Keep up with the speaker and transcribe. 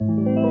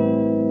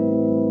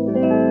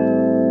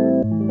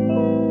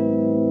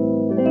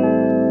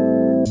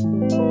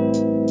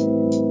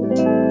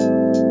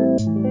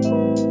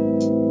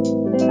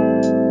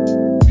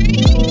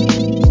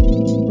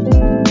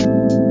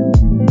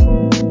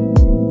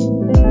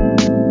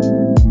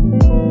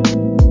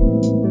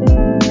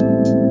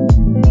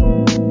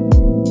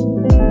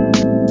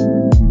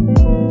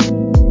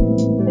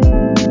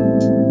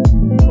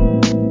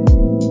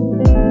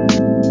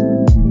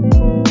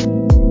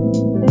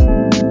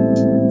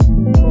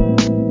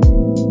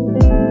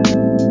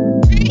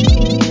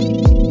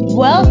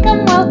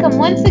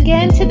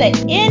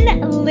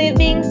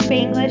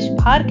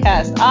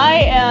podcast. I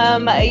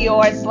am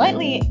your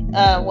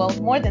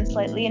more than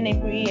slightly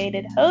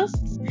inebriated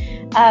host,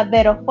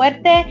 Vero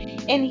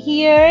Fuerte, and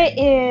here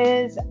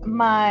is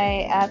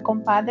my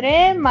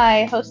compadre,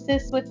 my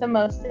hostess with the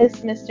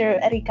mostest, Mr.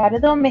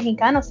 Ricardo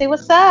Mexicano. Say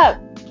what's up.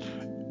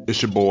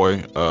 It's your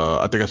boy.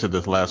 I think I said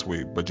this last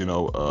week, but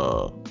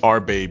R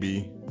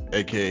Baby,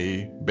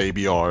 aka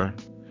Baby R,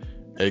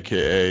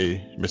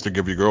 aka Mr.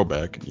 Give Your Girl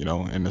Back. And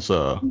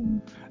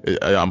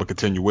I'm gonna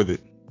continue with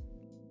it.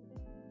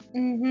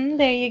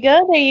 There you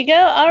go. There you go.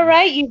 All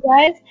right, you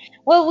guys.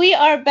 Well, we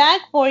are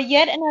back for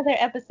yet another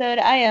episode.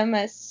 I am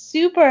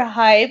super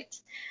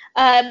hyped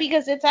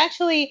because it's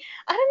actually,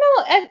 I don't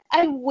know,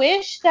 I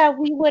wish that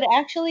we would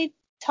actually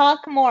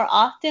talk more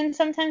often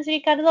sometimes,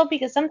 Ricardo,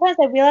 because sometimes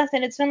I realize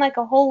that it's been like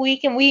a whole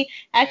week and we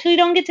actually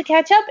don't get to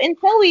catch up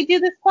until we do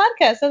this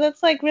podcast. So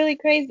that's like really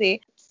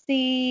crazy.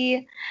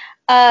 See.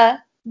 Uh,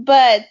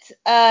 but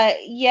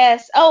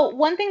yes. Oh,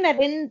 one thing that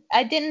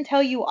I didn't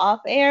tell you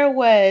off air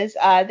was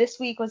this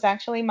week was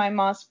actually my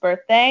mom's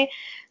birthday,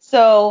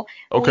 so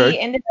Okay. we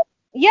ended up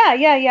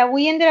yeah,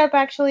 we ended up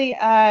actually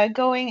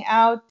going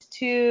out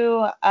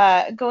to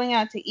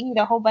eat,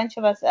 a whole bunch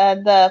of us,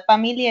 the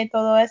familia y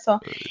todo eso,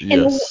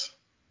 and Yes.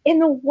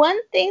 and the one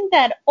thing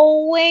that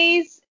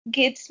always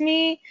gets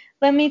me,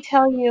 let me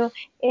tell you,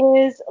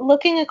 is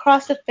looking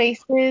across the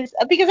faces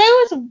because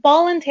I was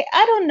volunteer.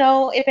 I don't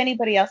know if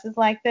anybody else is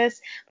like this.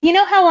 You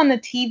know how on the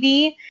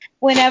TV,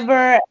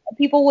 whenever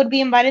people would be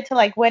invited to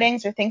like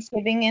weddings or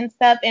Thanksgiving and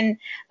stuff, and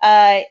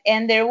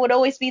there would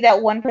always be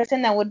that one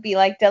person that would be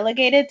like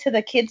delegated to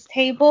the kids'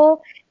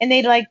 table, and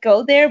they'd like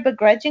go there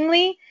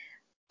begrudgingly.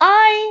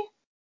 I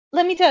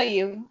Let me tell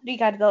you,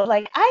 Ricardo,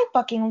 like I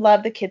fucking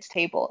love the kids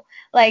table.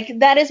 Like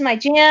that is my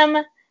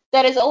jam.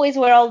 That is always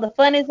where all the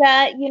fun is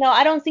at. You know,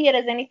 I don't see it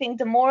as anything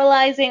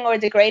demoralizing or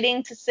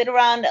degrading to sit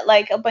around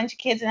like a bunch of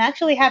kids and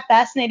actually have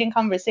fascinating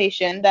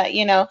conversation that,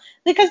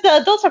 because the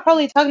adults are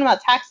probably talking about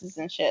taxes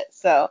and shit.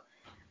 So,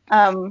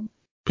 um,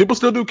 People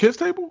still do kids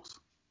tables?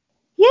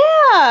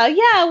 yeah,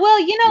 yeah. Well,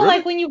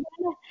 like Really?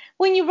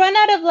 when you run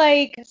out of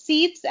like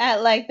seats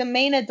at like the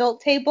main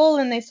adult table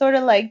and they sort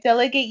of like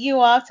delegate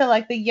you off to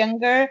like the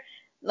younger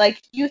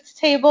like youth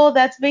table,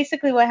 that's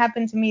basically what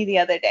happened to me the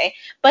other day.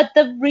 But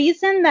the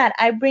reason that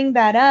I bring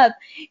that up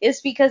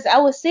is because I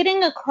was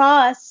sitting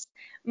across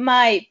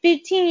my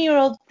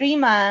 15-year-old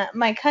prima,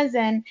 my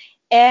cousin,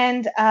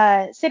 and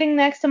sitting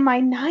next to my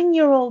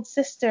 9-year-old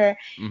sister,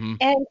 Mm-hmm.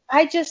 and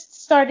I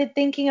just started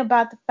thinking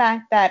about the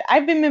fact that I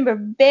remember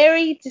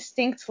very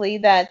distinctly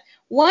that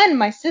one,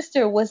 my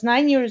sister was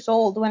 9 years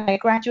old when I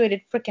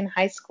graduated freaking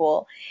high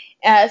school.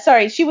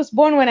 Sorry, she was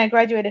born when I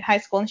graduated high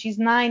school, and she's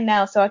 9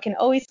 now, so I can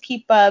always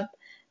keep up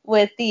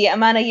with the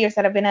amount of years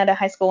that I've been out of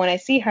high school when I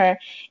see her.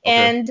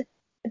 Okay. And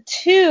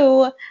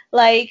two,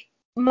 like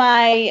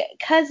my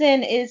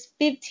cousin is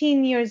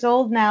 15 years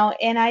old now,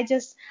 and I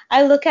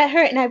look at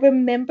her and I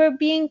remember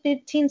being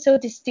 15 so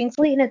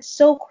distinctly, and it's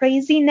so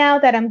crazy now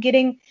that I'm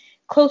getting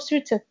closer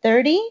to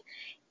 30,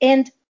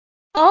 and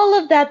all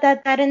of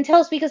that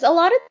entails, because a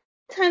lot of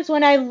times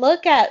when I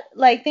look at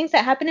like things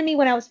that happened to me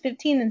when I was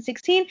 15 and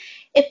 16,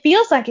 it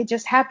feels like it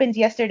just happened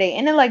yesterday,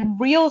 and it like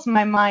reels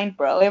my mind,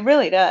 bro. It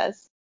really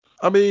does.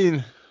 I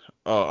mean,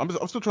 I'm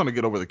still trying to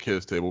get over the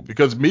kids table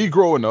because me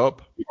growing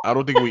up, I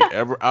don't think we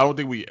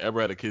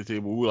ever had a kids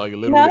table. We like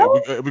literally,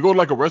 No? if we go to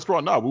like a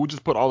restaurant, we would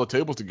just put all the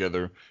tables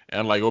together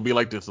and like it'll be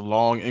like this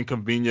long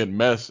inconvenient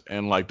mess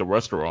in like the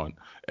restaurant.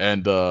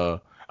 And I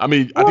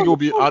mean, I think Well, it would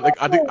be, this is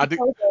definitely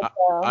COVID, I,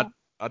 I, though.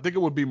 I think it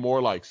would be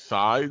more like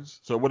sides,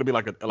 so it wouldn't be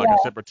like a Yeah.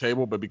 separate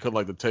table, but because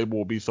like the table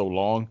will be so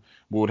long,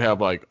 we would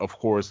have like, of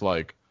course,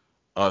 like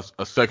a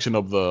section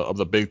of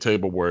the big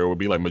table where it would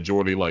be like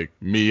majority like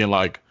me and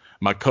like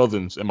my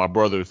cousins and my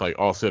brothers like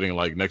all sitting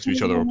like next to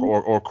each other Mhm.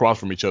 or across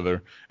from each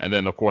other, and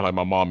then of course like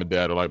my mom and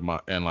dad or like my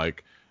and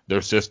like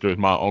their sisters,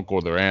 my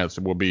uncle, their aunts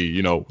will be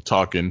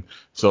talking.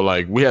 So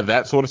like we had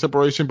that sort of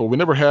separation, but we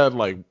never had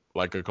like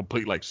a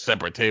complete like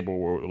separate table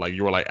where like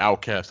you were like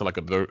outcast to like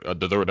a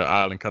deserted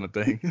island kind of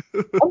thing.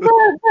 But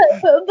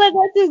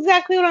that's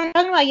exactly what I'm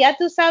talking about. Ya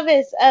tú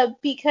sabes,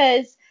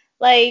 because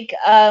like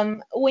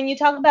when you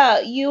talk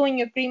about you and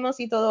your primos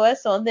y todo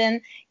eso,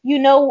 then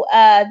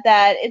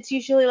that it's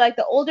usually like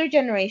the older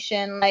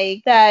generation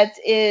like that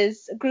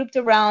is grouped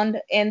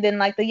around, and then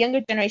like the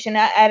younger generation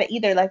at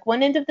either like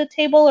one end of the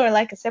table or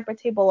like a separate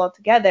table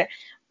altogether.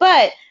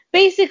 But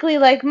basically,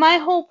 like my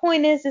whole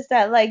point is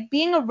that like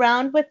being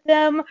around with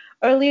them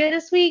earlier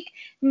this week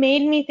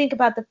made me think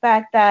about the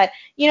fact that,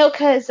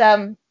 because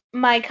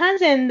my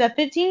cousin, the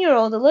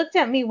 15-year-old, looked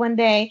at me one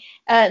day,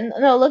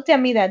 no, looked at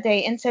me that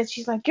day and said,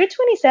 she's like, "You're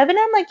 27?"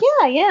 I'm like,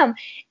 "Yeah, I am."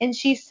 And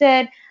she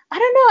said, "I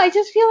don't know, I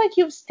just feel like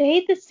you've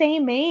stayed the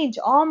same age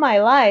all my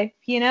life,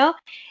 you know?"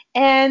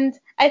 And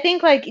I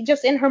think like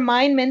just in her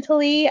mind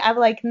mentally, I've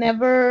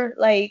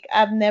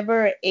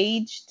never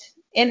aged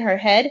in her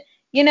head,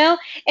 you know?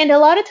 And a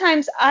lot of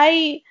times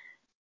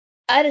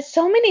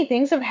so many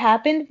things have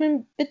happened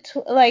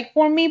like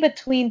for me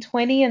between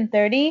 20 and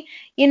 30,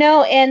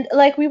 and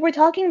like we were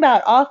talking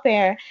about off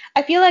air,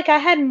 I feel like I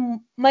had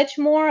much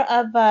more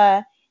of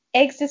a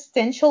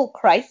existential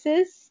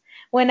crisis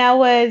when I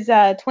was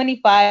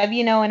 25,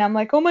 and I'm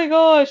like, oh my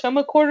gosh, I'm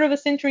a quarter of a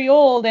century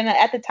old. And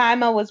at the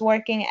time, I was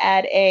working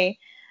at a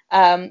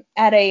um,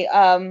 at a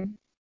um,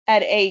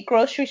 at a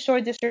grocery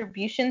store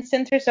distribution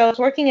center. So I was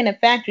working in a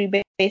factory,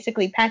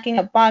 basically packing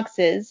up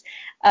boxes,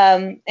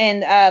 and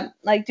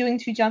like doing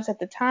two jobs at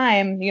the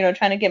time,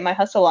 trying to get my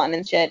hustle on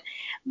and shit.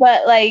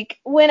 But like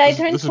when I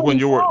turned This is when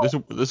 25. you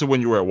were this is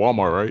when you were at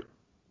Walmart, right?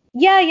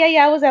 Yeah, yeah,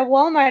 yeah. I was at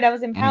Walmart. I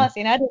was in Hmm.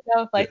 Palatine. I didn't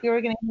know if Yeah. like we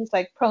were gonna use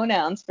like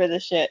pronouns for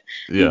this shit.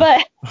 Yeah.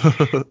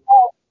 But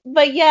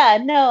but yeah,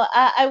 no.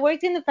 I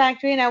worked in the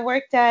factory and I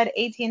worked at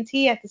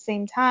AT&T at the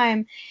same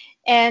time.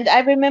 And I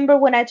remember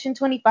when I turned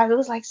 25, it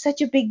was like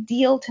such a big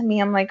deal to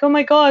me. I'm like, oh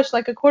my gosh,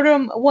 like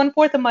one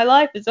fourth of my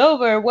life is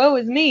over. Woe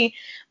is me.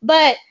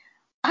 But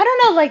I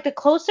don't know, like the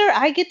closer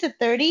I get to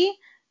 30,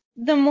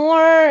 the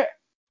more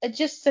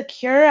just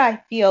secure I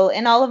feel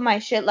in all of my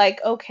shit.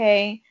 Like,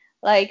 okay,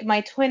 like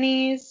my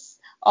 20s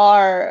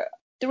are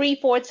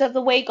three-fourths of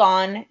the way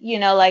gone.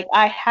 Like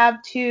I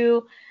have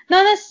to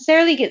not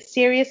necessarily get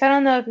serious. I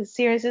don't know if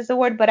serious is the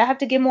word, but I have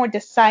to get more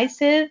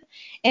decisive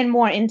and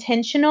more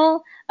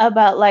intentional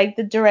about like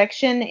the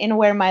direction in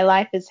where my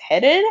life is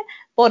headed.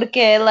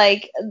 Porque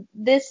like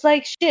this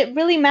like shit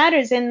really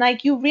matters, and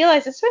like you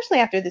realize, especially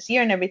after this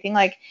year and everything,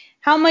 like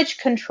how much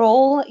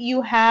control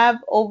you have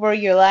over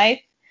your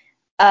life.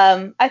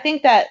 I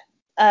think that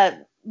uh,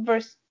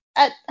 verse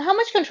how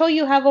much control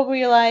you have over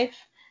your life,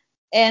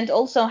 and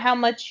also how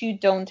much you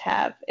don't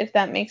have, if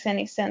that makes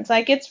any sense.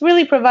 Like it's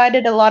really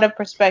provided a lot of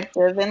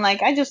perspective, and like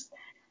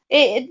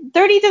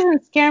 30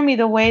 doesn't scare me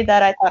the way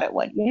that I thought it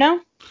would.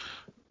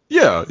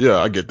 Yeah, yeah,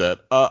 I get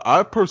that.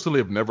 I personally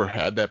have never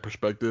had that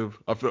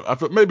perspective. I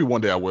feel maybe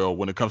one day I will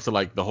when it comes to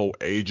like the whole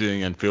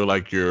aging and feel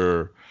like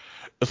you're.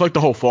 It's like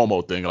the whole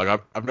FOMO thing.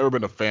 Like I've never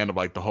been a fan of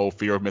like the whole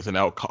fear of missing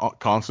out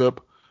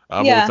concept.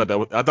 I've always Yeah. thought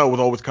I thought it was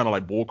always kind of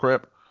like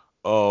bullcrap.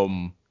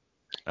 Um,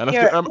 and I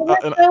still,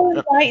 You're so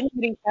enlightened,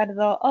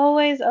 Ricardo.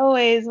 Always,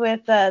 always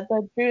with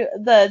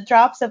the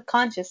drops of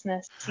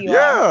consciousness you are.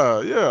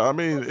 yeah, yeah. I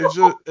mean,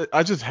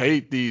 I just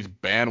hate these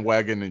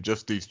bandwagon and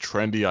just these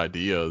trendy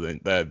ideas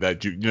and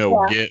that you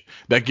know Yeah.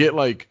 get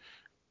like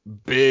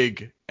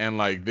big and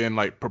like then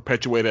like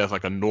perpetuated as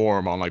like a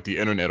norm on like the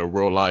internet or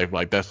real life.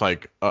 Like that's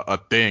like a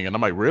thing. And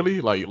I'm like, really?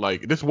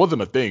 Like this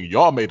wasn't a thing.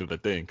 Y'all made it a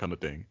thing, kind of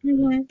thing.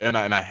 Hmm. And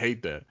I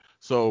hate that.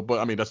 So, but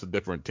I mean that's a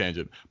different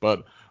tangent.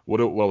 But what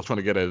I was trying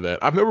to get at is that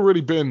I've never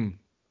really been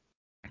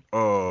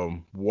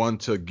one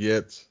to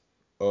get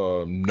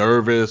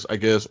nervous, I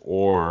guess,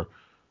 or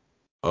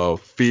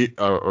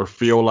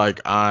feel like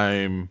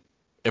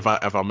if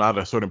I'm not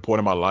at a certain point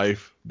in my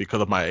life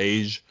because of my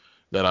age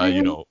that I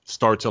Hmm.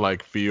 start to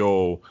like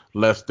feel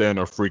less than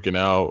or freaking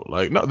out.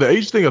 Like no, the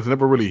age thing has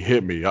never really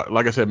hit me.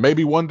 Like I said,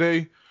 maybe one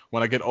day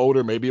when I get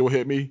older, maybe it will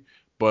hit me.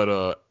 But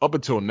up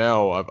until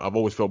now, I've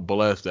always felt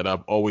blessed that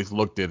I've always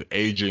looked at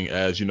aging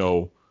as a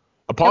Okay.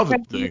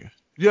 positive thing.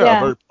 Yeah,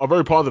 Yeah. a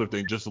very positive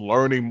thing. Just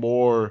learning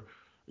more,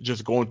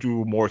 just going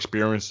through more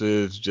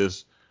experiences,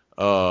 just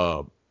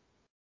uh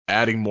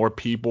adding more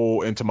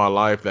people into my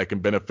life that can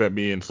benefit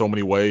me in so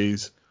many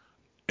ways,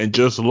 and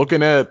just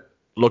looking at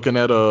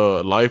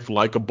a life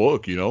like a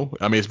book. I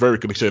mean, it's very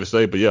cliche to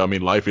say, but yeah, I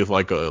mean, life is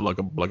like a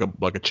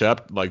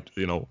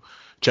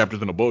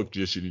chapters in a book,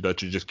 just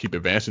that you just keep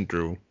advancing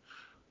through.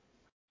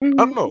 I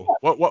don't Hmm. know.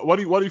 What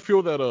do you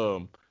feel that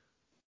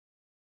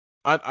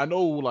I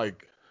know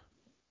like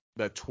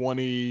that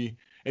 20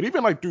 and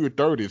even like through your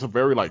 30 is a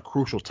very like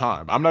crucial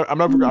time. I'm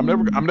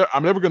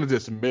never gonna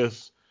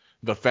dismiss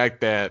the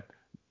fact that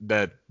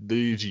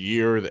these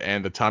years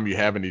and the time you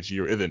have in each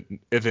year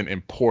isn't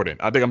important.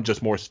 I think I'm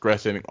just more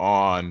stressing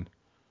on,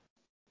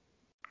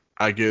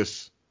 I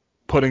guess,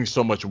 putting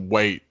so much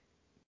weight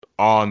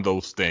on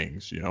those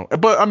things.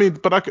 But I mean,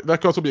 that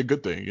could also be a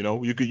good thing.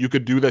 You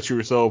could do that to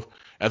yourself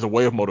as a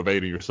way of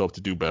motivating yourself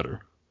to do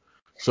better.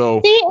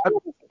 So See,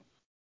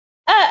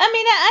 I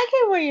mean, I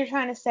get what you're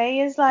trying to say.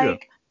 Is yeah.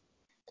 like,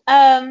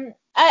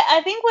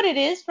 I think what it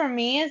is for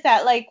me is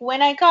that like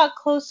when I got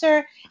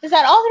closer, is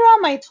that all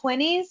throughout my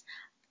 20s,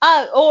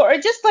 or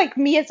just like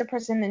me as a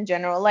person in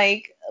general.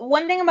 Like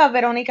one thing about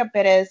Veronica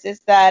Perez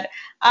is that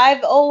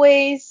I've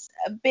always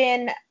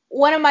been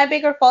one of my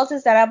bigger faults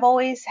is that I've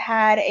always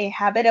had a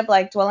habit of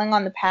like dwelling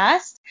on the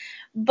past,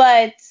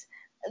 but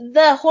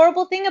the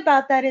horrible thing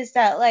about that is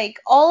that like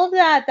all of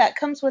that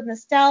comes with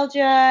nostalgia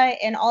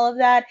and all of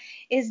that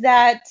is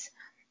that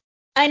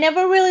I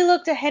never really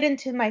looked ahead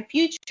into my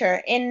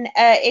future,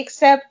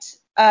 except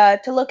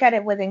to look at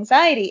it with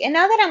anxiety. And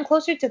now that I'm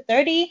closer to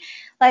 30,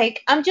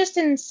 like I'm just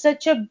in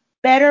such a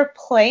better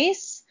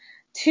place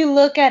to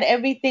look at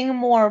everything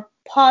more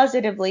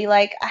positively,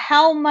 like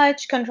how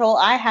much control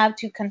I have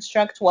to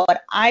construct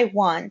what I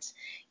want,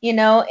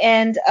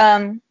 and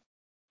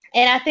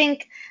I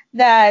think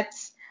that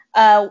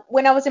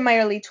when I was in my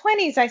early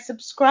 20s, I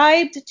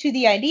subscribed to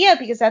the idea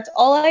because that's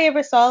all I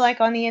ever saw, like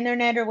on the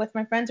internet or with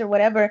my friends or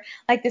whatever,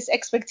 like this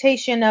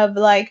expectation of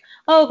like,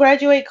 oh,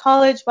 graduate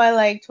college by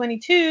like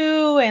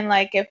 22, and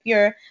like if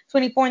you're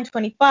 24 and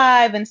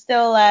 25 and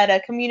still at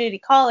a community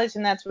college,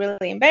 and that's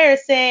really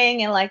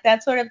embarrassing, and like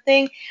that sort of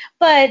thing.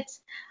 But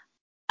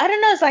I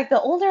don't know, it's like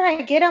the older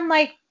I get, I'm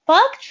like,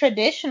 fuck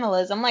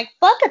traditionalism, like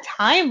fuck a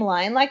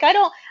timeline. Like I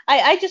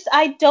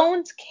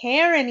don't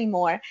care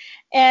anymore.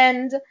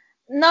 And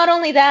not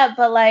only that,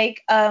 but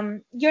like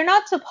you're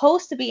not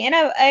supposed to be, and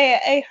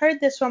I heard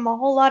this from a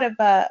whole lot of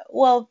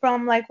well,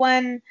 from like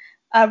one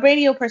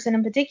radio person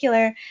in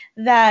particular,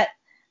 that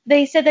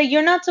they said that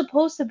you're not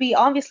supposed to be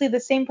obviously the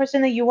same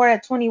person that you were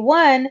at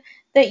 21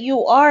 that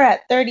you are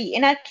at 30.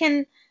 And I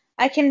can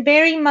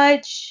very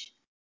much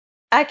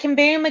I can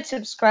very much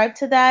subscribe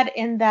to that,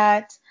 in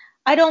that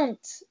I don't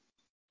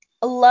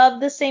love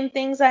the same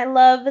things I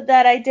love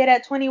that I did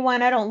at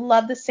 21. I don't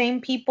love the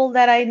same people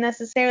that I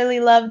necessarily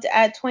loved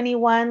at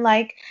 21.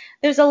 Like,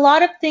 there's a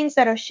lot of things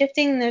that are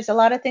shifting, and there's a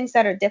lot of things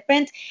that are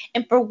different.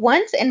 And for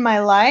once in my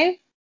life,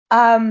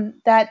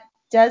 that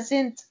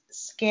doesn't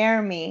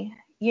scare me,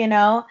 you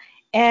know?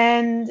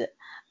 And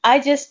I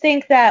just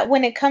think that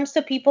when it comes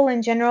to people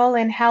in general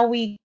and how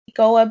we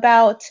go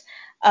about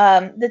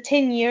the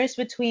 10 years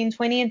between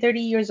 20 and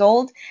 30 years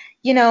old,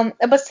 you know,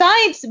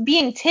 besides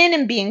being 10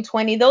 and being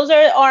 20, those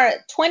are our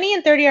 20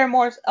 and 30 are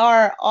more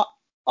are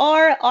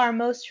our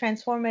most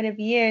transformative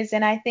years.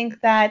 And I think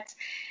that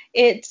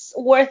it's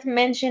worth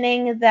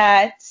mentioning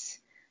that,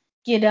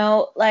 you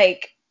know,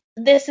 like,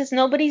 this is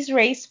nobody's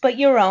race but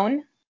your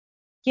own,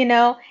 you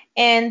know,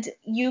 and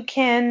you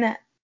can,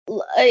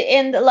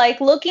 and like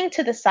looking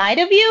to the side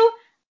of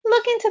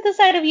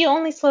you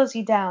only slows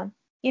you down,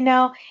 you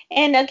know.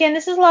 And again,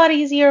 this is a lot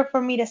easier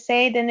for me to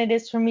say than it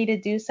is for me to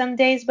do some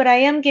days, but I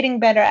am getting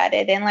better at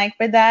it. And like,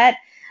 for that,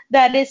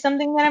 that is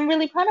something that I'm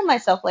really proud of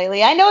myself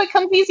lately. I know it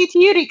comes easy to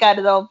you,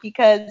 Ricardo, though,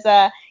 because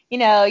you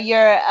know,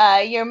 you're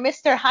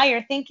Mr.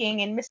 Higher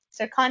Thinking and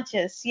Mr.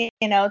 Conscious, you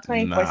know,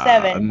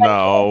 Nah, 24/7. But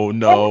no,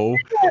 no.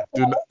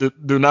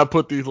 Do not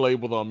put these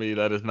labels on me.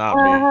 That is not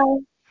me.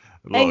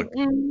 uh, Look,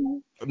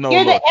 no,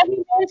 you're the look.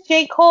 everyman's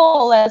J.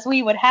 Cole, as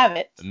we would have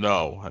it.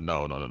 No,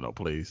 no, no, no, no.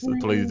 Please,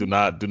 please Mm,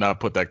 do not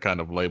put that kind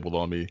of label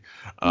on me.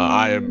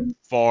 I am mm,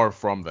 far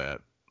from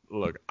that.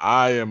 Look,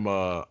 I'm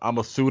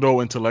a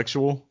pseudo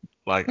intellectual.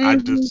 Like mhm. I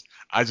just,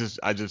 I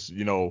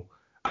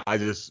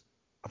just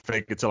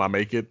fake it till I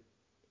make it.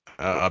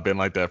 I've been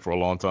like that for a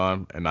long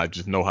time, and I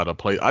just know how to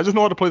play. I just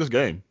know how to play this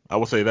game. I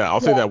will say that. I'll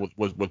say Yeah. that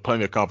with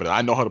plenty of confidence.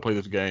 I know how to play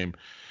this game,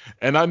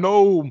 and I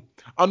know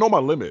my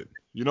limit.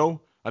 You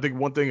know, I think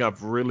one thing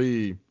I've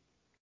really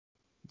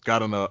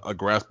gotten a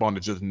grasp on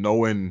is just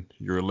knowing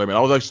your limit. I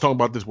was actually talking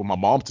about this with my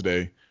mom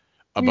today.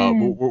 About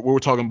Mm, we were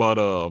talking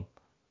about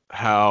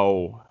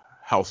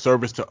how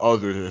service to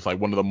others is like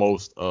one of the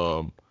most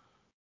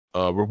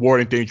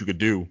rewarding things you could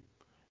do,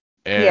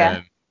 yeah.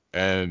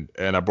 and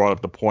and I brought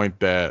up the point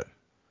that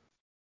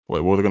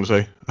wait, what was I gonna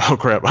say? Oh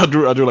crap, I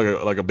drew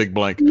like a big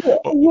blank.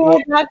 You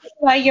Well, were talking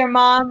about your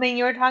mom, and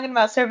you were talking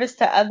about service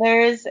to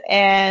others,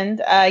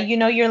 and you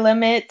know your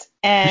limit,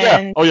 yeah,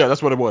 and oh yeah,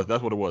 that's what it was.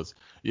 That's what it was.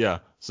 Yeah,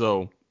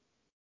 so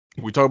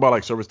we talk about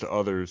like service to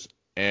others,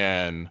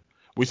 and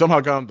we somehow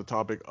got on the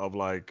topic of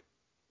like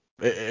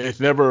it's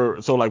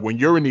never so like when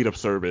you're in need of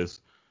service,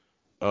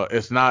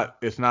 it's not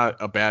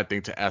a bad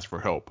thing to ask for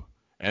help.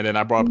 And then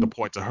I brought up the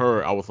point to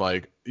her. I was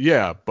like,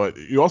 yeah, but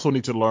you also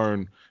need to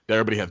learn that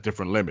everybody has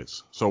different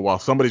limits. So while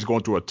somebody's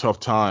going through a tough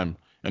time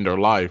in their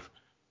life,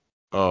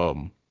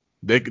 um,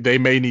 they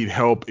may need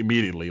help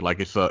immediately. Like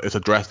it's a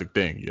drastic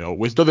thing, you know,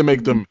 which doesn't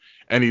make them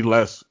any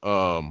less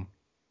of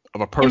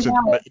a person.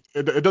 empower.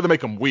 It doesn't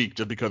make them weak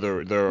just because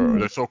Mm,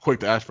 they're so quick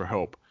to ask for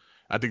help.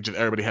 I think just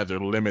everybody has their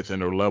limits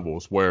and their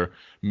levels. Where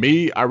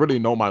me, I really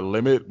know my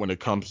limit when it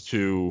comes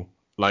to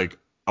like,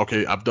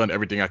 okay, I've done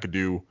everything I could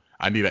do.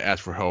 I need to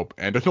ask for help,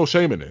 and there's no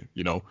shame in it,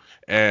 you know.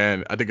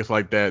 And I think it's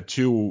like that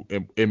too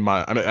in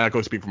my. I mean, I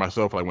can speak for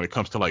myself. Like when it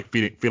comes to like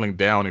feeling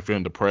down and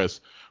feeling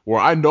depressed, where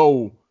I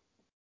know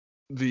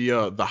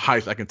the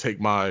heights I can take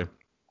my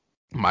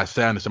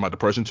sadness and my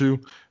depression to,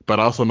 but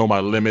I also know my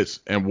limits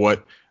and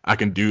what I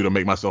can do to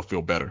make myself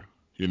feel better.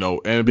 You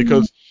know, and mm,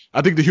 because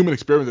I think the human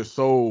experience is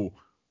so,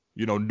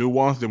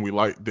 nuanced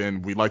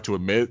than we like to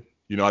admit.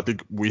 You know, I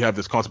think we have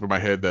this concept in my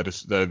head that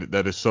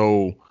is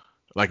so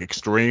like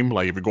extreme.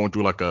 Like if you're going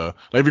through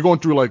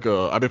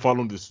I've been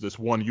following this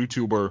one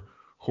YouTuber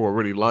who I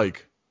really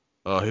like.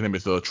 His name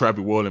is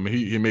Travis William, and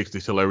he makes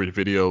these hilarious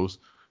videos,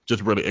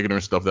 just really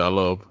ignorant stuff that I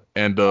love.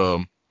 And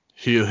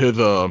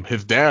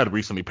his dad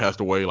recently passed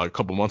away like a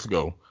couple months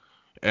ago,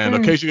 and mm,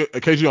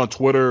 occasionally on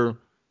Twitter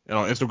and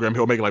on Instagram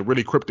he'll make like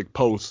really cryptic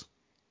posts,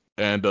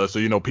 and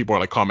so people are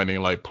like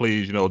commenting like,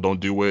 please, don't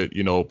do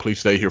it, please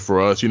stay here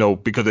for us,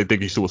 because they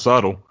think he's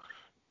suicidal.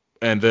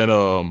 And then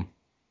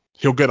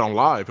he'll get on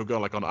like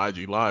on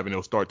IG live, and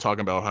he'll start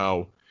talking about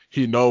how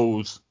he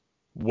knows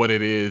what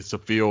it is to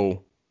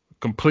feel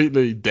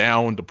completely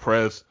down,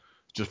 depressed,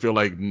 just feel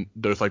like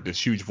there's like this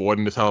huge void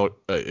in his heart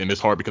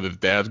because his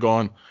dad's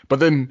gone. But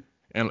then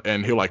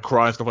and he'll like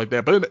cry and stuff like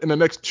that. But in the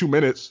next 2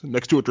 minutes,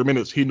 next 2 or 3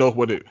 minutes, he knows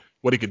what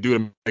he could do to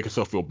make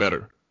himself feel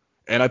better.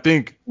 And I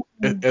think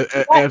That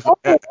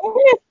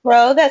self-awareness,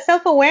 bro. That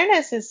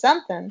self-awareness is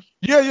something.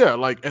 yeah,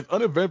 like as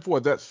uneventful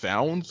as that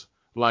sounds,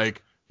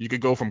 like you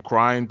could go from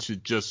crying to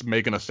just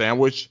making a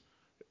sandwich.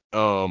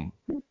 Um,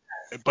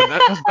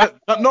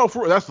 but no,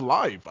 for real, that's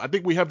life. I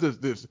think we have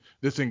this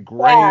Yeah.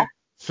 ingrained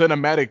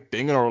cinematic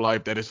thing in our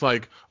life that it's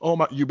like, oh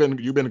my, you've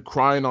been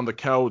crying on the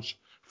couch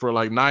for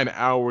like 9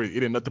 hours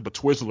eating nothing but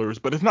Twizzlers,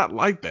 but it's not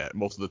like that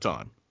most of the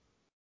time,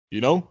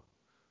 you know?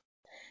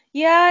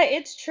 Yeah,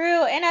 it's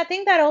true. And I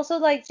think that also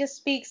like just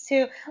speaks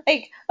to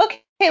like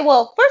okay,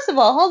 well, first of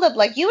all, hold up,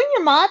 like you and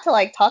your mom to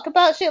like talk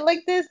about shit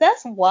like this,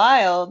 that's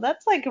wild.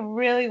 That's like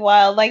really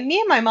wild. Like me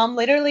and my mom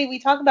literally we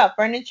talk about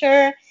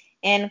furniture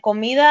and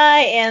comida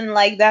and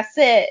like that's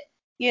it,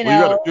 you Well, you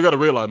gotta know. you gotta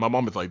realize my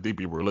mom is like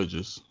deeply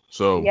religious,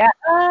 so Yeah.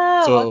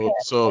 Oh, okay.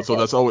 so Okay.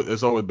 that's always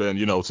it's always been,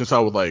 since I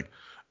was like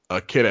a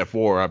kid at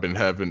 4, I've been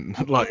having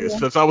like Yeah.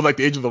 since I was like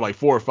the ages of like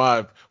 4 or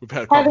 5, we've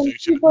had Having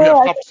conversation. We people have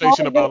like conversation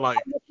private about like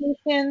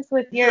conversations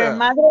with your yeah,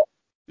 mother.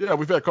 yeah,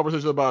 we've had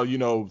conversations about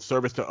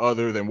service to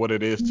others and what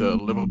it is to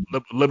Mm.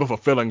 live a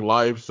fulfilling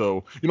life.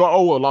 So I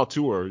owe a lot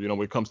to her,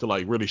 when it comes to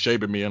like really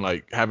shaping me and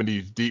like having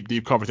these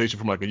deep conversations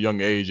from like a young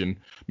age and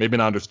maybe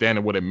not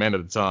understanding what it meant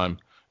at the time.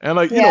 And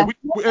like Yeah.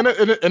 and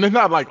it's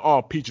not like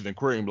all peaches and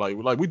cream.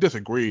 Like we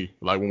disagree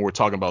like when we're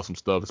talking about some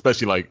stuff,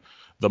 especially like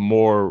the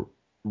more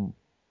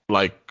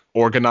like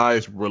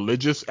organized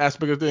religious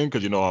aspect of thing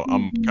because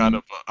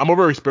Mhm. I'm a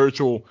very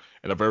spiritual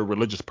and a very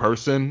religious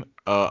person,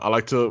 I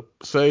like to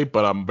say,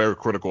 but I'm very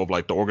critical of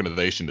like the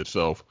organization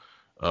itself,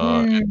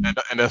 Mm.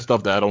 and that's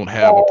stuff that I don't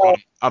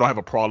have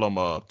a problem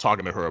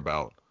talking to her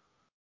about.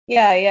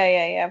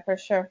 Yeah, for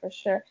sure, for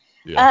sure.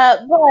 Yeah.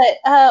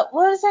 But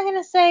what was I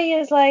gonna say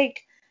is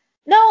like,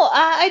 no,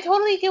 I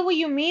totally get what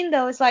you mean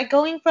though. It's like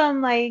going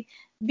from like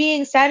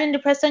being sad and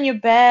depressed on your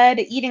bed,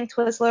 eating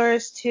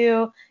Twizzlers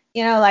to,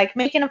 like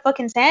making a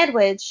fucking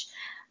sandwich.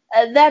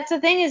 That's the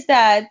thing is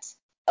that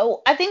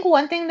I think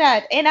one thing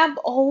that, and I've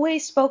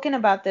always spoken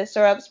about this,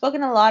 or I've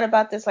spoken a lot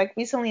about this, like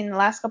recently in the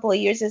last couple of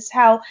years, is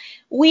how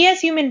we as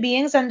human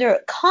beings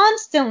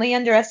constantly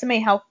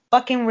underestimate how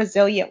fucking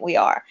resilient we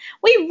are.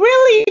 We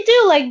really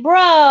do, like,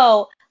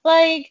 bro,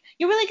 like,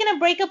 you're really gonna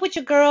break up with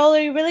your girl, or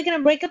you're really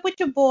gonna break up with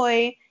your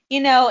boy,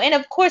 and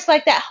of course,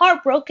 like that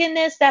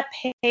heartbrokenness, that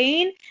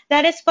pain,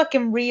 that is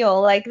fucking real.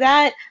 Like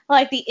that,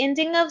 like the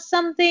ending of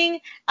something.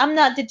 I'm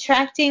not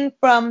detracting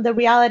from the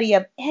reality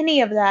of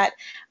any of that,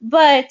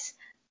 but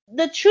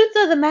the truth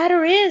of the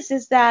matter is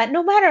that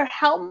no matter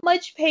how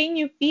much pain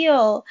you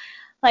feel,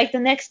 like the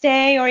next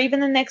day or even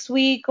the next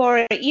week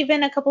or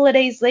even a couple of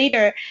days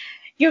later,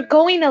 you're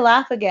going to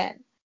laugh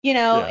again,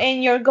 Yeah.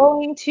 and you're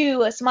going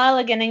to smile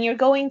again, and you're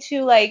going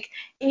to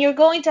and you're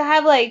going to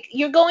have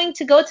you're going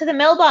to go to the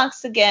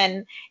mailbox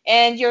again,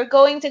 and you're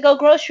going to go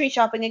grocery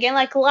shopping again.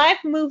 Like life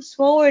moves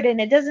forward and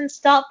it doesn't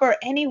stop for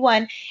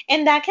anyone,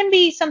 and that can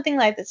be something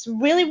like that's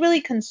really, really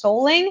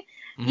consoling.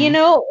 Hmm.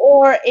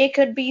 Or it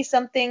could be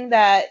something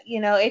that,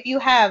 if you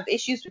have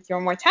issues with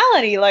your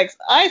mortality, like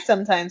I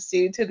sometimes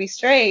do, to be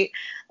straight,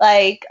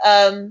 like,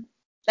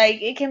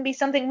 it can be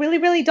something really,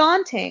 really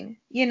daunting.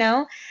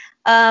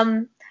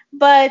 Um,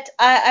 but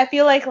I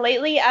feel like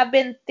lately I've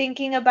been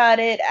thinking about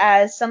it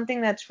as something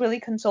that's really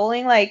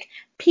consoling. Like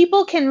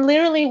people can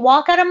literally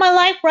walk out of my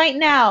life right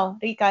now,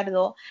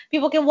 Ricardo.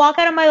 People can walk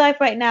out of my life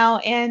right now,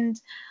 and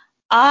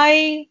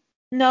I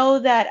know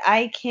that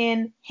I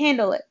can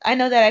handle it. I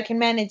know that I can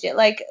manage it.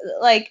 Like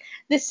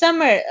this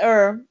summer,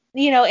 or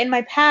in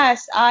my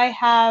past, I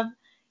have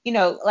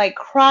like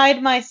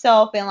cried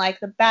myself in like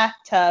the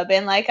bathtub,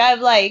 and like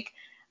I've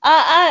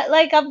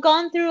I've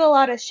gone through a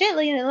lot of shit,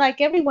 like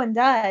everyone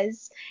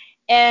does,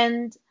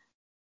 and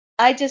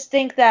I just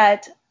think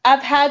that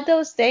I've had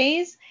those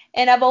days,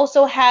 and I've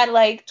also had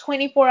like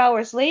 24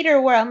 hours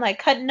later where I'm like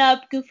cutting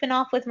up, goofing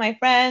off with my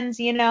friends,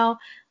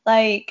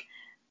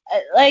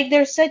 like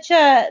there's such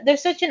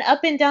an up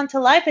and down to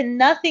life, and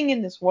nothing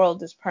in this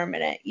world is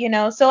permanent.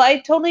 So I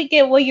totally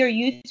get what your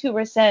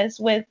YouTuber says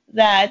with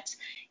that.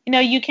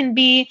 You can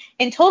be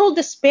in total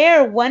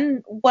despair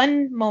one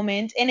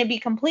moment and it be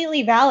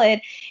completely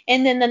valid,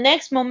 and then the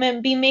next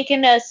moment be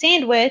making a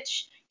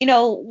sandwich,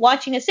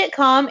 watching a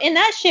sitcom, and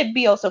that should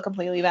be also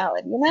completely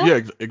valid. Yeah,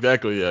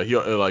 exactly. Yeah,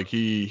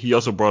 he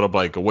also brought up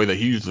like a way that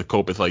he uses to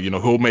cope. It's like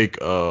he'll make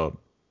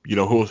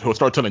he'll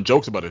start telling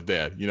jokes about his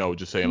dad.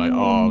 Just saying like,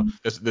 oh,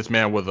 Mm, this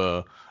man was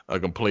a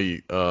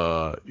complete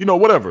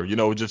whatever.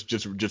 Just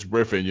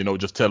riffing.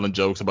 Just telling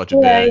jokes about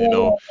your yeah, dad.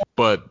 yeah,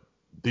 But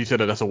he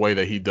said that that's a way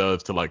that he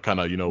does to like kind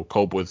of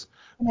cope with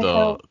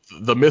the yeah.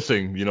 the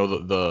missing.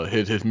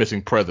 His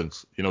missing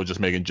presence. Just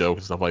making jokes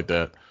and stuff like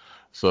that.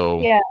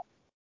 So Yeah.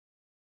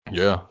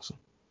 yeah.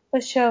 For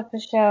sure, for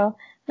sure.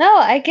 No,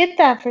 I get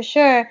that for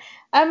sure.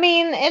 I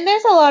mean, and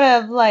there's a lot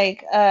of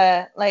like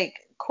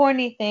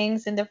corny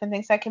things and different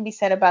things that can be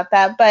said about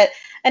that. But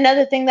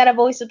another thing that I've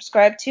always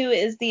subscribed to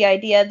is the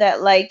idea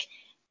that like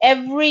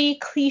every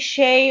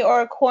cliche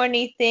or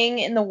corny thing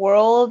in the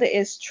world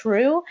is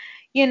true.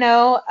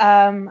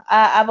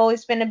 I've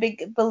always been a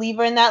big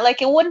believer in that.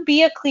 Like, it wouldn't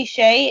be a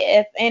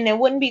cliche and it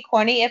wouldn't be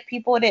corny if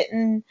people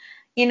didn't,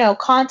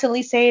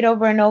 constantly say it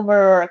over and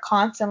over, or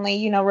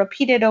constantly,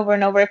 repeat it over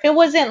and over. If it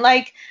wasn't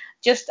like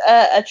just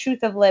a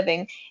truth of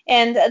living.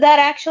 And that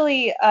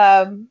actually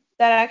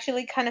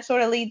kind of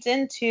sort of leads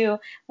into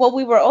what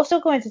we were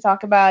also going to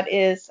talk about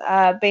is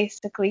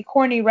basically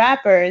corny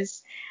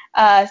rappers.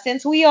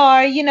 Since we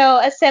are,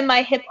 a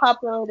semi hip hop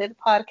related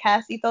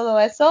podcast y todo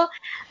eso,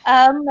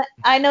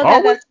 I know Are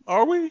that we? that's,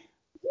 Are we?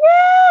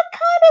 yeah,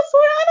 kind of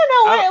sort of. I don't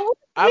know. I We,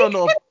 I we don't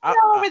know kind if of run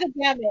all over the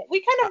gamut. We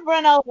kind of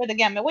run all over the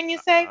gamut. When you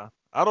say,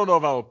 I don't know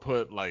if I would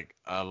put like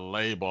a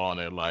label on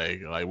it,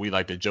 like we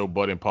like the Joe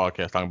Budden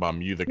podcast talking about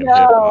music and hip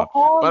no, hop.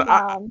 hold But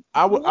on.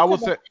 I Look at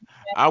would that.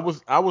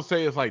 say I would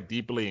say it's like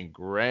deeply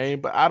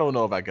ingrained, but I don't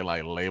know if I could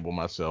like label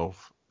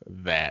myself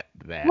that.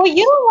 Well,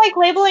 you don't like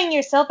labeling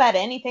yourself at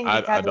anything, I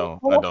Ricardo.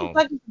 don't So I what the don't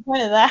fuck is the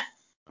point of that?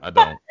 I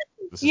don't.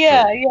 This is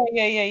Yeah, true.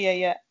 yeah, yeah, yeah, yeah,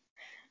 yeah.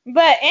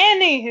 But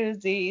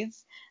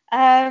anywho's,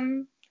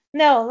 um,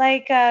 no,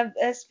 like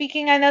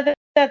speaking, I know that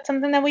that's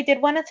something that we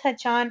did want to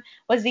touch on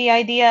was the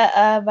idea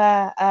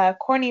of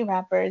corny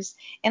rappers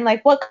and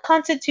like what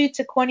constitutes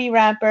a corny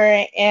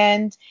rapper,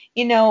 and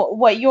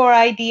what your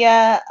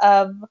idea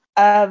of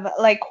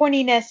like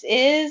corniness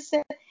is,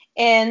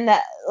 in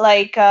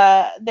like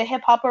the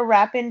hip hop or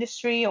rap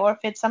industry, or if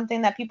it's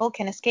something that people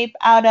can escape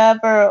out of,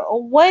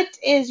 or what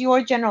is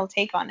your general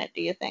take on it,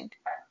 do you think?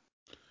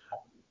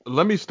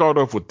 Let me start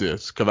off with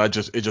this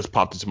because it just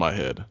popped into my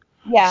head.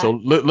 Yeah. So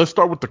let's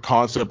start with the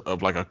concept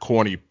of like a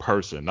corny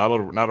person, not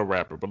a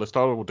rapper, but let's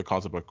start with the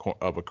concept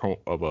of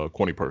a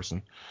corny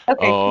person.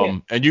 Okay,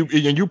 cool. And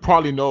you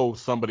probably know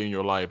somebody in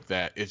your life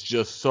that it's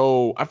just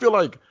so. I feel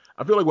like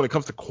when it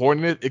comes to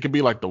corniness, it can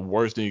be like the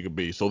worst thing you could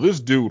be. So this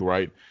dude,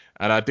 right?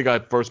 And I think I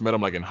first met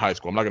him like in high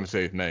school. I'm not gonna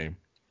say his name.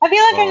 I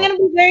feel like I'm Uh, going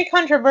to be very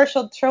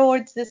controversial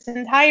towards this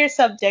entire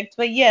subject,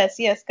 but yes,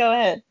 yes, go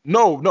ahead.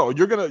 no, I think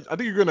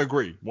you're gonna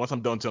agree once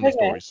I'm done telling the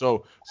Okay,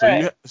 story.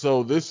 all right.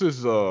 So this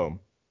is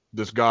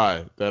this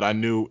guy that I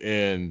knew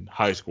in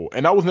high school,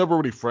 and I was never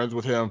really friends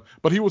with him,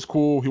 but he was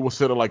cool. He was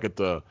sitting like at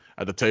the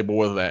table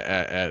with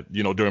at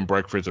during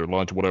breakfast or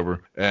lunch or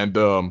whatever, and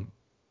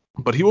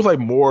but he was like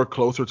more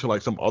closer to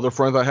like some other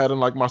friends I had in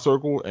like my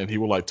circle, and he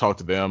would like talk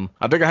to them.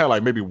 I think I had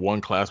like maybe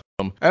one class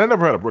with him, and I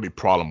never had a really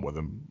problem with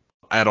him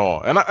at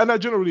all. And I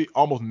generally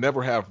almost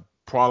never have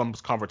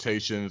problems,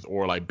 confrontations,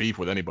 or like beef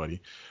with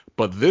anybody.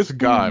 But this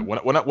guy,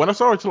 Mhm. when I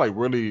started to like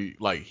really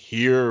like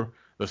hear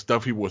the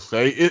stuff he would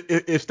say,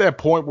 it's that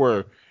point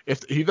where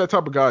he's that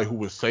type of guy who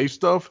would say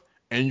stuff,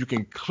 and you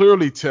can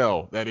clearly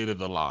tell that it is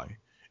a lie.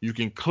 You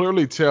can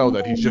clearly tell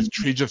that he's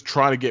just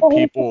trying to get So he's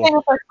just people saying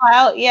it for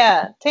clout,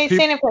 yeah. people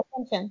Saying it for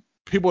attention.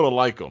 people to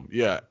like him.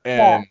 Yeah,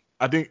 Yeah. and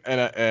I think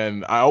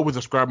and I always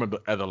describe him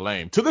as a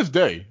lame to this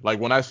day. Like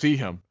when I see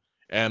him,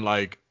 and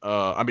like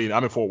I mean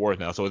I'm in Fort Worth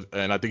now,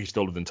 and I think he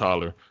still lives in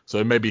Tyler, so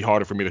it may be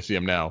harder for me to see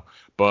him now.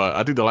 But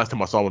I think the last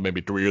time I saw him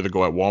maybe 3 years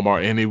ago at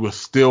Walmart, and he was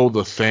still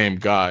the same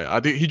guy.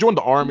 I think he joined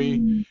the army.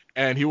 Mm.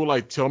 And he would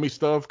like tell me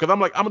stuff because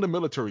I'm in the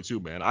military too,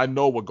 man. I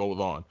know what goes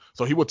on.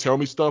 So he would tell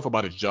me stuff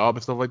about his job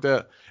and stuff like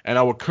that, and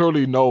I would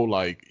clearly know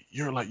like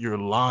you're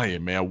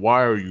lying, man.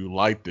 Why are you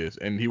like this?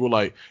 And he would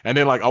like, and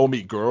then like I would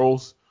meet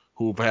girls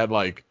who've had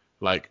like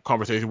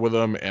conversation with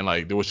him, and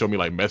like they would show me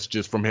like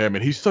messages from him,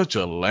 and he's such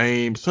a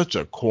lame, such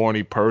a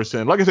corny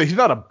person. Like I said, he's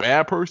not a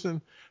bad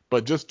person,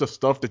 but just the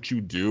stuff that you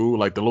do,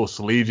 like the little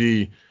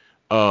sleazy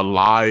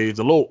lies,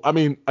 a little. I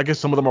mean, I guess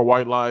some of them are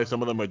white lies,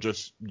 some of them are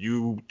just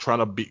you trying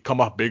to come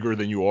off bigger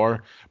than you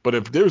are. But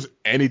if there's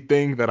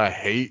anything that I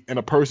hate in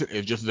a person,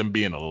 it's just them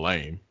being a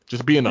lame.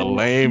 Just being a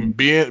lame,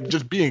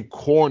 being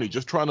corny,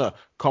 just trying to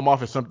come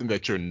off as something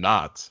that you're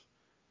not.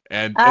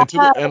 And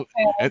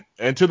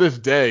to this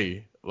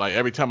day, like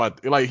every time I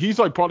like he's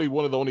like probably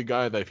one of the only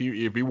guys that if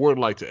he were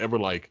like to ever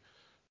like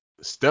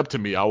step to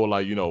me, I would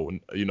like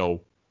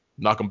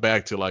knock him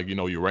back to like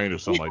Uranus or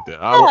something like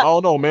that. I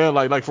don't know, man.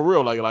 Like for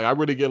real, like I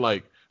really get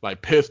like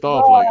pissed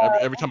off like Yeah.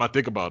 every time I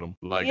think about him.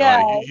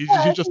 Yeah. He's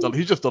Yeah.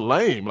 he's just a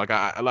lame. Like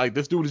I like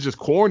this dude is just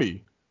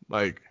corny.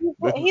 Like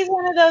this, He's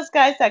one of those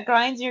guys that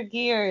grinds your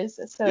gears,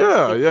 so to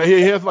yeah, speak. yeah.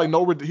 He has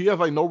like he has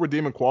like no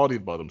redeeming qualities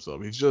about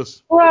himself. He's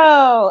just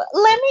Bro,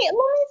 let me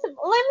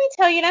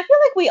tell you, and I feel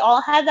like we all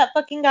had that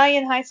fucking guy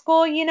in high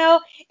school,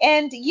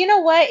 and you know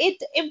what?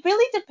 It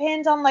really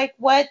depends on like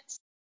what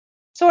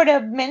sort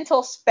of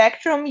mental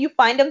spectrum you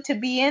find them to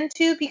be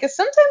into, because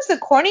sometimes the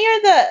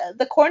cornier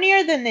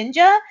the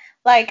ninja,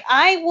 like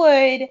I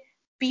would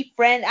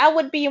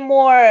be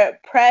more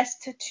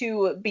pressed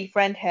to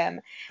befriend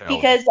him, hell no.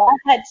 because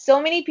I had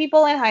so many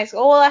people in high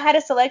school. Well, I had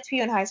a select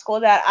few in high school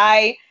that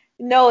I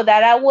know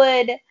that I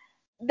would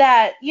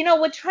that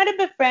would try to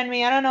befriend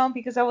me. I don't know,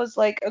 because I was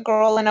like a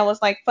girl and I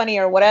was like funny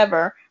or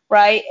whatever,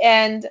 right?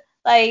 And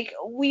like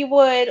we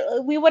would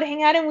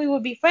hang out and we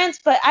would be friends,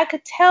 but I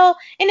could tell,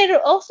 and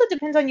it also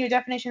depends on your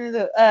definition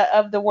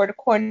of the word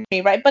corny,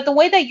 right? But the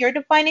way that you're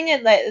defining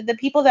it, like the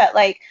people that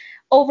like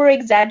over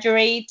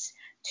exaggerate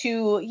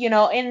to,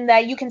 in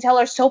that you can tell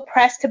are so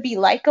pressed to be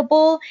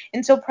likable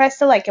and so pressed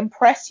to like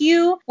impress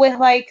you with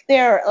like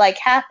their like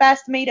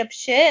half-assed made up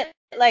shit,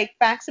 like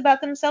facts about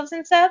themselves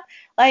and stuff.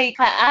 Like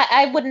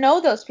I would know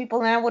those people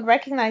and I would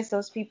recognize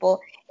those people.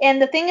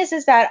 And the thing is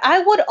that I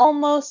would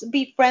almost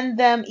befriend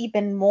them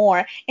even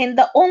more. And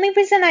the only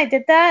reason I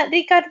did that,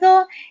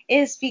 Ricardo,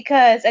 is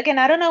because, again,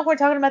 I don't know if we're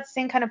talking about the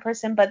same kind of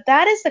person, but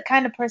that is the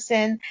kind of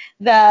person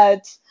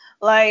that,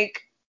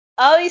 like,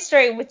 I'll be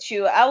straight with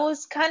you. I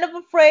was kind of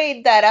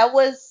afraid that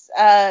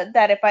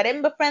that if I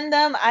didn't befriend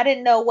them, I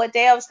didn't know what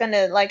day I was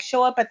gonna like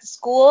show up at the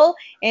school,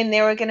 and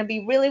they were gonna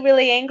be really,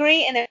 really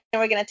angry, and they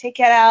were gonna take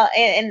it out,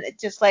 and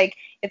just like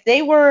if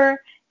they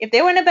were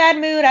in a bad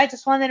mood, I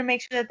just wanted to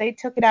make sure that they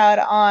took it out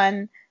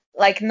on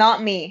like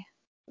not me,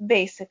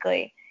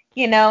 basically,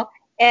 you know.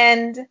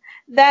 And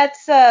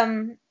that's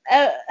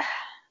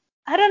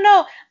I don't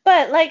know,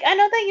 but like I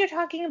know that you're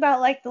talking about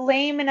like the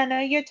lame, and I know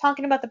you're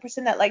talking about the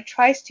person that like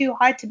tries too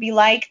hard to be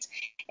liked.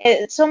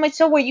 So much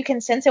so where you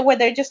can sense it, where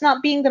they're just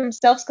not being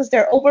themselves because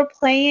they're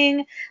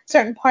overplaying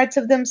certain parts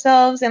of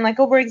themselves and like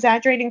over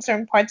exaggerating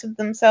certain parts of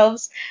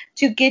themselves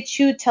to get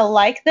you to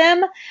like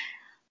them.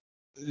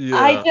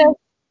 I Yeah.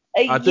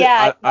 just,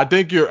 yeah. I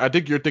think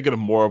you're thinking of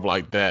more of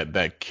like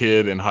that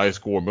kid in high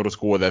school or middle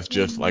school that's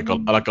just like a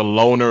Mm,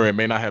 loner and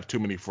may not have too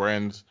many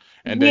friends,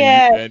 and then you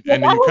yeah, like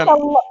and then you kind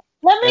of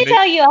let me and then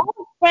tell you, I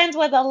was friends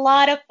with a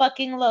lot of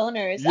fucking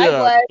loners. I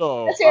yeah, was.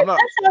 no, That's I'm it. not,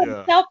 That's a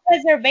yeah.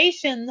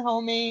 self-preservation,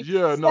 homie.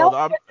 Yeah, no,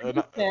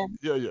 Self-preservation.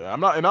 yeah. I'm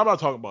not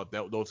talking about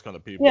those kind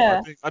of people.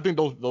 Yeah. I think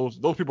those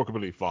people are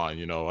completely fine.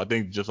 You know, I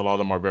think just a lot of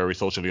them are very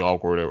socially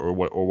awkward or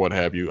what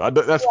have you.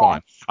 That's Yeah.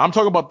 fine. I'm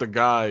talking about the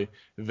guy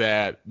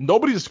that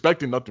nobody's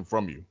expecting nothing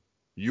from you.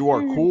 You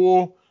are Mhm.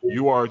 cool.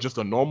 You are just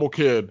a normal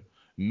kid.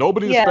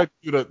 Nobody Yeah. expects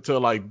you to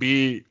like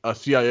be a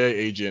CIA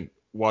agent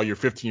while you're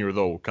 15 years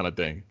old, kind of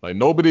thing. Like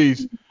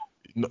nobody's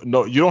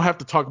no, you don't have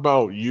to talk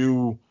about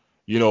you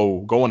know,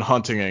 going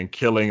hunting and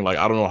killing like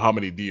I don't know how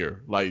many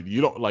deer. Like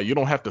you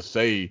don't have to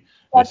say this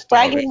That's stuff.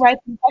 bragging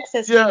rights in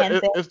Texas, mi Yeah,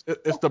 gente.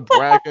 it's the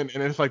bragging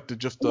and it's like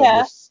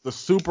Yeah. the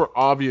super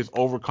obvious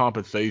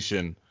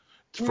overcompensation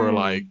for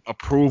like Mm.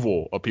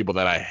 approval of people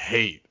that I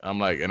hate. I'm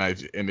like and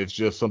it's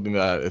just something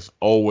that is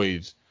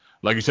always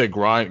like you said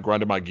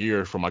grinding my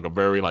gears from like a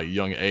very like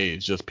young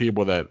age. Just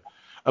people that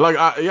like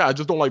I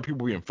just don't like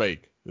people being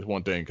fake. Is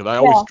one thing because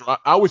Yeah.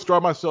 I always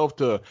strive myself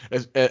to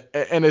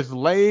and it's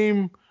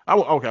lame.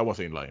 Okay, I wasn't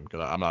saying lame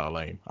because I'm not a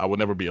lame. I would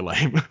never be a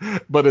lame,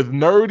 but as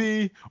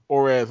nerdy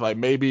or as like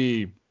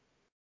maybe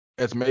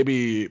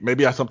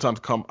I sometimes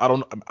come I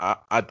don't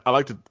I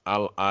like to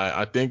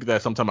I think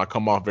that sometimes I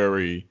come off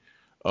very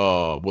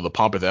with a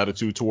pompous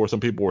attitude towards some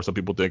people or some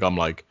people think I'm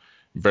like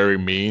very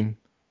mean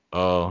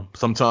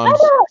sometimes.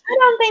 I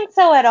don't think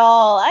so at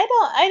all.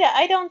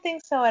 I don't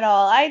think so at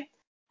all.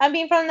 I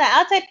mean, from the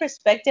outside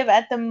perspective,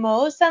 at the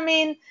most, I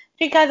mean,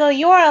 Ricardo,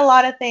 you are a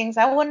lot of things.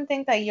 I wouldn't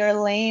think that you're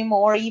lame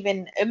or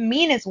even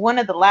mean is one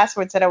of the last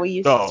words that I would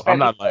use to No, I'm describe you.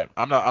 not lame.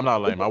 I'm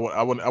not lame. I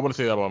wouldn't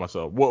say that about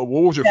myself. What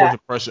was your Yeah. first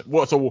impression?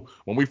 What so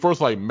when we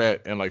first like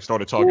met and like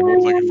started talking, what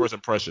was like your first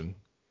impression?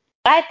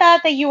 I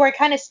thought that you were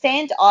kind of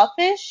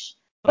standoffish,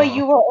 but Uh-huh.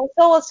 you were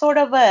also a sort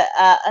of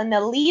an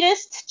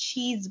elitist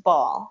cheese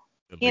ball.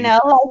 You know,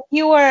 Elite.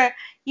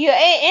 like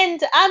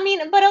and I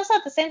mean, but also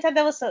at the same time,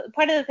 that was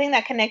part of the thing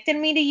that connected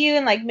me to you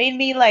and like made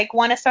me like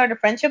want to start a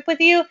friendship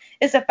with you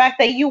is the fact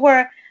that you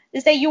were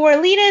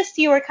elitist,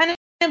 you were kind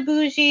of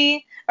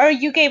bougie, or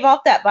you gave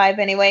off that vibe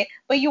anyway,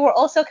 but you were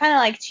also kind of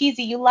like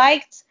cheesy. You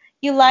liked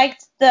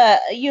the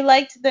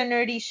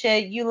nerdy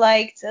shit. You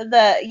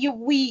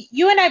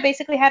and I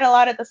basically had a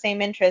lot of the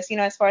same interests,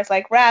 as far as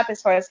like rap,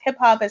 as far as hip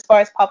hop, as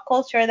far as pop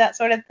culture, that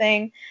sort of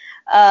thing.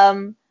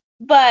 Um,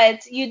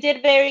 but you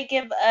did very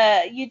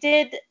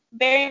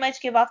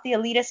much give off the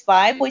elitist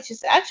vibe, which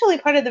is actually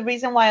part of the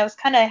reason why I was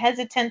kind of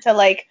hesitant to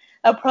like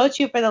approach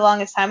you for the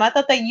longest time. I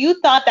thought that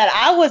you thought that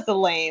I was the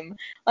lame,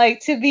 like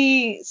to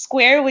be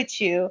square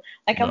with you.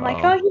 Like I'm like,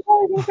 oh, No. you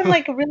probably think I'm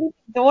like a really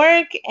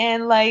dork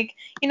and like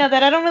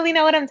that I don't really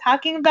know what I'm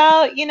talking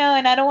about,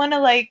 and I don't want to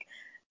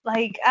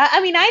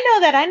I mean, I know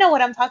that I know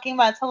what I'm talking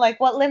about to like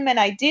what limit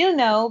I do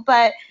know,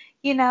 but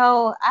I don't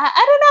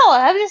know.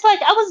 I was just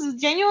like, I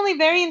was genuinely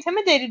very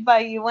intimidated by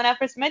you when I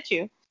first met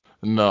you.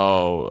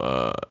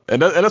 No.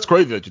 And that's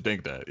crazy that you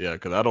think that. Yeah,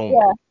 because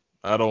Yeah,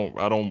 I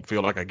don't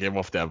feel like I gave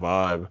off that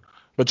vibe.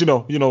 But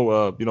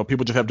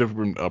people just have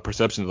different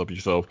perceptions of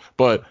yourself.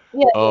 But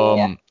yeah, yeah,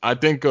 yeah.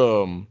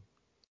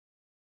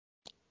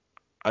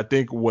 I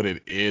think what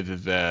it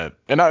is that,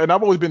 and I've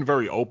always been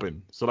very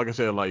open. So like I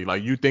said,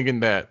 like you thinking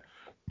that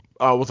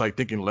I was like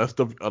thinking less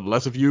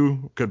of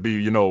you could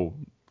be, no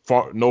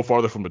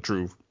farther from the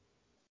truth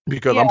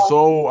because Yeah. I'm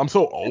so It's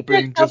very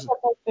open. Just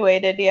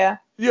self-perpetuated, yeah.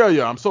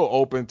 yeah, I'm so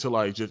open to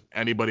like just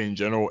anybody in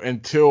general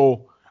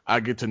until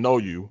I get to know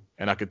you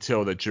and I could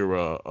tell that you're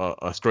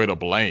a straight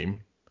up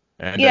lame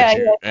and Yeah, that yeah,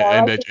 you yeah.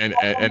 and Like that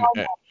it's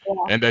not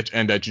normal,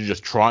 and that you're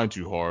just trying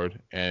too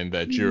hard and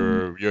that yeah.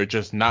 Mm-hmm. you're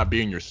just not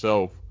being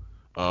yourself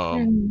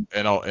Mm-hmm.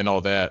 and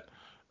all that.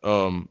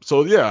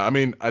 So yeah, I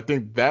mean, I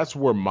think that's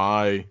where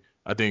my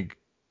I think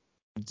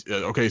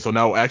okay, so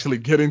now actually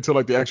getting to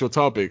like the actual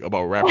topic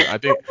about rappers. I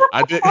think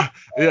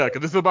yeah,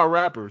 because this is about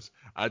rappers.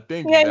 I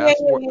think Yeah, yeah,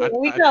 that's yeah, where yeah.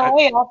 We got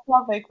way off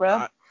topic,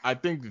 bro. I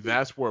think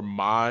that's where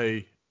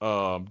my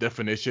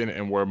definition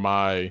and where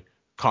my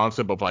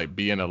concept of like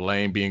being a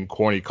lame, being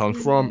corny comes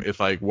from. Mhm. It's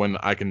like when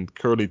I can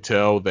clearly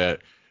tell that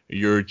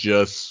you're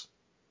just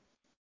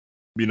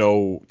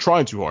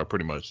trying too hard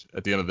pretty much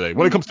at the end of the day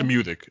when it comes to Mhm.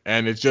 music,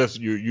 and it's just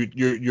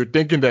you're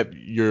thinking that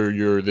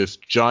you're this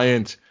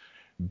giant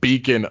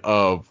beacon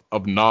of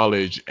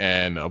knowledge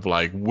and of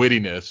like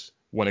wittiness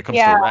when it comes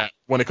to Yeah.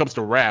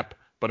 rap,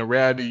 but in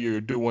reality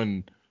you're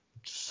doing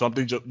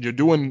you're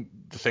doing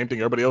the same thing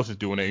everybody else is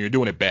doing and you're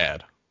doing it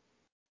bad.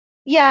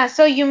 Yeah,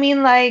 so you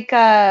mean like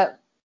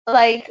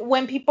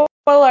when people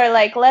are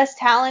like less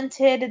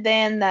talented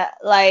than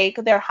like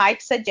their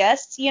hype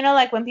suggests,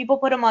 like when people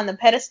put them on the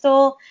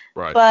pedestal,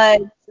 Right.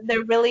 but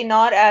they're really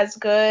not as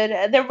good.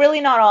 They're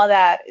really not all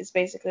that is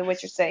basically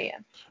what you're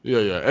saying.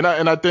 Yeah, and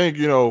I think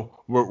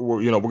we're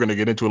gonna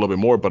get into it a little bit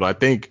more, but I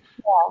think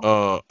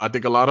a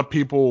lot of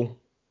people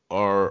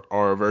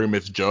are very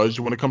misjudged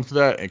when it comes to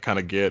that and kind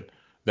of get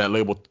that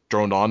label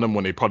thrown on them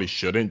when they probably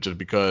shouldn't, just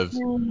because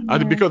I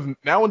think Mhm. because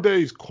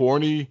nowadays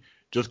corny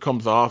just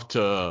comes off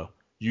to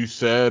you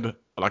said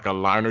like a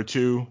line or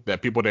two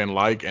that people didn't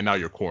like and now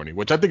you're corny,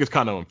 which I think is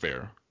kind of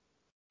unfair.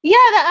 Yeah,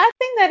 I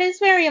think that is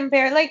very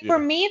unfair. Like for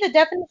Yeah. me, the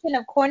definition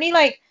of corny,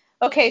 like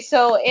okay,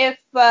 so if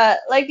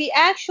like the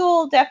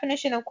actual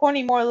definition of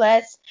corny more or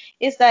less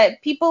is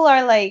that people that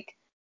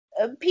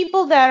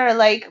are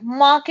like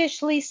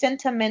mawkishly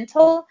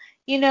sentimental,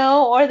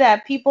 or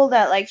that people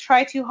that like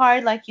try too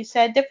hard, like you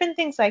said, different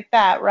things like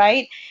that,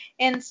 right?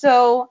 And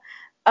so,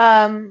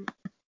 um,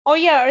 or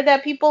yeah, or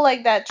that people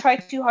like that try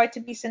too hard to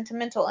be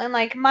sentimental. And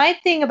like my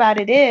thing about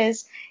it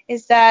is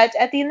that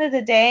at the end of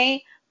the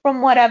day,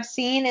 from what I've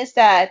seen, is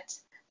that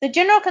the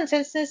general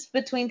consensus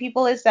between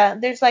people is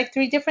that there's like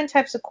three different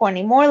types of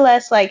corny, more or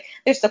less. Like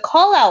there's the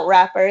call out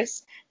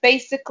rappers,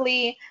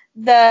 basically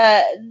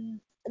the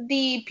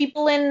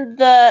people in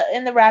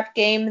the rap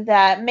game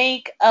that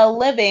make a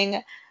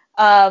living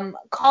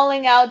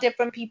calling out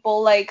different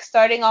people, like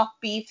starting off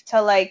beef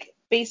to like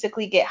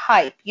basically get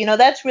hype.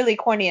 That's really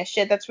corny as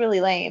shit. That's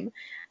really lame.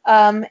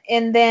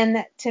 And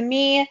then to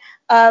me,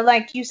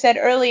 like you said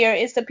earlier,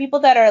 is the people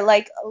that are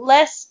like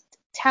less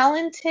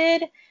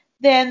talented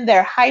than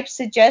their hype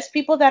suggests,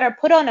 people that are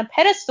put on a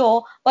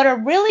pedestal but are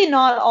really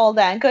not all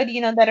that good,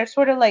 that are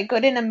sort of like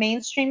good in a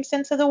mainstream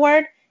sense of the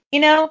word, you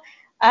know?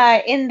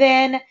 And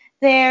then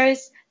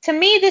to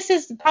me, this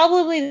is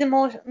probably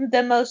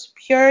the most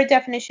pure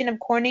definition of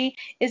corny,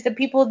 is the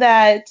people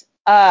that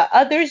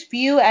others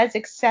view as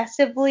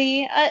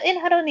excessively, and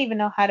I don't even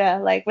know how to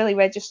like really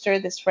register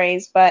this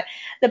phrase, but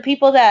the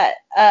people that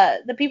are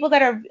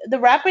the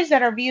rappers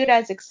that are viewed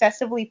as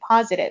excessively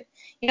positive.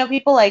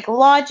 People like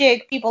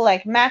Logic, people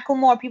like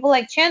Macklemore, people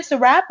like Chance the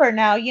Rapper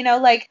now,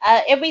 like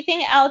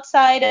everything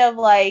outside of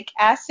like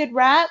acid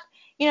rap,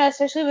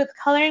 especially with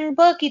Coloring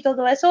Book y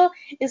todo eso,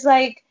 is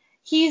like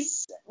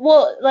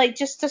well, like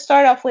just to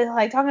start off with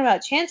like talking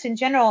about Chance in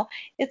general,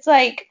 it's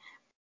like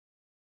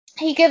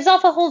he gives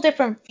off a whole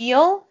different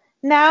feel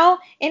now,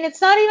 and it's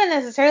not even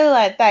necessarily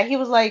like that he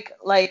was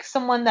like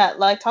someone that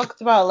like talked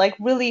about like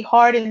really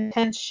hard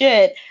intense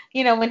shit,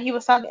 when he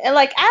was talking, and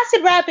like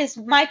acid rap is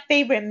my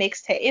favorite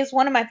mixtape, is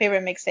one of my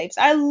favorite mixtapes.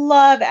 I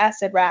love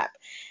acid rap,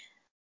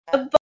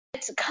 but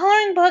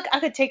Coloring Book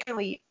I could take or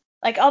leave,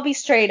 like I'll be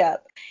straight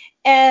up.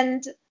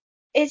 And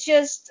it's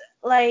just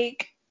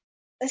like,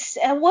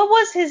 what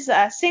was his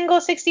single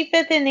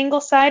 65th in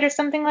Ingleside or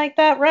something like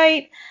that,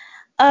 right?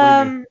 What do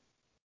you mean?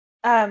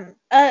 um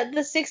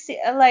the 60,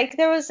 like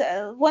there was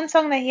one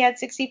song that he had,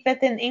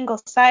 65th in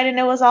Ingleside, and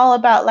it was all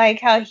about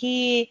like how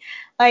he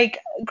like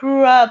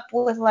grew up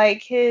with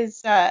like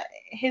his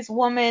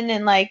woman,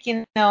 and like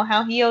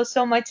how he owes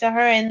so much to her,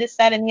 and this,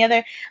 that, and the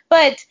other.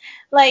 But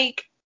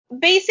like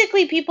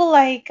basically people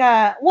like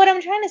what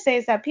I'm trying to say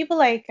is that people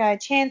like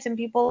Chance, and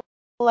people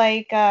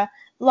like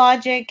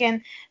Logic,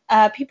 and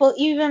people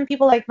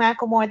like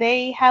Macklemore,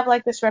 they have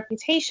like this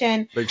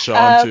reputation Big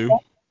Sean of, too.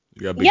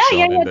 You got Big yeah, yeah,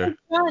 Sean in yeah, there. Big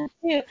Sean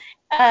too.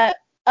 Uh,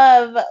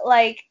 of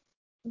like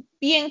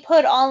being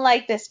put on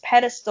like this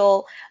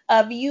pedestal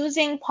of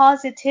using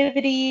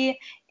positivity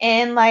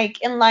and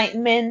like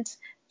enlightenment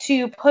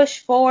to push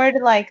forward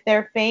like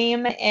their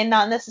fame, and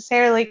not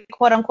necessarily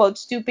quote unquote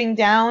stooping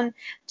down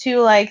to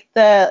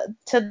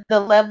the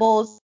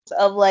levels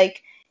of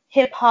like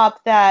hip hop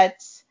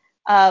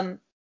um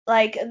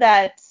like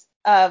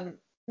um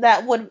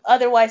that would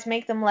otherwise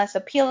make them less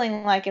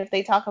appealing, like if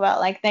they talk about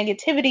like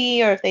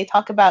negativity, or if they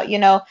talk about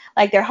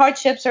like their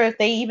hardships, or if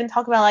they even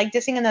talk about like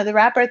dissing another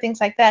rapper,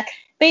 things like that.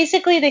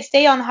 Basically, they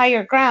stay on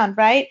higher ground,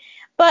 right?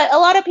 But a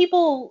lot of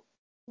people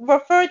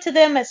refer to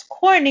them as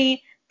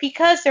corny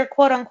because they're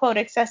quote unquote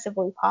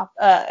excessively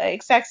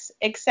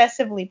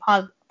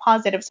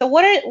positive. So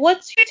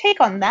what's your take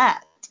on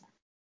that?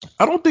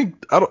 I don't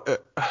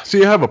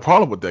see. I have a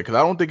problem with that because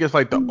I don't think it's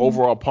like the Mm-hmm.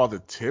 overall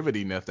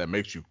positivity that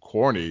makes you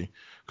corny.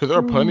 Because there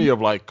are Mm. plenty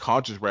of like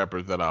conscious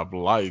rappers that I've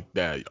liked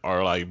that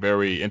are like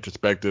very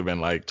introspective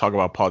and like talk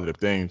about positive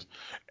things.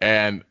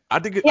 And I Yeah,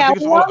 think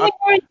it's we all all like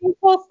our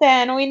equal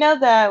stand. We know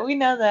that. We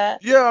know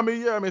that. yeah, I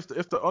mean it's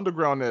the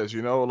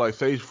undergroundness, like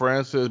Sage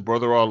Francis,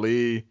 Brother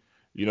Ali,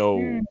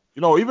 Mm.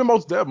 even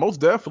Most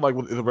Def like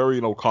is a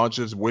very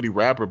conscious, witty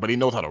rapper, but he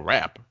knows how to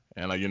rap,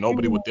 and like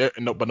nobody Mm. would dare,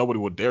 no, but nobody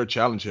would dare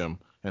challenge him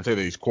and say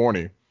that he's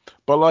corny.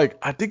 But like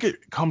I think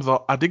it comes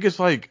up, I think it's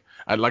like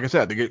I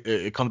said, I think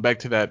it comes back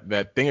to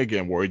that thing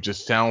again where it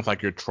just sounds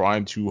like you're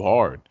trying too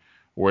hard,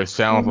 where it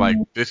sounds like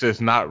Mm. this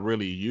is not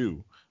really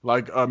you.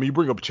 Like you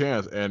bring up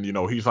Chance, and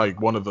he's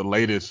like one of the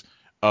latest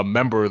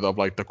members of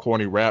like the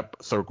corny rap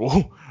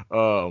circle.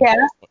 um, Yeah,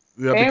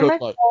 yeah, very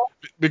much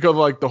because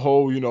like the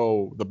whole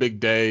the Big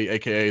Day,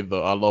 aka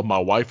the I Love My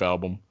Wife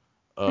album,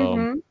 so.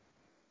 um,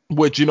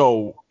 which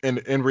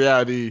in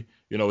reality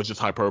it's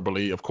just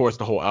hyperbole. Of course,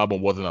 the whole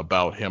album wasn't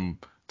about him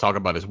talking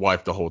about his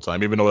wife the whole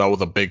time, even though that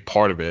was a big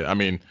part of it. I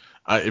mean,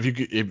 if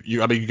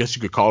you I mean, I guess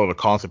you could call it a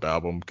concept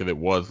album because it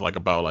was like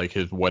about like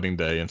his wedding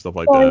day and stuff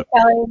like that.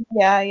 Storytelling.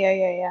 Yeah, yeah,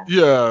 yeah, yeah.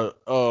 Yeah.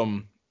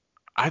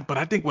 But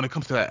I think when it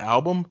comes to that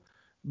album,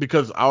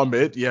 because I'll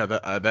admit, yeah,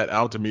 that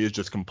album to me is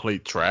just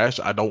complete trash.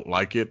 I don't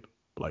like it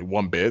like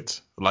one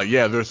bit. Like,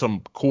 yeah, there's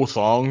some cool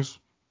songs,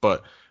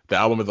 but the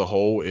album as a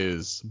whole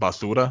is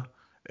basura,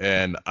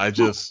 and I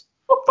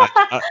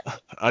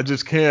I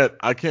just can't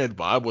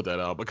vibe with that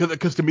album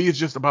because to me it's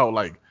just about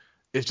like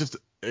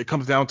it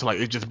comes down to like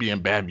it just being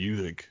bad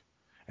music,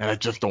 and I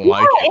just don't Yeah,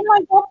 like it. and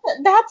like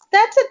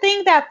that's the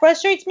thing that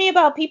frustrates me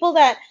about people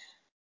that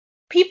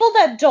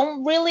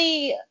don't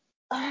really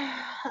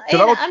Cause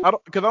and I'm I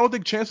don't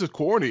think Chance is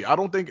corny. I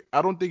don't think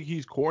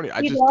he's corny.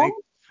 you know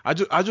I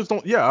just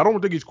don't. Yeah, I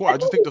don't think he's I corny. I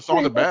just think think the he's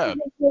songs are bad.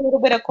 transitioned into a little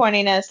bit of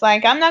corniness.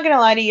 Like I'm not gonna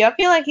lie to you, I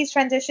feel like he's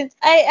transitioned.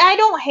 I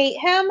don't hate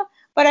him,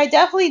 but I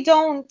definitely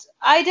don't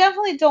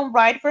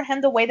ride for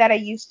him the way that I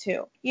used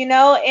to,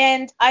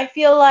 And I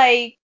feel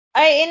like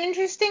an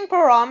interesting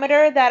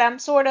barometer that I'm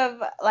sort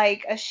of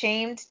like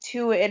ashamed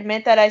to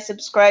admit that I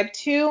subscribe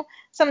to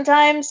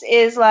sometimes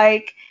is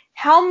like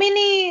how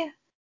many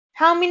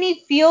how many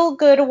feel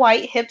good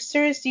white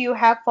hipsters do you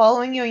have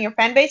following you in your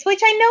fan base?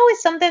 Which I know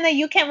is something that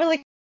you can't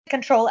really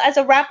control as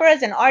a rapper,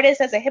 as an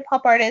artist, as a hip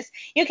hop artist.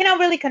 You cannot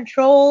really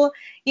control,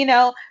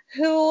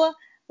 who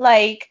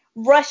like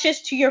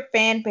rushes to your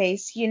fan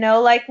base.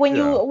 Like Yeah, when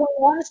you're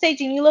on the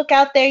stage and you look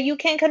out there, you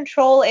can't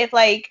control if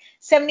like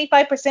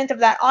 75% of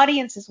that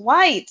audience is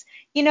white.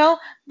 You know,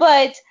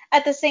 but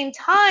at the same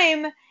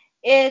time,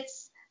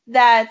 it's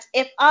that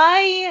if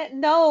I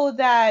know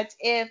that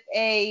if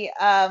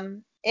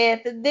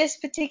this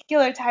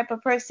particular type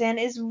of person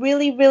is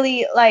really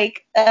really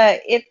like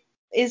if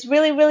is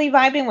really really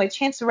vibing with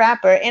Chance the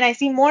Rapper, and I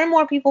see more and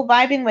more people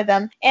vibing with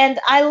him, and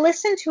I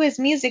listen to his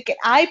music, and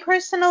I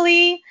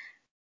personally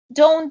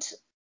don't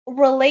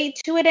relate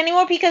to it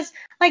anymore because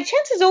like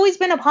Chance has always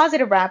been a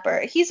positive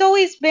rapper. He's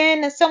always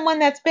been someone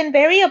that's been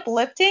very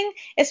uplifting,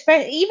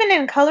 especially even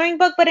in Coloring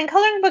Book. But in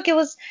Coloring Book, it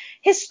was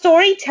his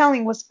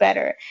storytelling was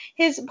better.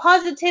 His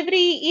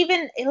positivity,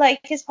 even like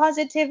his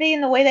positivity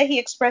in the way that he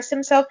expressed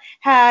himself,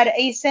 had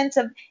a sense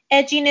of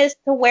edginess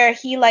to where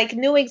he like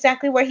knew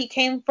exactly where he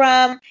came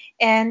from.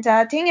 And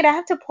dang it, I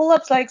have to pull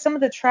up like some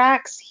of the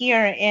tracks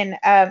here in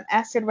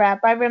Acid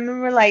Rap. I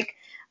remember like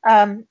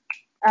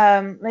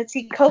um, let's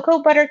see,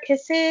 Cocoa Butter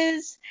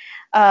Kisses,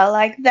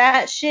 like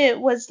that shit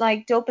was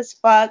like dope as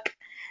fuck.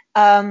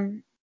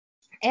 Um,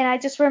 and I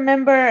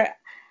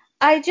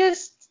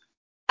just,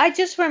 I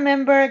just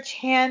remember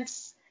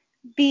Chance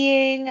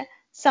being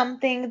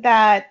something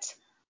that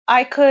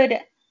I could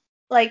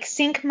like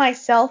sink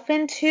myself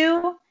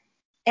into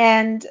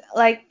and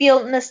like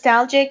feel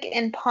nostalgic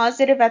and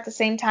positive at the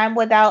same time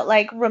without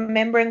like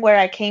remembering where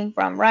I came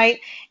from, right?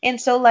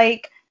 And so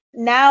like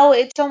now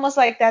it's almost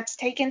like that's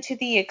taken to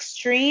the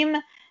extreme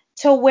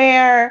to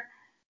where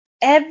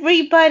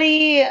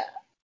everybody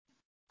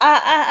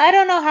I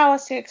don't know how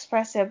else to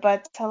express it,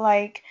 but to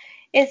like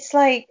it's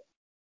like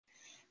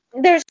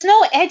there's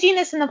no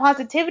edginess in the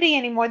positivity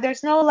anymore.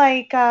 There's no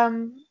like I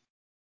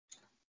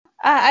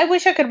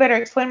wish I could better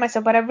explain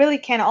myself, but I really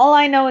can't. All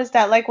I know is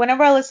that like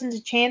whenever I listen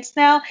to Chance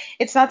now,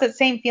 it's not the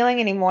same feeling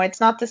anymore.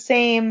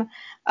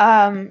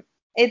 Um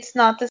it's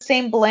not the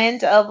same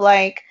blend of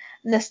like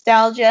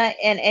nostalgia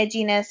and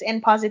edginess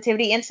and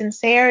positivity and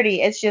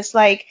sincerity. It's just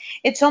like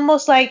it's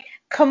almost like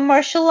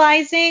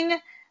commercializing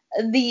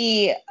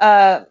the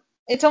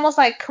it's almost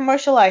like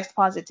commercialized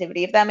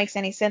positivity, if that makes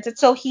any sense. It's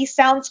so he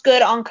sounds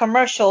good on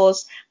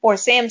commercials for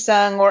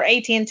Samsung or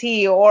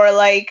AT&T or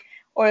like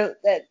or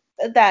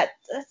that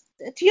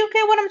do you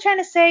get what I'm trying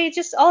to say? It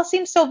just all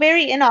seems so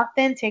very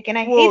inauthentic, and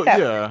I hate well, that.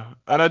 yeah,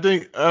 and I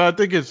think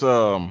it's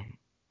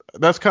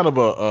that's kind of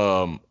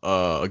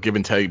a give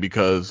and take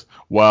because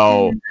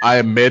while Mm, I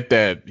admit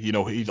that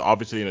he's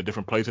obviously in a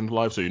different place in his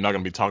life, so you're not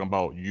gonna be talking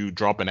about you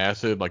dropping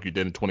acid like you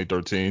did in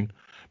 2013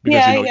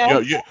 because yeah,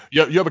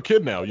 yeah, you have a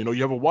kid now,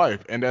 you have a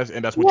wife, and that's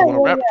what yeah, you're gonna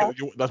rap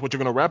yeah, that's what you're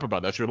gonna rap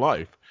about. That's your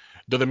life.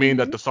 Doesn't yeah. mean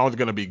that Hmm. the song's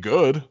gonna be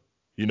good,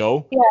 you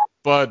know, Yeah.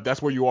 but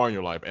that's where you are in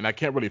your life, and I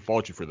can't really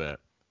fault you for that.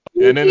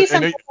 You see and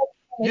some then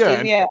yeah,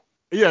 images, yeah.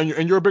 yeah,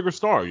 and you're a bigger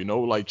star, you know,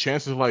 like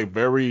Chance is like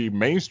very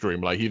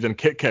mainstream. Like he's in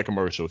Kit Kat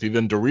commercials, he's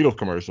in Doritos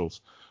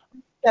commercials.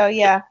 So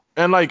yeah.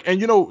 And like, and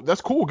you know,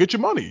 that's cool. Get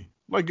your money.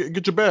 Like,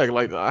 get your bag.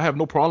 Like, I have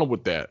no problem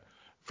with that.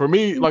 For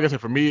me, like I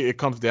said, for me, it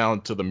comes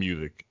down to the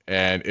music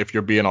and if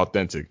you're being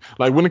authentic.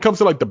 Like when it comes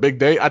to like the big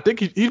day, I think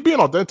he's being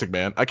authentic,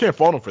 man. I can't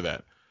fault him for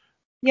that.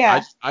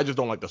 Yeah. I just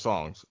don't like the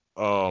songs.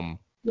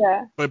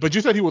 Yeah. But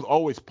you said he was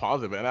always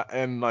positive,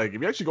 and like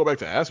if you actually go back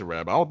to Acid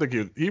Rap, I don't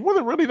think he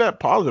wasn't really that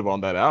positive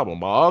on that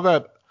album. All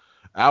that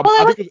album, Well,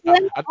 I it was think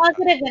really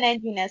positive and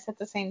edginess at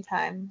the same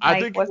time. I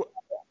Like, think it, what's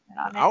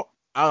on it?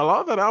 I, a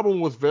lot of that album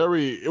was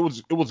it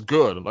was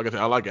good. Like I said,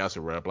 I like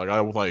Acid Rap. Like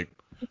I was like.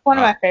 It's one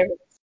of Uh, my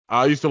favorites.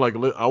 I used to like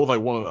I was like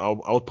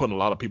I was putting a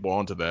lot of people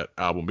onto that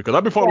album because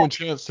I've been Yeah. following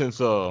Chance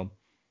since I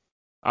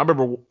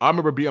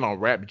remember being on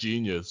Rap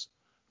Genius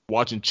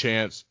watching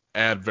Chance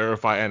add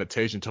verify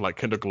annotation to like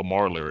Kendrick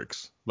Lamar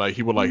lyrics. Like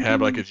he would like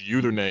have like Mhm. his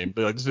username.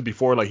 Like this is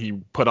before like he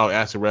put out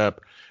Acid Rap,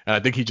 and I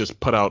think he just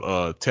put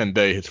out 10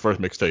 Day, his first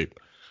mixtape.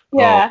 Uh,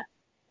 Yeah.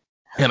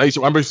 and I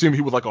remember seeing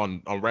he was like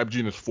on Rap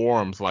Genius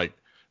forums like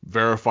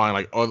verifying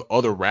like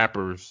other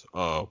rappers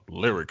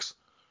lyrics.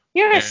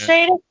 You're And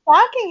straight up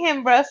stalking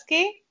him,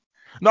 broski.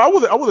 no, I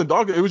wasn't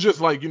dogging. It was just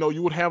like, you know,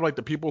 you would have like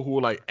the people who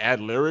would like add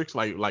lyrics,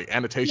 like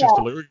annotations to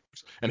Yeah.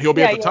 lyrics, and he'll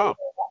be at Yeah. the Yeah. top.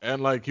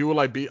 And like he would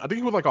like be, I think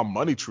he was like on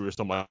Money Tree or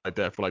something like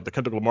that for like the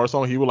Kendrick Lamar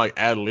song. He would like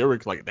add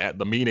lyrics like that,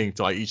 the meaning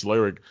to like each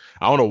lyric.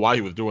 I don't know why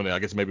he was doing it. I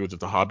guess maybe it was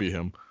just a hobby of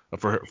him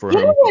for You know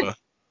him.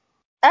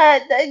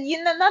 what?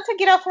 You know, not to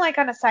get off like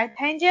on a side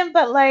tangent,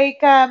 but like,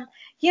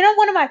 you know,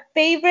 one of my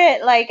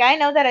favorite, like, I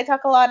know that I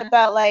talk a lot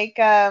about like,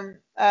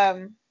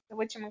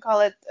 what you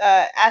call it,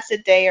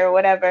 acid day or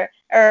whatever,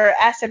 or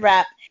acid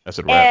rap, That's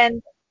a rap.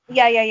 and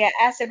yeah,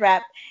 acid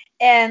rap,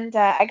 and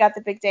I got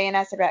the big day and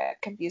acid rap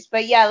confused,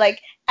 but yeah,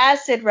 like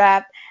acid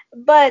rap,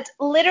 but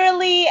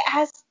literally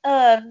has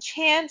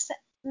Chance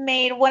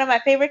made one of my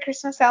favorite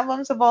Christmas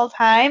albums of all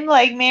time,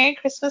 like Merry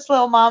Christmas,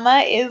 Little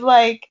Mama, is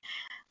like.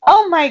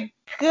 Oh my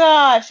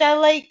gosh, I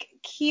like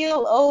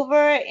keel over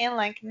and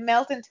like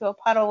melt into a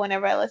puddle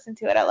whenever I listen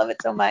to it. I love it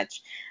so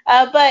much.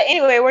 But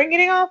anyway, we're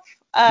getting off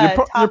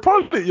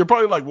topic. You're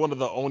probably like one of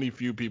the only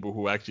few people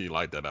who actually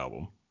like that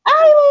album. I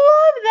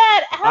love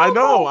that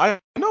album. I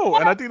know,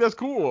 and I think that's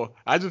cool.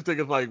 I just think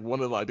it's like one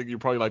of the, I think you're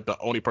probably like the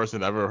only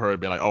person I've ever heard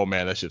being like, oh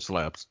man, that shit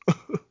slaps.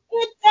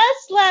 It does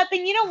slap,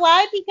 and you know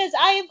why? Because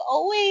I have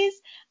always,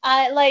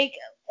 like,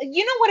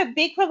 you know what a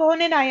big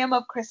proponent I am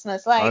of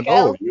Christmas. I Like,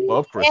 know you me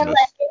love and like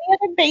Christmas. any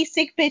other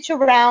basic bitch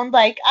around,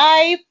 like,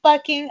 I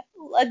fucking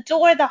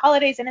adore the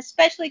holidays, and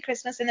especially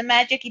Christmas and the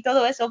magic y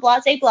todo eso,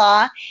 blah, blah,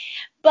 blah.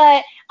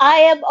 But I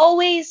have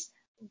always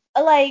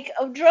like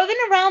driven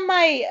around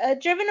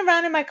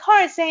in my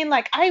car saying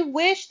like I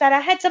wish that I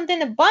had something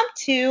to bump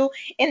to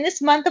in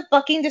this month of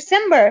fucking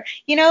December.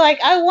 You know, like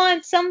I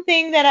want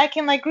something that I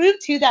can like groove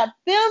to that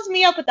fills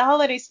me up with the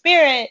holiday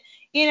spirit,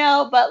 you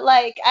know, but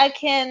like I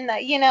can,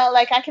 you know,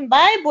 like I can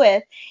vibe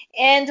with.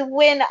 And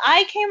when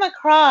I came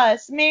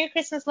across Merry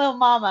Christmas Little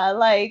Mama,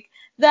 like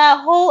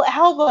that whole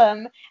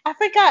album, I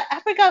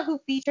forgot who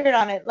featured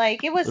on it.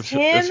 Like it was It's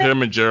him.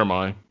 him and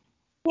Jeremiah.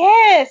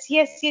 Yes.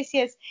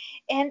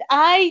 And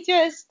I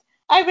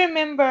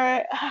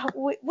remember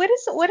what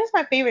is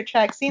my favorite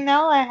track? See,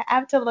 now I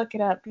have to look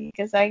it up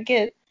because I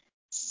get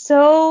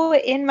so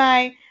in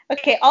my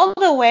okay. All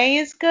the way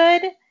is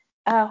good.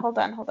 Hold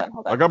on.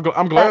 Like I'm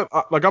Uh, glad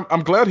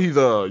I'm glad he's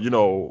you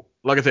know,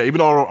 like I said, even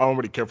though I don't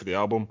really care for the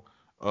album,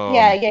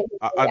 yeah, yeah, yeah,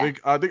 yeah.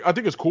 I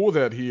think it's cool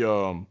that he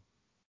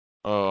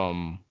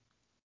um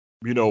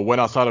you know, went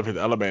outside of his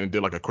element and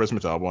did like a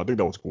Christmas album. I think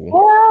that was cool.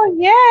 Well,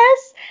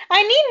 yes.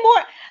 I need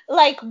more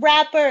like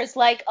rappers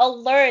like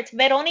Alert.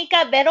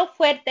 Veronica Vero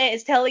Fuerte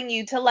is telling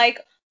you to like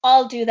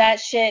all do that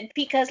shit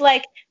because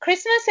like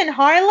Christmas in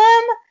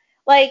Harlem,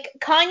 like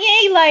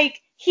Kanye,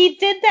 like he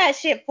did that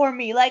shit for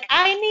me. Like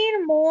I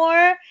need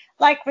more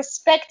like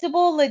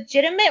respectable,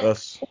 legitimate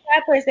That's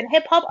rappers and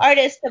hip hop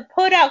artists to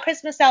put out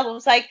Christmas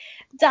albums. Like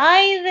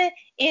dive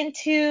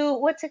into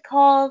what's it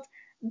called?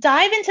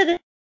 Dive into the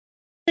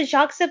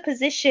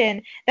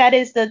juxtaposition that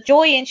is the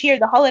joy and cheer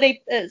the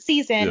holiday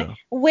season yeah.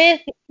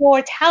 with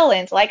your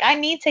talent. Like I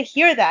need to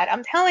hear that.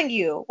 I'm telling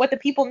you what the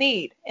people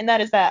need, and that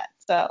is that.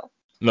 So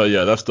No,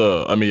 yeah, that's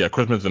the I mean, yeah,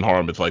 Christmas in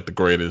Harlem is like the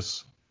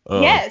greatest.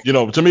 yes, You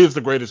know, to me, it's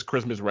the greatest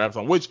Christmas rap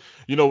song. Which,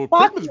 you know,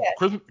 fuck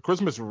yes.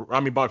 Christmas.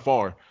 I mean, by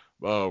far,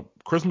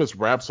 Christmas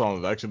rap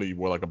songs actually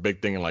were like a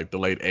big thing in like the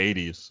late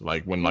 '80s,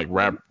 like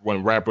Mm-hmm.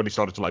 when rap really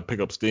started to like pick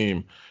up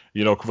steam.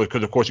 You know,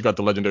 because of course you got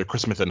the legendary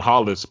Christmas in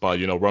Hollis by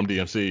Rum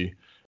DMC,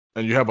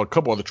 and you have a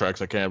couple other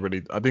tracks I can't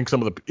really. I think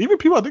some of the even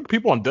people I think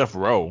people on Death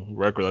Row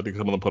records. I think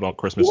some of them put on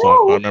Christmas songs.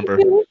 No, I we should remember,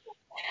 do.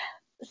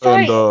 and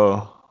Sorry,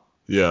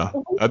 yeah.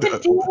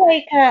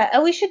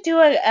 we should do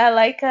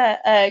like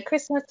a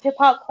Christmas hip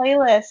hop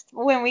playlist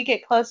when we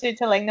get closer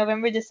to like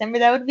November, December.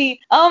 That would be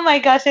oh my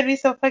gosh, that'd be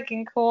so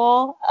fucking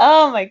cool.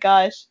 Oh my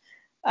gosh.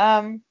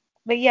 Um,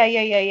 but yeah.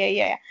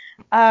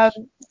 Um,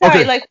 sorry,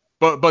 Okay, like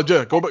but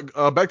yeah, go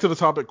back to the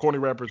topic. Corny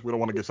rappers. We don't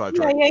want to get yeah,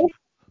 sidetracked. yeah.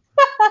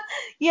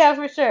 Yeah,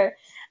 for sure.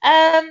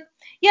 Um,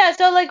 yeah,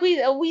 so like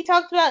we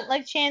talked about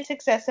like Chance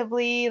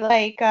excessively,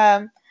 like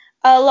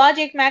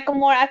Logic,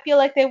 Macklemore. I feel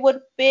like they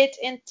would fit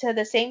into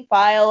the same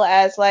file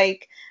as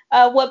like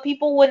what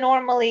people would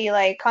normally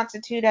like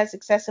constitute as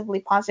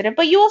excessively positive.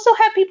 But you also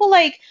have people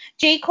like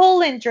J.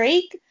 Cole and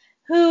Drake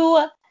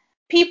who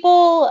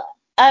people.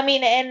 I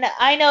mean, and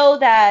I know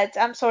that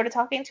I'm sort of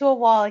talking to a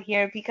wall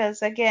here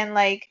because again,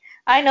 like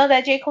I know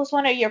that J. Cole's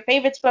one of your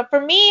favorites, but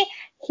for me,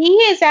 he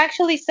is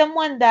actually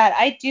someone that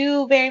I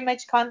do very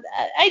much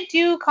I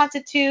do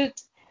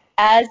constitute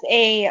as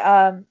a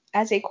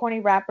corny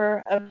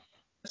rapper of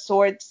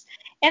sorts,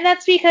 and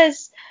that's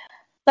because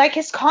like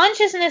his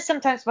consciousness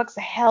sometimes bugs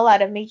the hell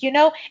out of me, and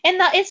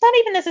it's not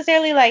even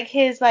necessarily like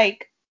his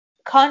like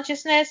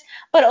consciousness,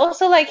 but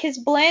also like his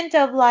blend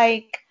of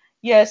like,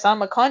 yes,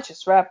 I'm a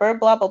conscious rapper,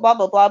 blah blah blah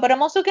blah blah, but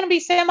I'm also gonna be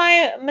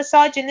semi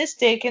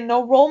misogynistic and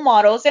no role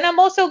models, and I'm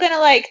also gonna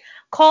like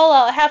call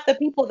out half the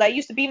people that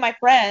used to be my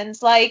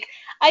friends. Like,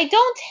 I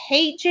don't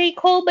hate J.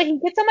 Cole, but he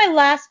gets on my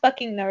last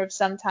fucking nerves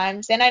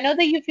sometimes, and I know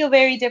that you feel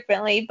very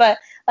differently, but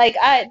like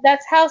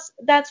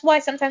that's why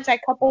sometimes I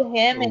couple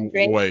him and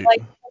Drake Wait,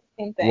 like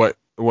same thing.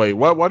 wait.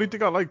 Why do you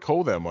think I like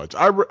Cole that much?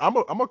 I'm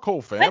a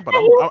Cole I fan, thought but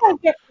he was like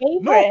your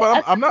no, favorite. but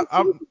I I'm thought not.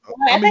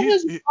 I mean, he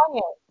was your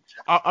strongest.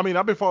 I mean,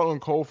 I've been following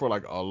Cole for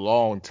like a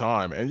long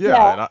time, and yeah,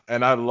 Yeah.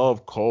 and I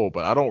love Cole,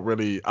 but I don't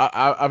really.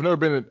 I've never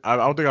been. I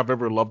don't think I've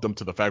ever loved him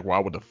to the fact where I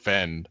would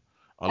defend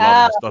a lot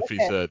of Ah, the stuff he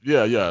okay. said.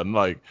 Yeah, yeah, and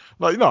like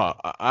no,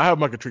 I have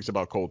my critiques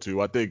about Cole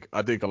too. I think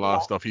a lot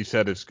of Yeah. stuff he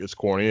said is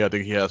corny. I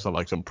think he has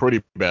some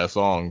pretty bad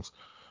songs.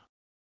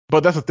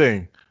 But that's the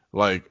thing.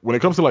 Like when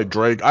it comes to like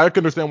Drake, I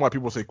can understand why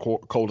people say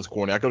Cole is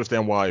corny. I can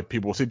understand why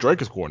people say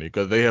Drake is corny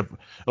because they have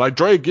like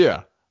Drake.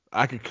 Yeah,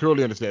 I can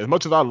clearly understand. As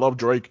much as I love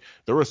Drake,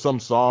 there were some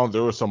songs,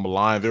 there was some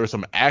line, there was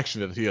some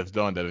action that he has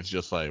done that is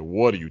just like,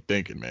 what are you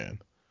thinking, man?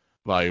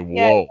 Like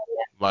Yeah. whoa,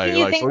 Can like you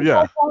like think so of yeah,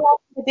 one song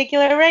in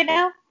particular right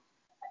now?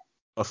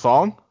 a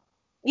song.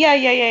 Yeah,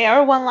 yeah, yeah, yeah.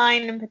 Or one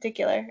line in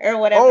particular, or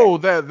whatever. Oh,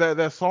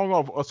 that song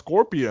of a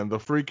Scorpion, the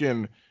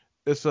freaking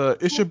it's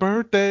your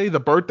birthday, the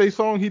birthday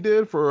song he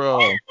did for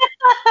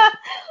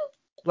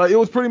like it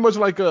was pretty much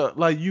like a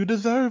like you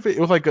deserve it. It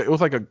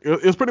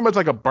was pretty much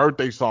like a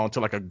birthday song to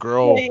like a Yeah,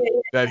 girl yeah, yeah.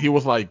 that he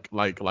was like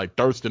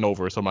thirsting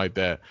over or something like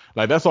that.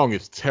 Like that song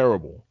is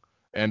terrible.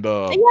 And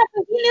Yeah,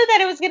 so he knew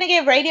that it was gonna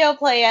get radio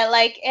play at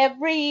like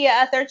every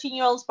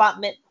 13-year-old's bat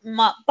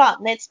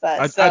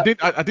mitzvah. So I think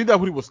that's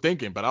what he was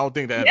thinking, but I don't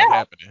think that ended up yeah,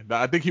 happening.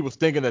 I think he was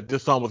thinking that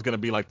this song was gonna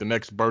be like the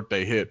next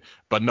birthday hit,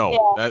 but no,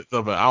 yeah.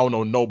 I don't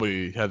know.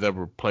 Nobody has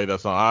ever played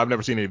that song. I've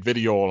never seen a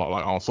video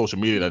like on social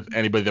media that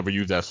anybody's ever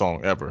used that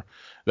song ever.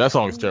 That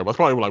song is Mhm. terrible. It's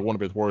probably like one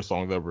of his worst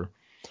songs ever.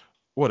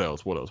 What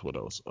else? What else? What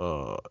else?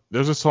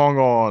 There's a song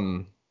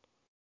on.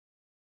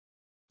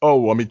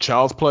 Oh, I mean,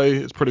 Child's Play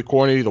is pretty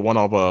corny. The one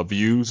of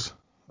Views.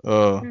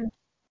 Uh, Mhm.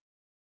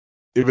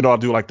 even though I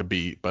do like the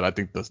beat, but I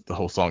think the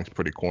whole song's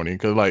pretty corny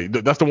because like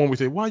that's the one we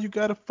say, why you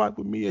gotta fight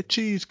with me at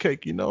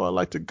cheesecake? You know, I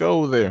like to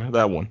go there.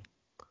 That one.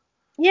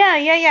 Yeah,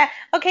 yeah, yeah.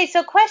 Okay,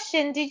 so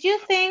question, did you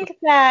think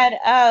that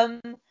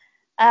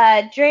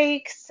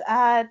Drake's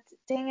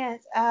dang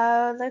it,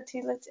 let's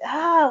see,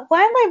 why am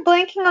I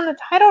blanking on the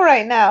title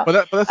right now?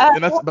 But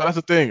that's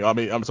the thing. I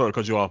mean, I'm sorry to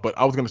cut you off, but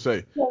I was gonna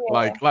say, Yeah,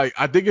 yeah, like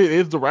I think it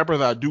is the rapper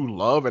that I do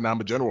love and I'm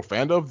a general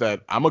fan of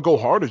that I'm gonna go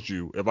hard at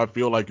you if I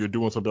feel like you're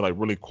doing something like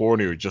really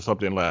corny or just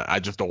something that I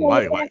just don't yeah,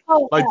 you're like. gonna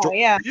call it out,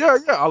 yeah. Yeah,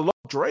 yeah, I love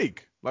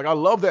Drake. Like I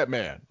love that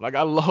man. Like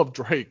I love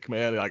Drake,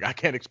 man. Like I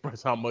can't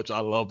express how much I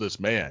love this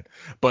man.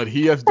 But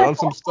he has done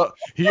some stuff.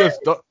 He has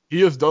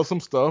done some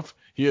stuff.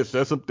 He has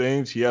said some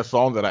things. He has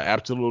songs that I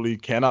absolutely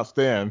cannot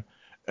stand.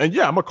 And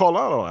yeah, I'm gonna call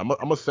out on him. I'm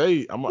You gonna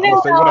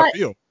know, say what I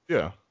feel.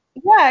 Yeah.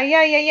 yeah,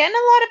 yeah, yeah, yeah. And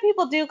a lot of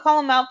people do call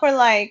him out for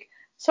like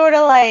sort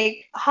of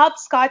like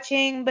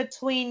hopscotching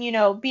between,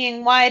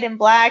 being white and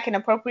black and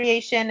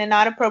appropriation and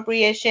not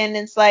appropriation.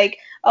 It's like,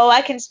 oh,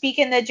 I can speak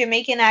in the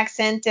Jamaican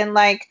accent in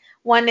like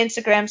one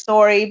Instagram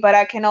story, but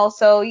I can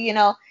also,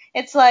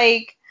 it's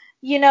like,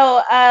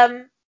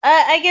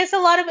 I guess a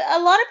lot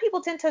of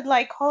people tend to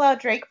like call out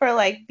Drake for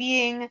like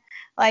being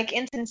like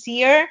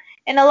insincere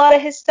in a lot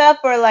of his stuff,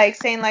 or like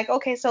saying like,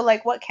 okay, so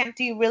like what camp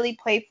do you really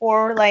play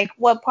for? Like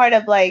what part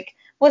of like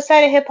what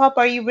side of hip hop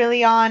are you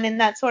really on and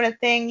that sort of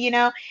thing.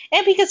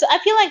 And because I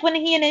feel like when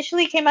he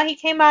initially came out, he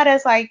came out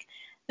as like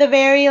the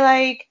very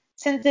like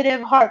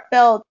sensitive,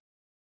 heartfelt,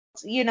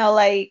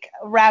 like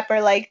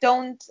rapper, like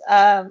don't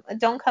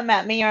come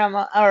at me, or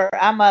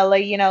I'm a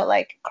like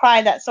like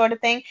cry, that sort of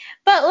thing.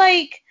 But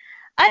like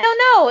I don't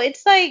know,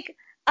 it's like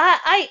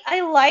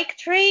I like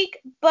Drake,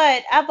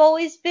 but I've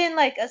always been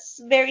like a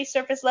very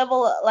surface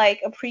level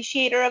like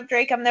appreciator of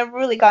Drake. I've never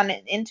really gotten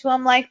into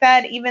him like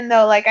that, even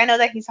though like I know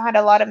that he's had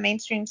a lot of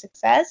mainstream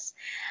success.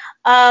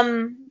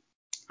 Um,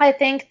 I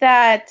think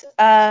that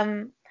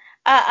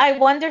I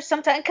wonder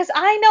sometimes because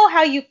I know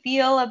how you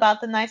feel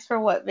about the Nice for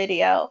What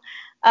video,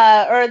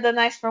 or the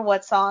Nice for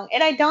What song,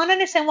 and I don't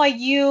understand why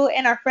you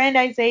and our friend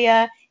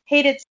Isaiah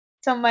hate it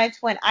so much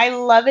when I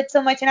love it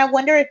so much, and I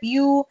wonder if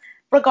you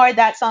regard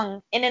that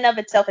song in and of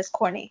itself as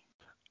corny.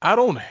 I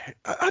don't.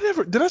 I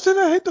never did. I say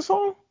that I hate the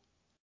song?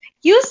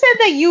 You said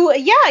that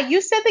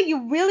you said that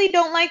you really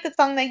don't like the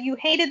song, that you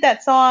hated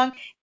that song.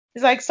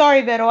 It's like,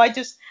 sorry, Vero,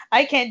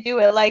 I can't do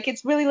it. Like,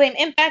 it's really lame.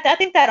 In fact, I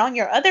think that on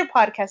your other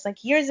podcast,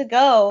 like years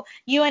ago,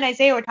 you and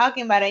Isaiah were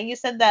talking about it, and you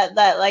said that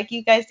like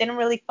you guys didn't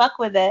really fuck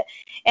with it.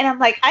 And I'm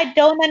like, I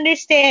don't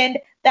understand.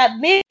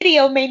 That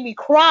video made me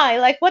cry.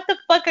 Like, what the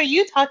fuck are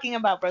you talking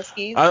about,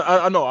 broskies?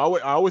 I know. I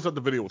always thought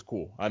the video was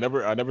cool. I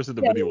never said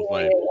the Yeah, video was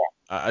lame.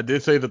 yeah, I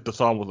did say that the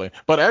song was lame,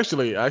 but I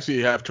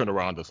actually have turned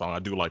around the song. I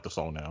do like the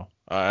song now.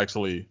 I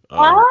actually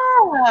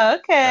ah,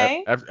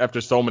 okay. after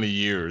so many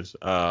years,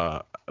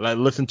 I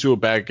listened to it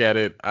back at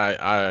it.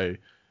 I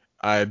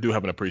do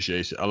have an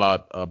appreciation, a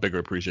lot bigger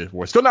appreciation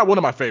for it. Still not one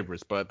of my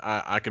favorites, but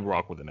I can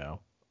rock with it now.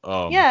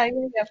 Yeah, yeah,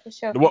 for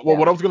sure, for What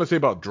sure. I was gonna say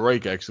about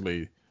Drake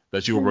actually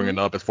that you were Mhm, bringing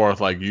up as far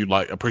as like you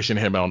like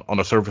appreciating him on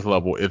a surface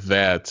level is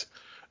that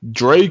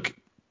Drake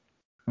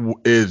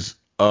is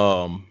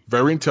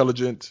very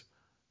intelligent,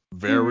 mhm.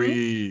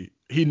 very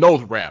he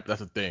knows rap. That's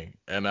the thing.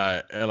 And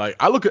like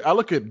I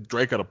look at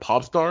Drake as a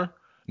pop star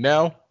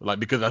now, like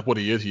because that's what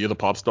he is. He is a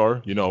pop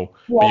star. You know,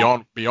 Yeah.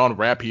 beyond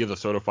rap, he is a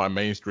certified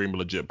mainstream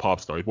legit pop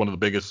star. He's one of the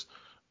biggest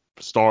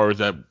stars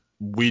that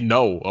we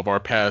know of our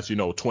past,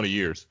 20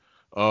 years.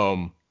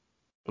 Um,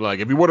 like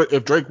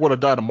if Drake would have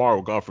died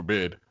tomorrow, God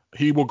forbid,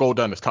 he will go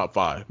down as top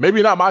five.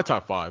 Maybe not my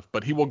top five,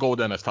 but he will go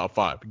down as top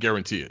five,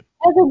 guarantee it.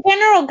 As a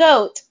general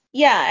goat,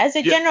 yeah, as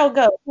a Yeah, general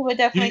goat, he would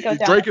definitely go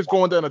down. Drake is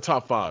going down the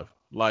top five.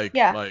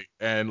 Yeah.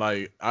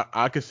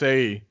 I could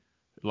say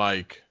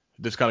like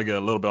this kind of get a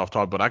little bit off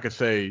topic, but I could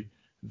say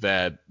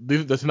that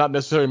that's not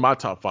necessarily my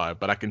top five,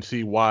 but I can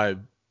see why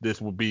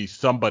this would be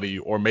somebody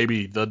or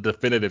maybe the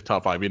definitive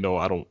top five. I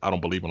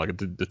don't believe in like a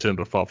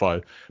definitive top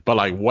five, but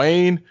like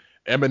Wayne,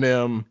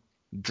 Eminem,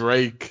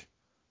 Drake,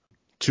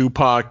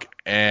 Tupac,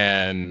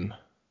 and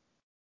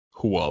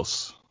who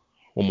else?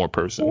 One more You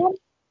person. wouldn't,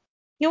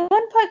 you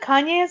wouldn't put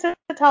Kanye as a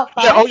top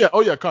Yeah, five?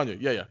 oh yeah,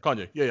 Kanye,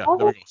 Kanye, there we Oh,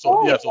 go.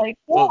 So yeah, shit. Like,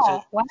 yeah.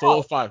 so those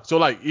Wow. five. So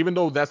like, even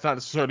though that's not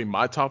necessarily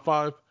my top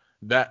five,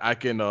 that I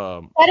can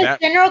That is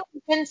general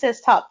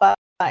consensus top five.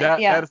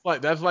 Yeah.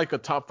 that's like a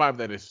top five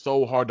that is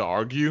so hard to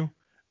argue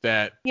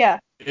that Yeah.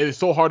 it is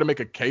so hard to make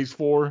a case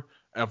for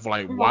of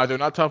like Mhm. why they're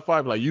not top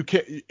five. Like you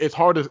can't. It's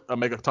hard to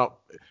make a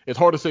top. It's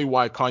hard to say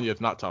why Kanye is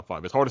not top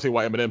five. It's hard to say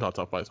why Eminem's not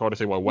top five. It's hard to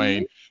say why Mhm.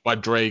 Wayne, why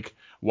Drake,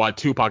 why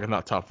Tupac is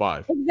not top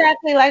five.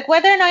 Exactly. Like,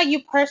 whether or not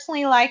you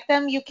personally like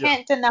them, you Yeah.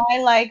 can't deny,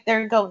 like,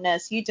 their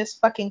goatness. You just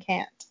fucking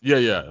can't.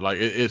 Yeah. Like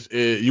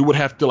you would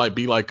have to like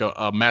be like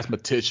a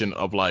mathematician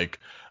of like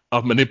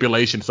of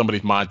manipulation in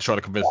somebody's mind to try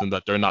to convince them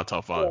that they're not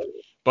top five.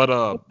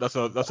 But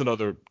that's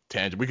another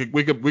tangent. We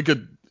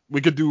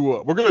could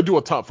do we're gonna do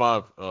a top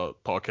five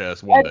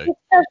podcast A one day.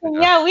 discussion.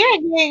 Yeah. Yeah, we are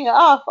getting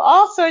off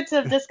all sorts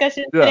of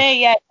discussions Yeah. today.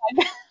 Yeah.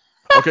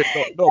 Okay.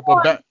 No.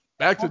 But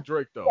back to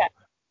Drake Yeah. though.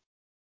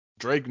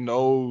 Drake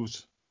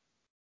knows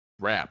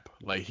rap.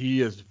 Like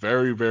he is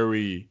very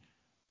very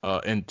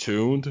in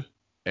tuned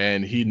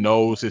and he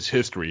knows his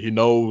history. He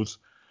knows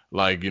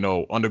like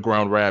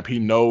underground rap. He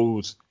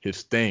knows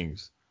his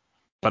things.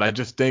 But I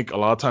just think a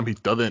lot of time he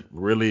doesn't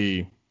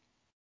really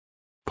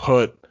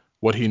put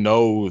what he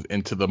knows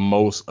into the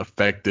most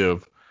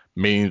effective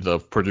means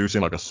of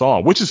producing like a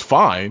song, which is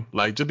fine.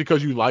 Like just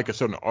because you like a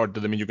certain art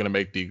doesn't mean you're gonna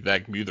make the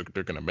exact music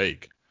they're gonna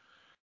make.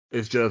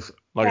 It's just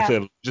like I Yeah.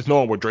 said, just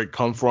knowing where Drake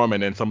comes from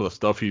and then some of the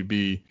stuff he'd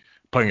be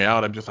putting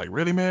out, I'm just like,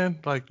 really, man?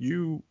 Like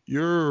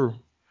you're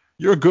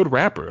a good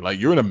rapper. Like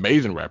you're an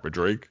amazing rapper,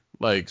 Drake.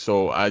 Like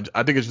so I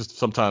think it's just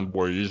sometimes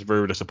where you're just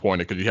very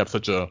disappointed because you have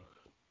such a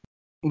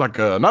like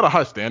a not a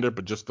high standard,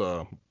 but just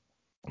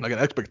like an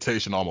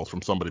expectation almost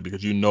from somebody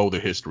because you know the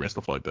history and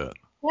stuff like that.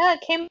 Yeah,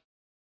 it came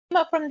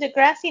up from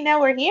Degrassi. Now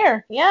we're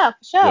here. Yeah, for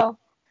Yeah. sure.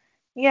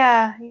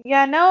 Yeah,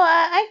 yeah, no,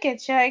 I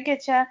get you, I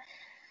get you.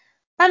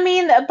 I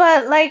mean,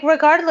 but like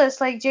regardless,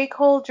 like J.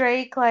 Cole,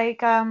 Drake,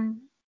 like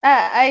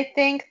I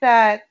think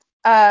that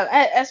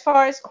as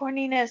far as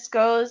corniness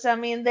goes, I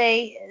mean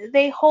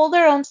they hold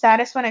their own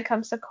status when it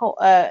comes to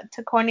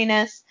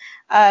corniness.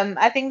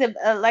 I think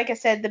that like I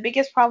said, the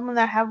biggest problem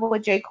that I have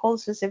with J. Cole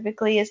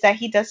specifically is that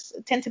he does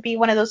tend to be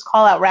one of those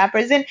call out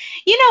rappers, and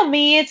you know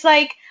me, it's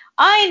like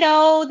I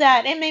know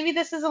that, and maybe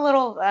this is a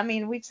little, I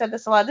mean, we've said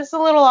this a lot. This is a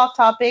little off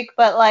topic,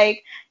 but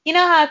like, you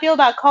know how I feel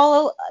about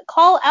call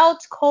out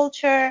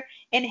culture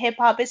in hip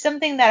hop is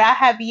something that I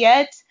have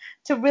yet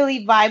to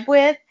really vibe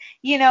with.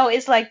 You know,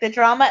 is like the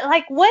drama.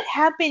 Like what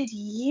happened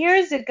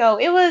years ago?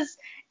 It was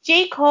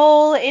J.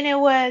 Cole and it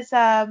was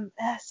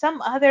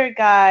some other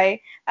guy.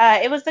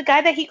 It was the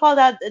guy that he called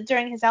out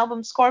during his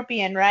album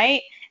Scorpion,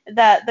 right?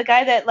 The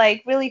guy that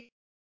like really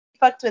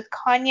fucked with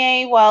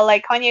Kanye while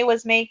like Kanye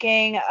was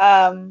making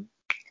the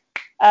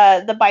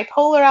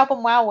bipolar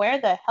album. Wow, where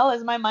the hell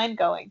is my mind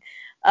going?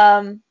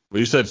 Well,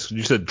 you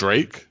said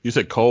Drake, you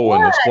said Cole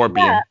and Yeah, then yeah.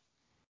 Scorpion.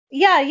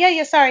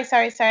 Yeah. Sorry. You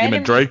I meant didn't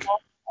mean. Drake?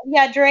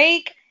 Yeah,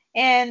 Drake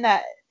and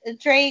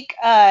Drake.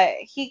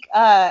 He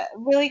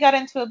really got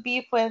into a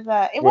beef with.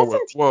 It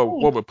wasn't T.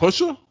 What with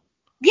Pusha?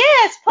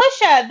 Yes,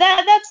 Pusha.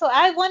 That's what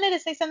I wanted to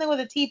say something with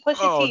a T. Pusha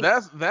Oh, T.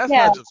 that's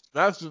Yeah. not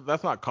just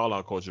that's not call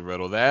out culture,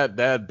 Redo.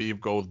 That beef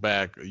goes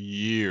back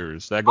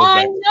years. That goes I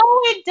back know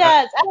it that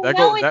does. I that know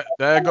go it that does.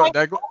 that And go like,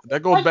 that go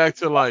that goes back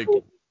to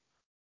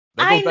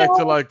that I goes back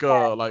to know it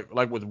does.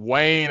 like with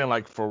Wayne and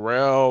like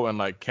Pharrell and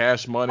like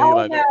Cash Money, I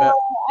like know.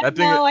 I that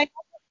thing. know. I know.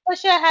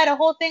 Pusha had a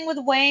whole thing with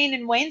Wayne,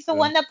 and Wayne's the Yeah,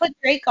 one that put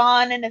Drake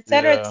on, and et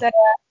cetera, et yeah, cetera.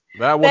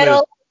 that one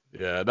is But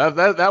yeah,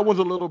 that one's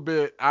a little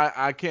bit.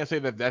 I can't say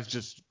that that's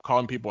just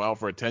calling people out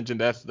for attention.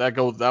 That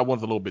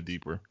one's a little bit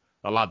deeper,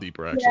 a lot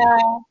deeper actually.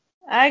 yeah,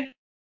 I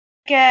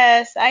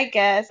I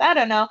guess. I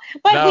don't know.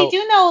 But we Now,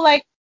 do know,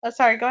 like, oh,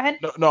 sorry, go ahead.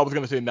 no, I was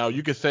gonna say now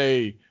you could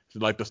say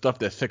like the stuff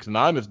that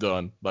 6ix9ine has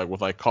done, like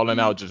with like calling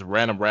Mhm. out just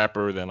random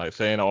rappers and like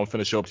saying, "Oh, I'm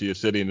finna show up to your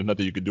city and there's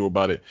nothing you can do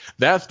about it."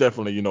 That's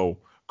definitely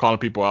calling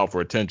people out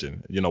for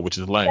attention, which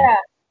is lame. Yeah.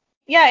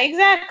 Yeah,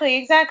 exactly,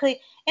 exactly.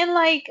 And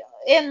like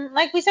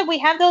we said, we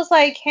have those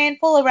like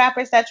handful of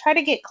rappers that try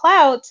to get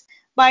clout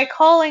by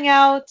calling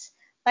out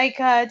like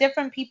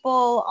different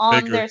people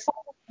on Bigger, their songs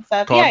and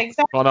stuff. Yeah,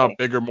 calling out exactly.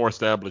 bigger, more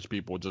established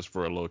people just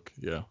for a look.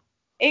 Yeah.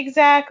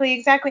 Exactly,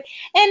 exactly.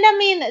 And I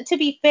mean, to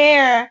be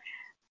fair,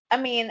 I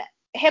mean,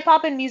 hip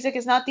hop and music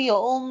is not the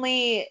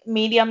only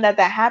medium that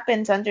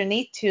happens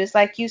underneath too. It's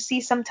like you see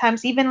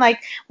sometimes even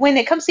like when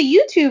it comes to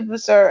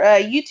YouTubers or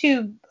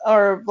YouTube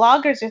or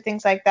vloggers or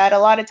things like that, a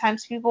lot of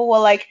times people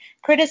will like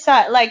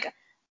criticize like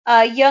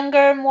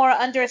younger, more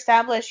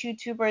underestablished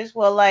YouTubers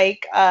will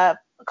like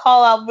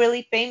call out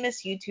really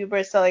famous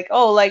YouTubers. So like,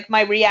 oh, like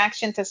my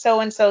reaction to so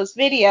and so's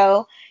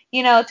video,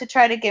 to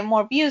try to get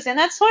more views. And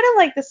that's sort of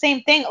like the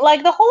same thing.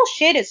 Like the whole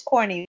shit is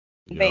corny,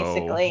 Yo,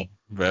 basically.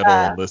 Veto,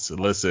 Uh,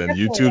 listen.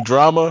 YouTube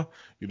drama.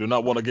 You do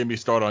not want to get me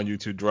started on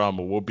YouTube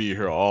drama. We'll be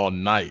here all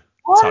night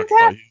One talking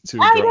time, about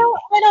YouTube drama.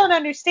 I don't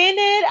understand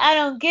it. I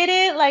don't get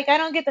it. Like, I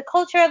don't get the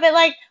culture of it.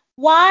 Like,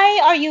 why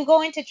are you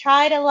going to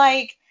try to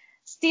like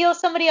steal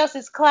somebody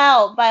else's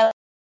clout by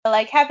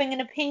like having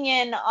an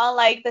opinion on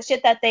like the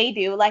shit that they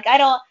do? Like, I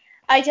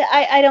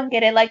don't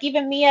get it. Like,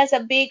 even me as a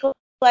big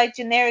like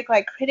generic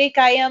like critic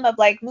I am of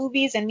like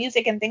movies and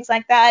music and things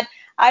like that,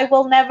 I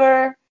will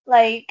never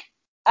like.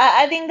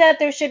 I think that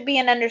there should be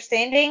an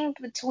understanding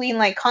between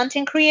like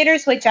content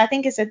creators, which I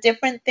think is a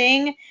different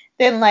thing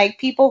than like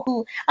people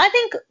who I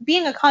think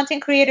being a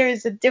content creator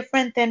is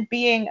different than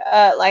being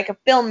like a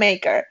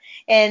filmmaker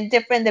and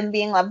different than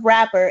being a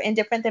rapper and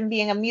different than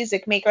being a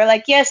music maker.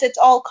 Like yes, it's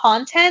all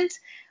content,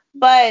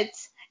 but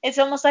it's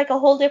almost like a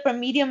whole different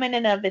medium in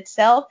and of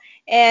itself.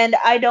 And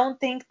I don't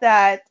think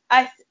that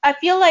I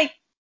feel like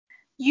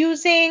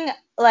using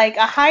like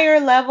a higher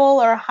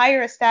level or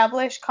higher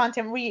established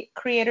content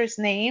creator's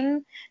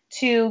name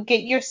to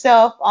get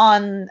yourself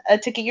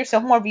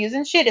more views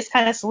and shit is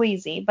kind of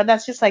sleazy, but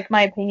that's just like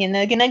my opinion.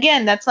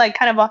 Again, that's like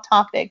kind of off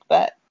topic,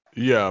 but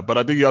Yeah, but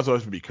I think you also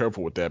have to be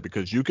careful with that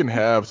because you can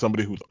have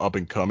somebody who's up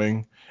and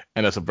coming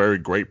and that's a very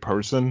great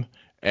person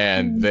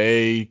and mm,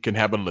 they can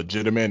have a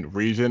legitimate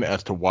reason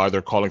as to why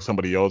they're calling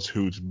somebody else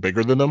who's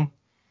bigger than them.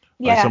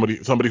 Like yeah,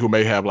 somebody who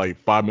may have like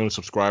 5 million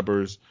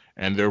subscribers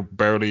and they're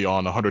barely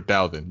on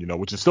 100,000,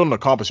 which is still an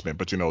accomplishment,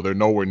 but they're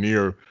nowhere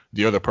near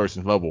the other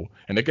person's level,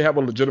 and they can have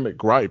a legitimate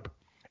gripe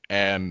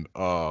and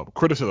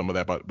criticism of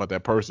that about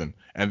that person,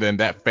 and then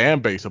that fan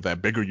base of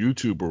that bigger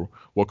YouTuber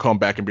will come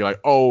back and be like,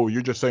 oh,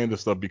 you're just saying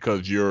this stuff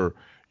because you're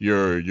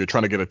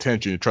trying to get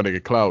attention, you're trying to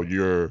get clout,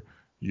 you're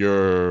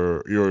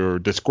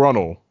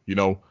disgruntled,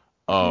 um,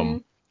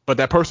 mm, but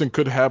that person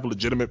could have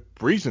legitimate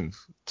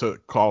reasons to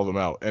call them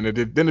out, and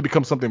then it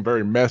becomes something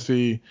very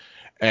messy,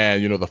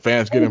 and the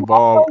fans get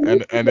involved,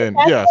 and then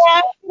that's yes,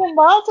 why I get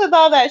involved with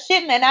all that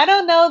shit, man. I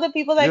don't know the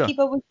people that yeah, keep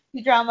up with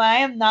the drama. I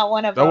am not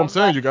one of that's what I'm them,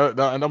 but saying. You got,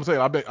 and I'm saying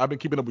I've been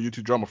keeping up with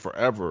YouTube drama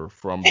forever,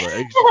 from the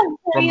H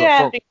from you the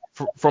have to.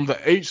 from the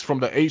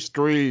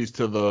H3s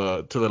to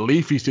the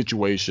Leafy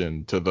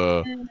situation to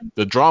Mm,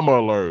 the drama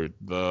alert,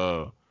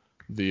 the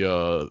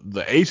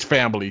H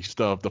family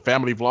stuff, the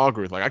family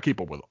vloggers. Like I keep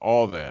up with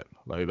all that.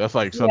 Like that's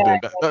like yeah, something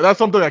that's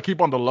something I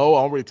keep on the low.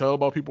 I don't really tell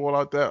about people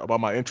like that about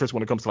my interest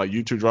when it comes to like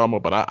YouTube drama.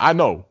 But I'm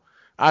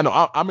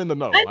in the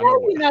know. I I know know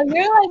what.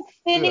 you're like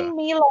Yeah, sending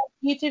me like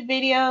YouTube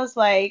videos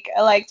like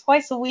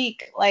twice a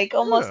week, like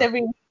almost yeah,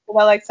 every week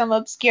about like some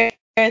obscure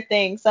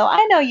thing. So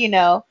I know you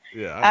know.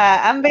 yeah. I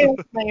know. I'm very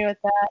familiar with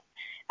that.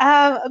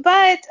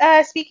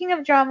 But speaking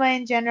of drama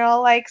in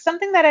general, like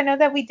something that I know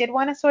that we did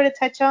want to sort of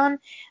touch on,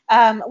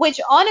 which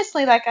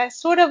honestly, like I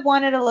sort of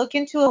wanted to look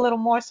into a little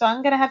more, so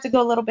I'm gonna have to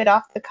go a little bit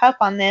off the cuff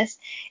on this,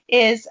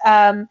 is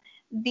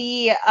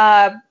the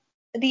uh,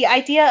 the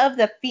idea of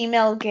the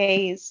female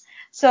gaze.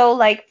 So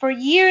like for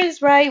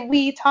years, right,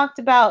 we talked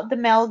about the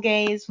male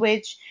gaze,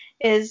 which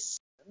is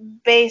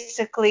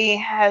basically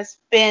has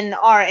been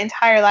our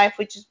entire life,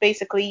 which is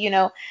basically,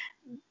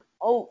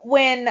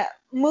 when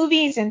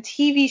movies and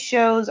TV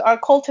shows are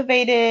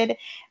cultivated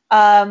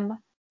um,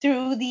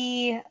 through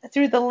the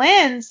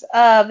lens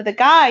of the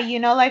guy,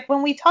 like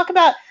when we talk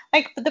about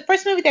like the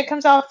first movie that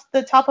comes off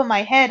the top of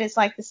my head is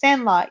like The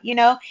Sandlot,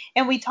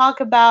 and we talk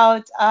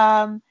about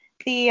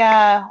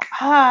the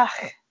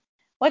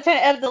what's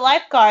her of the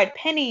lifeguard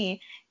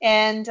Penny,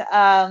 and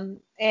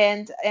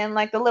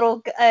like the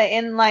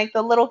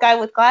little guy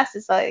with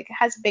glasses like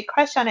has a big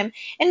crush on him.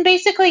 And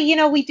basically,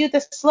 we do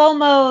the slow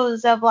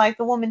mos of like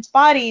the woman's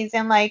bodies,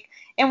 and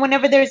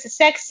whenever there's a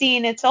sex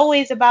scene, it's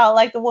always about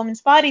like the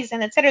woman's bodies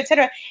and et cetera, et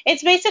cetera.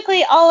 It's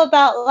basically all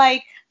about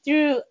like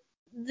through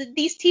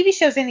these TV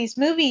shows and these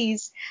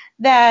movies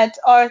that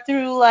are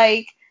through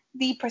like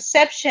the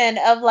perception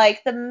of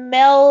like the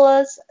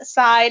male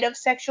side of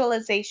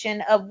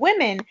sexualization of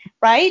women,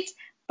 right?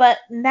 But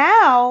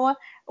now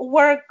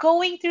we're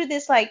going through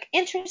this like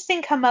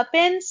interesting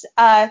comeuppance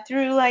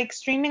through like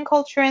streaming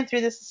culture and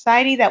through the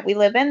society that we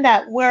live in,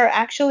 that we're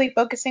actually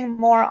focusing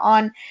more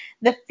on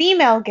the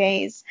female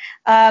gaze,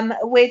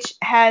 which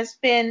has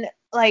been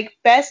like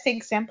best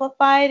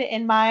exemplified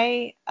in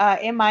my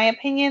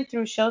opinion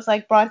through shows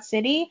like Broad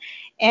City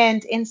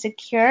and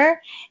Insecure.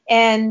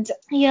 And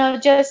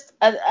just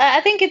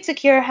I think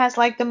Insecure has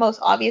like the most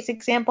obvious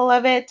example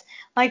of it.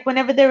 Like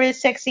whenever there is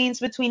sex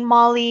scenes between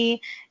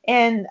Molly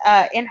and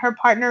her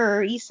partner,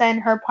 or Issa and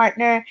her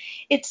partner,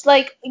 it's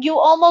like you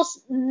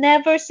almost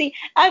never see.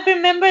 I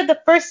remember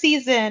the first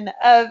season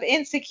of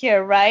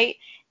Insecure, right?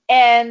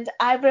 And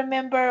I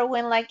remember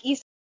when like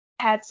Issa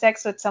had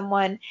sex with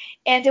someone,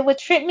 and it would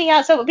trip me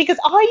out so, because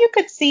all you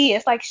could see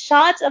is like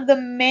shots of the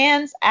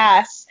man's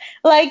ass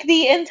like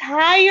the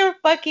entire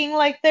fucking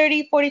like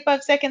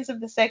 30-45 seconds of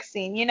the sex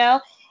scene,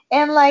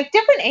 and like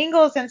different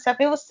angles and stuff.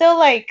 It was still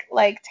like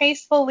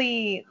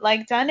tastefully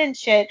like done and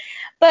shit,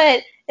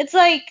 but it's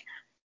like,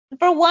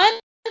 for once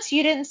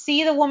you didn't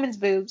see the woman's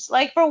boobs.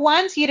 Like for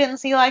once you didn't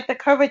see like the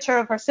curvature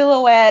of her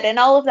silhouette and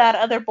all of that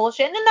other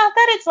bullshit. And not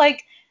that it's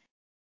like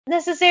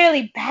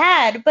necessarily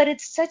bad, but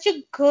it's such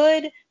a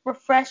good,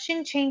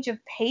 refreshing change of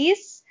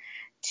pace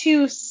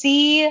to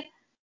see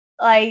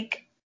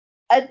like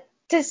a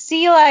to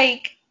see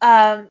like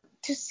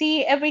to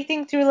see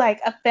everything through like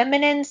a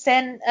feminine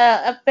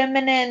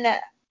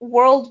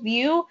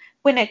worldview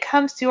when it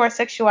comes to our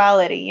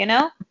sexuality.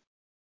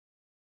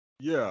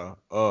 Yeah,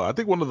 I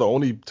think one of the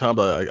only times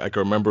I can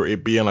remember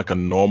it being like a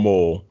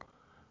normal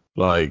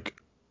like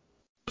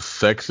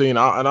sex scene, and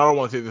I don't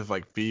want to say this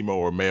like female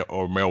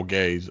or male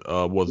gaze,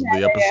 was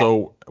the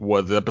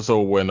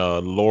episode when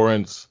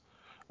Lawrence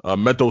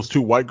met those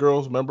two white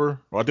girls.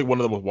 Remember? Or I think one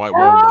of them was white,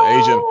 one was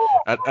Asian Oh,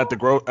 at the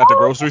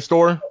grocery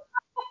store.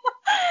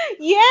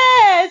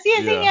 yes,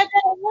 yes, he Yeah, had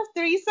that almost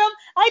threesome.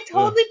 I yeah,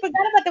 totally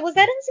forgot about that. Was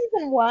that in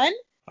season one?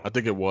 I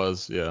think it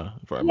was. Yeah,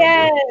 if I remember.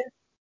 Yes.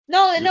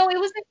 No, Yeah, no, it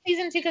was in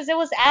season two because it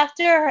was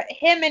after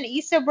him and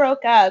Issa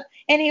broke up,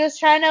 and he was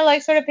trying to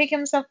like sort of pick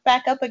himself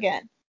back up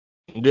again.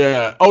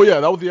 yeah. Oh yeah,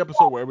 that was the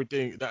episode where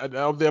that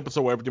was the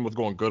episode where everything was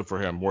going good for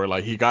him, where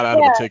like he got out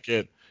of a Yeah.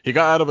 ticket, he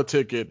got out of a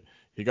ticket,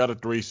 he got a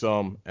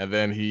threesome, and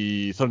then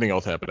something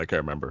else happened. I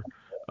can't remember.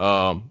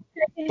 Um,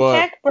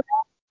 but Check, bro.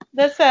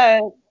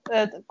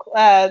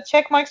 That's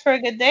check marks for a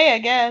good day, I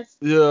guess.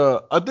 yeah,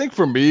 I think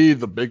for me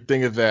the big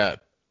thing is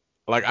that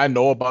like I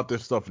know about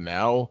this stuff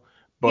now,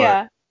 but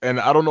Yeah. and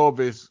I don't know if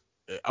it's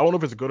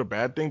a good or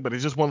bad thing, but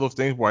it's just one of those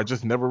things where I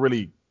just never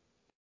really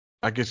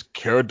I guess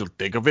cared to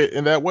think of it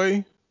in that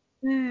way.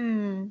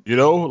 Hmm. You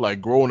know,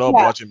 like growing up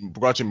Yeah.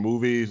 watching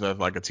movies as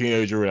like a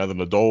teenager and as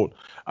an adult,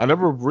 I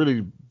never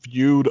really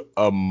viewed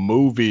a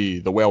movie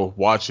the way I was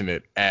watching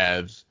it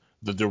as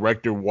the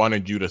director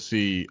wanted you to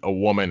see a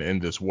woman in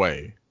this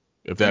way,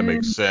 if that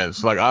makes Hmm.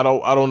 sense. Like I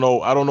don't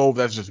know if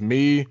that's just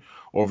me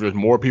or if there's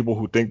more people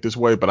who think this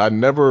way, but I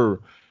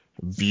never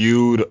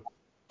viewed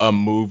a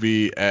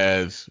movie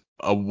as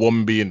a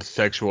woman being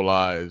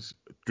sexualized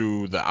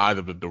through the eyes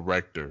of the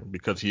director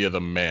because he is a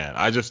man.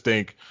 I just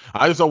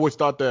always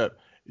thought that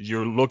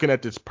you're looking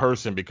at this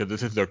person because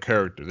this is their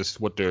character. This is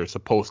what they're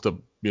supposed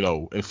to,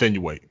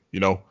 insinuate,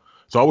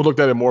 So I would look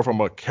at it more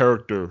from a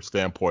character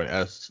standpoint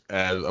as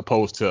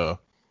opposed to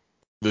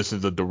this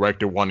is the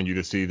director wanting you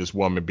to see this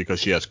woman because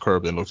she has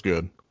curves and looks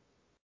good.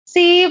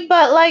 See,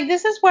 but like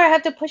this is where I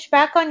have to push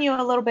back on you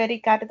a little bit,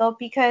 Ricardo,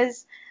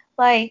 because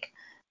like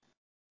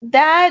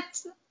that,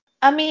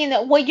 I mean,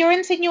 what you're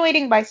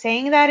insinuating by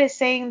saying that is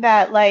saying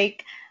that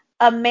like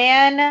a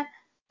man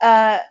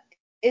uh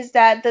is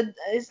that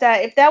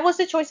if that was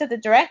the choice of the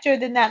director,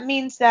 then that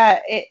means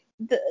that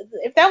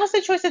if that was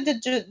the choice of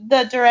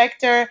the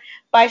director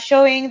by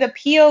showing the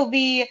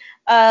POV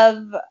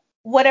of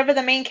whatever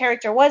the main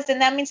character was, then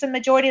that means the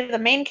majority of the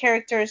main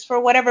characters for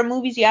whatever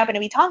movies you happen to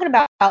be talking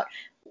about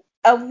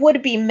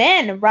would be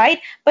men, right?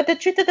 But the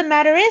truth of the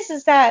matter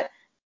is that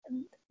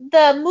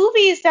the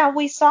movies that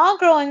we saw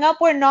growing up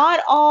were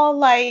not all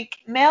like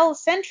male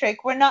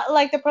centric. We're not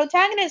like the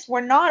protagonists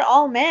were not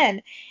all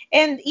men.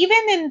 And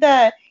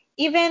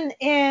even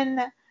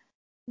in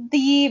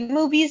the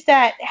movies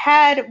that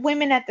had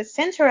women at the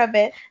center of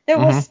it,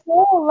 Hmm.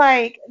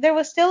 there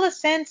was still a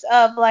sense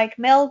of like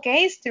male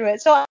gaze through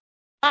it. So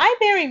I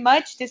very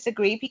much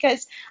disagree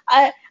because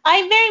I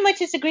very much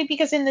disagree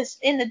because in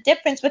the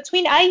difference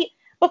between I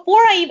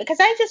before I even because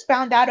I just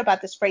found out about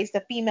this phrase,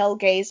 the female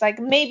gaze, like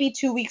maybe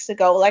 2 weeks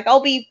ago. Like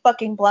I'll be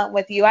fucking blunt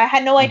with you. I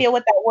had no idea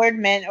what that word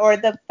meant or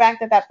the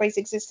fact that that phrase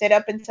existed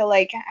up until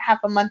like half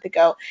a month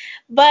ago.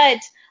 But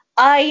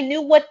I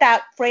knew what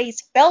that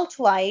phrase felt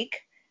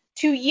like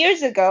 2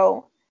 years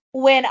ago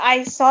when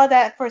I saw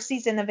that first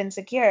season of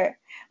Insecure.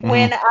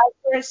 When Hmm. I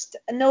first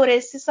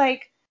noticed, it's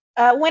like,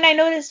 when I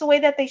noticed the way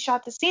that they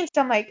shot the scenes,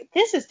 I'm like,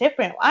 this is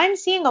different. I'm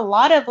seeing a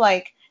lot of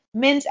like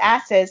men's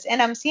asses,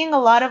 and I'm seeing a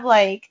lot of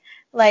like,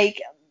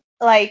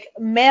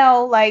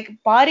 male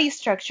like body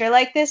structure.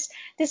 Like this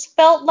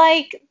felt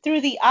like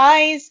through the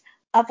eyes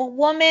of a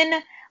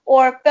woman,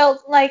 or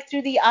felt like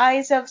through the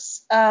eyes of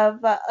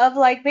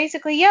like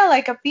basically, yeah,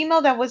 like a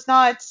female that was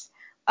not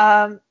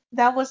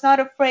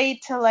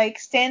afraid to like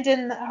stand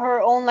in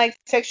her own like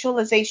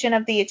sexualization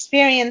of the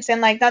experience, and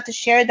like not to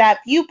share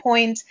that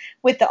viewpoint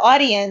with the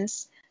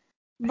audience,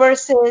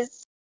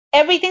 versus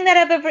everything that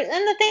I've ever.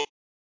 And the thing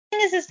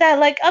is that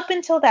like up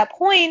until that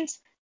point,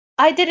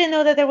 I didn't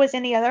know that there was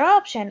any other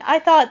option. I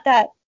thought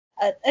that,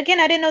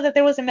 again, I didn't know that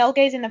there was a male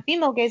gaze and a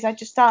female gaze. I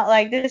just thought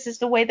like this is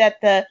the way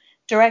that the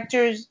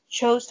directors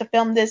chose to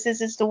film this.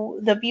 This is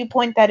the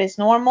viewpoint that is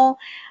normal.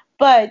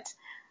 But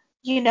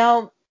you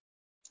know,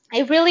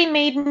 it really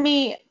made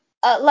me,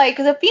 like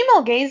the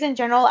female gaze in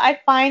general. I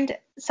find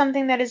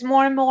something that is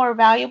more and more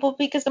valuable,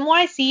 because the more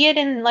I see it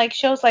in like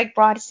shows like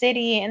Broad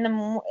City, and the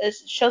more,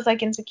 shows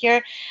like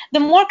Insecure, the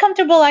more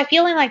comfortable I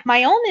feel in like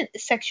my own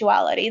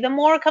sexuality. The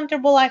more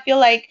comfortable I feel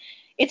like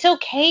it's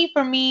okay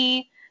for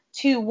me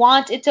to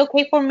want. It's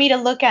okay for me to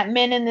look at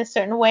men in a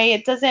certain way.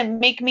 It doesn't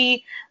make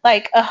me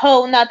like a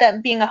hoe. Not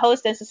that being a hoe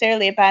is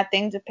necessarily a bad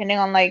thing, depending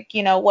on like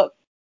what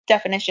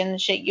definition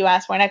and shit you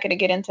ask. We're not gonna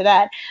get into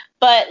that,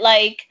 but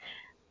like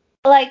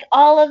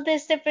all of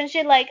this different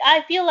shit. Like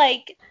I feel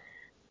like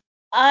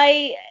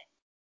I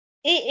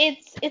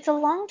it's a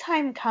long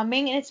time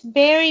coming, and it's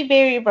very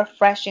very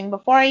refreshing.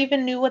 Before I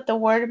even knew what the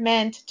word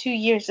meant 2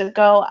 years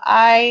ago,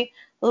 I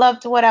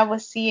loved what I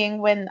was seeing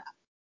when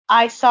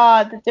I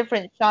saw the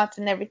different shots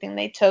and everything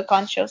they took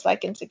on shows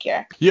like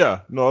Insecure.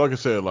 Yeah, no, like I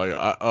said, like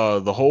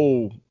the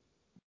whole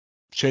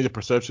change of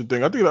perception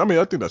thing. I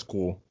think that's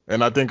cool,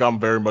 and I think I'm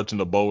very much in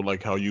the boat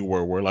like how you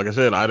were, where like I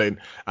said,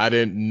 I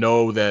didn't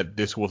know that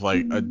this was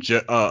like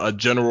Mhm. a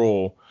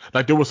general,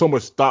 like there was so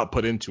much thought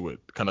put into it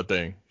kind of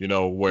thing,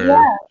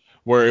 Yeah,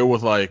 where it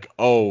was like,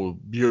 oh,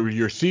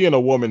 you're seeing a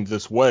woman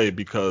this way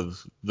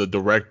because the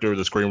director,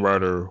 the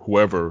screenwriter,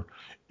 whoever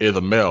is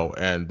a male,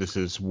 and this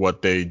is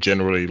what they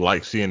generally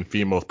like seeing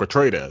females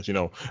portrayed as.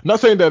 Not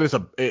saying that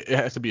it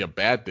has to be a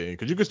bad thing,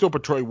 because you can still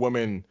portray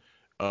women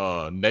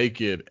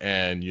naked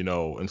and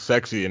and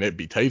sexy and it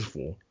be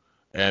tasteful,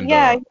 and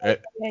yeah,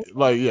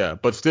 like, yeah,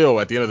 but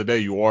still at the end of the day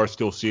you are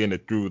still seeing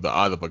it through the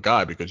eyes of a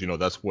guy, because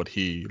that's what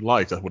he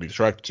likes, that's what he's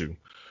attracted to.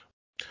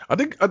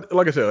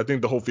 Like I said, I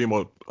think the whole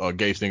female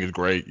gaze thing is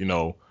great.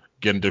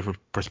 Getting different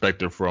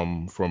perspective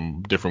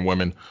from different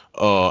women.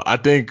 I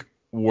think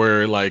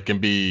where like can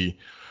be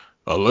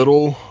a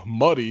little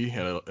muddy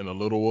and a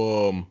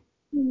little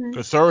yeah.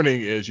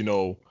 concerning is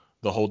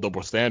the whole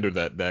double standard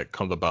that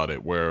comes about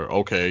it, where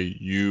okay,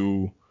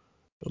 you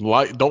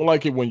don't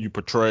like it when you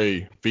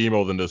portray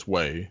females in this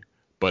way,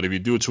 but if you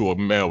do it to a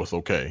male, it's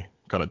okay,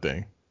 kind of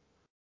thing.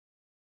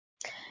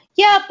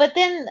 Yeah, but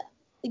then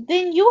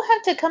you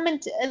have to come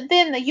into,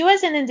 then you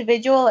as an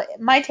individual,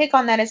 my take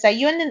on that is that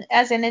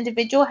as an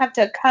individual have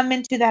to come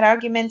into that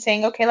argument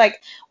saying, okay,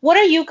 like what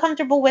are you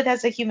comfortable with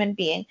as a human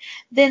being?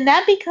 Then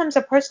that becomes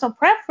a personal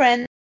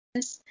preference,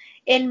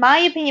 in my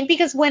opinion,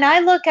 because when I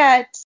look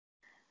at,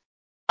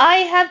 I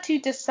have to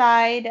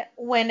decide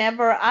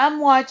whenever I'm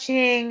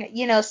watching,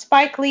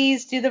 Spike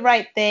Lee's Do the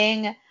Right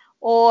Thing,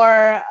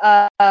 or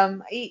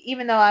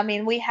even though I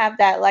mean we have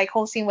that like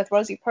whole scene with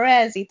Rosie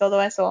Perez y todo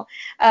eso,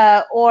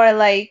 or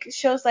like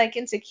shows like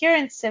Insecure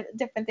and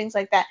different things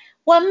like that.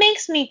 What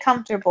makes me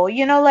comfortable?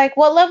 Like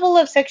what level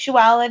of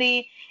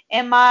sexuality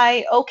am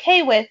I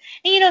okay with?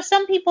 And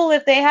some people,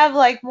 if they have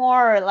like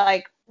more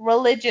like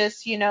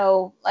religious,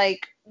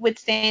 like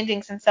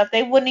withstandings and stuff,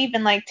 they wouldn't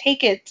even like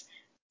take it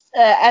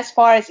as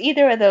far as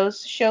either of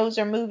those shows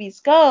or movies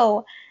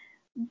go.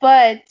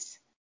 But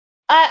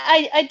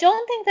I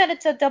don't think that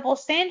it's a double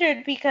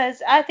standard,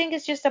 because I think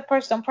it's just a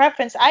personal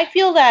preference. I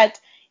feel that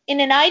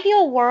in an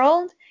ideal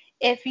world,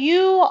 if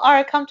you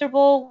are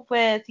comfortable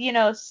with,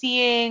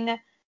 seeing,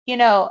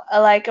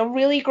 like a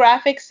really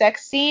graphic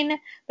sex scene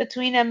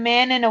between a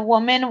man and a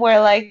woman,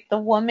 where like the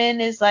woman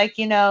is like,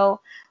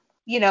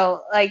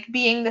 like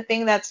being the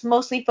thing that's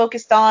mostly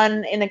focused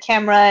on in the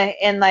camera,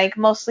 and like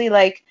mostly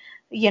like,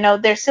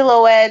 their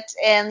silhouette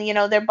and,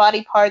 their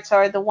body parts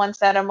are the ones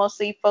that are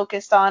mostly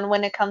focused on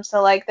when it comes to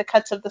like the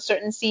cuts of the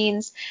certain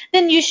scenes,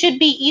 then you should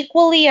be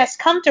equally as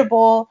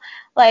comfortable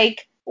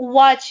like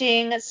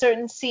watching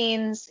certain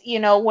scenes,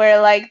 where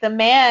like the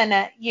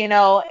man,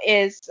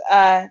 is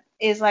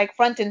like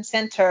front and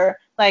center,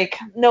 like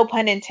no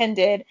pun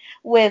intended,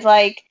 with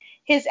like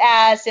his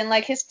ass and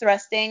like his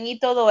thrusting y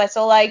todo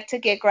eso, like to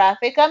get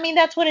graphic. I mean,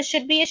 that's what it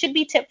should be. It should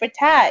be tit for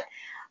tat.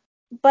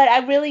 But I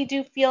really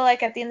do feel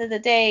like at the end of the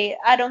day,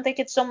 I don't think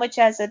it's so much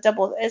as a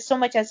double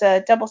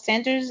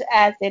standards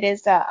as it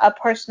is a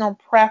personal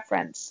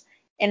preference,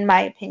 in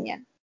my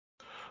opinion.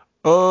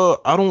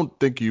 I don't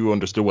think you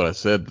understood what I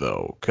said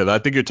though, because I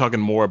think you're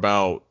talking more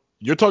about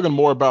you're talking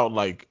more about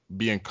like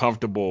being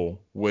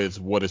comfortable with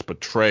what is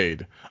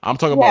portrayed. I'm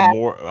talking about Yeah.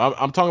 more.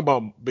 I'm talking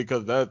about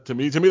because that to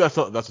me that's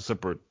a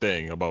separate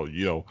thing about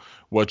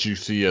what you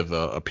see as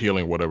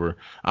appealing, whatever.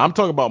 I'm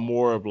talking about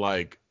more of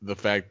like the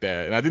fact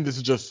that, and I think this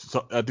is just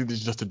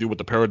to do with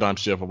the paradigm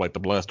shift of like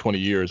the last 20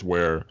 years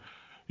where,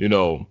 you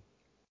know,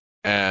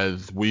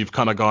 as we've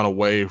kind of gone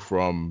away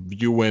from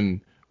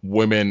viewing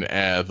women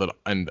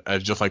and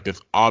as just like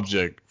this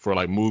object for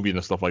like movies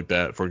and stuff like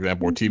that, for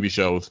example, or TV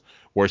shows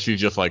where she's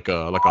just like a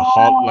Oh,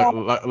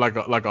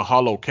 like a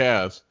hollow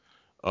cast,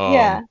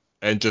 yeah.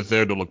 and just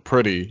there to look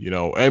pretty,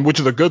 and which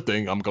is a good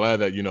thing. I'm glad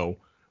that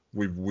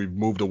we've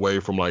moved away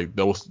from like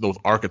those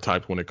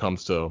archetypes when it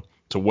comes to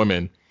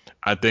women.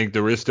 I think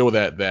there is still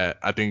that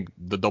I think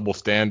the double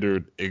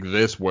standard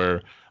exists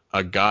where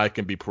a guy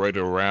can be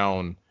paraded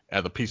around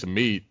as a piece of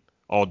meat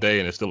all day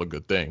and it's still a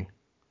good thing.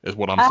 Is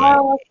what I'm saying.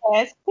 Oh, okay.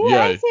 I see, I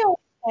Yeah, see what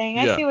you're saying.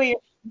 I yeah. see what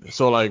you're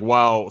So like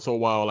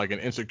while like an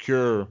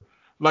insecure,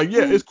 like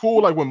yeah, saying. it's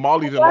cool like when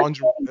Molly's in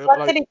lingerie, like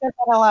Varsity does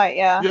that a lot,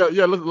 yeah.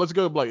 yeah, let's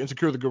go like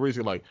insecure is a good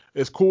reason. Like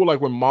it's cool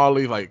like when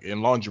Molly like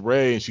in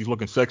lingerie and she's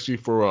looking sexy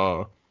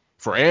for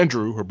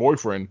Andrew, her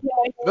boyfriend.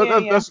 Yeah, That,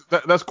 yeah, that yeah.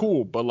 that's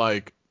cool. But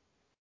like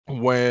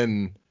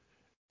when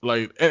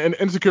like and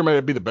insecure may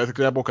be the best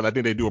example because I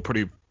think they do a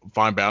pretty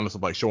fine balance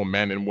of like showing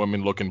men and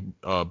women looking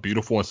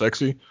beautiful and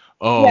sexy.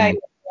 Yeah, yeah.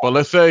 But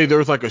let's say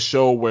there's like a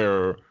show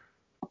where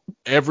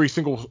every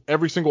single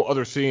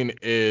other scene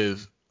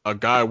is a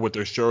guy with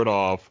their shirt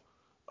off,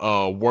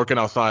 working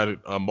outside,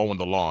 mowing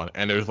the lawn,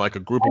 and there's like a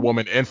group of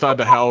women inside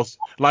the house,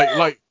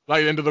 like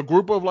into the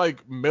group of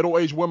like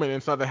middle-aged women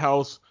inside the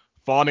house,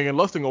 fawning and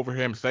lusting over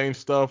him, saying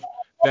stuff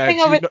Thing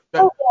that over the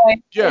that pool boy.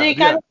 And yeah he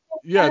got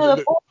yeah his yeah with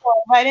a pool boy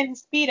right in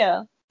his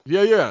speedo.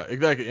 yeah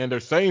exactly, and they're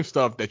saying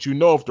stuff that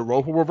if the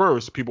role were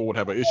reversed, people would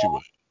have an issue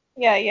with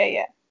it. Yeah, yeah,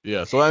 yeah.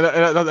 Yeah, so and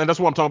that's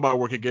what I'm talking about.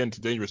 Where it could get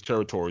into dangerous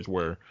territories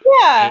where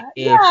Yeah,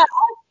 if yeah.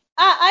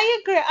 I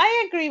agree.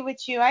 I agree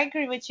with you. I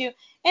agree with you.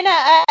 And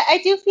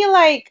I do feel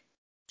like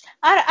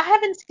I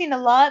haven't seen a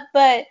lot,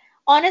 but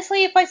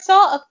honestly, if I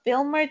saw a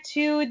film or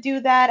two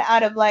do that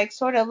out of like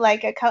sort of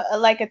like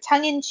like a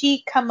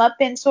tongue-in-cheek come up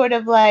and sort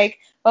of like,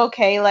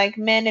 okay, like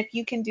men, if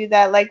you can do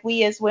that, like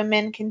we as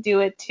women can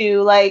do it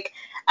too. Like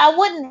I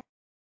wouldn't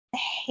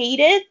hate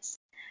it,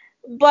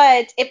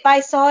 but if I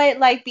saw it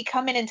like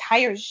become an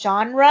entire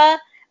genre,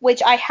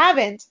 which I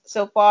haven't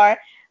so far,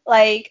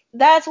 like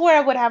that's where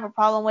I would have a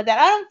problem with that.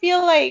 I don't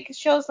feel like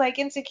shows like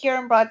Insecure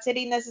and Broad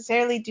City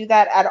necessarily do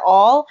that at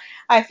all.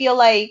 I feel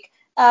like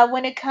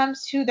when it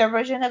comes to their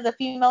version of the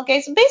female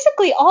gaze,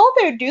 basically all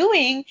they're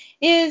doing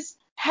is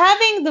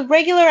having the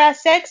regular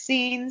ass sex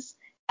scenes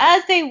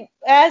as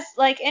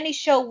like any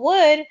show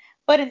would,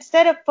 but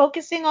instead of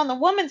focusing on the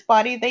woman's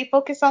body, they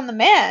focus on the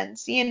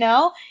man's, you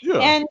know? yeah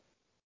And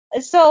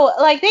so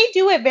like they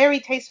do it very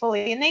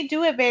tastefully and they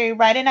do it very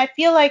right, and I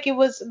feel like it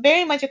was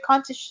very much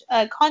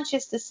a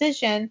conscious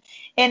decision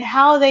in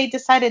how they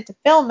decided to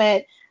film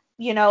it,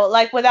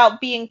 like without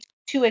being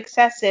too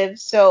excessive,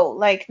 so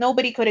like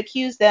nobody could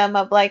accuse them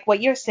of like what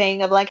you're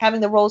saying of like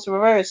having the roles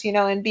reversed,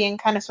 and being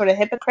kind of sort of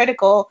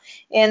hypocritical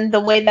in the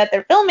way that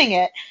they're filming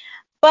it.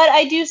 But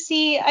I do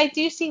see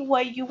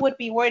what you would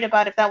be worried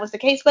about if that was the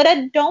case, but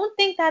I don't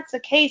think that's the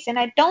case, and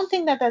I don't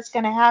think that that's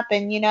going to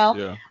happen.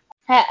 yeah.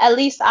 At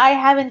least I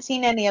haven't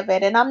seen any of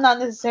it, and I'm not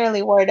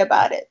necessarily worried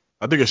about it.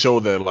 I think a show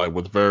that like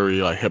was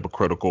very like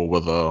hypocritical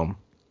with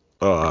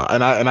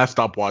and I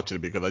stopped watching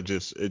it because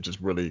it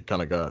just really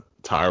kind of got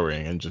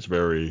tiring and just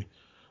very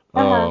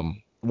Uh huh.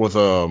 was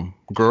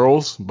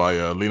Girls by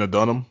Lena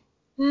Dunham.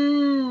 I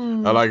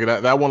Mm. like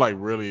that one like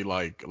really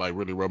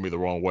rubbed me the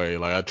wrong way.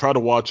 Like I tried to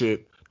watch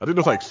it. I think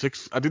there's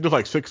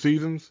like 6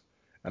 seasons,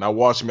 and I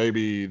watched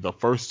maybe the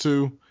first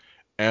two,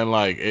 and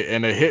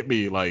it hit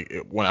me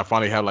when I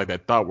finally had like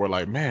that thought where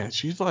like man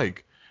she's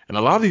like in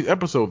a lot of these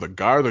episodes the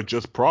guys are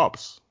just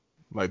props,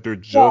 like they're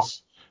Yeah.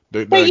 just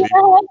So they you know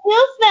how it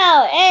feels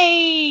now.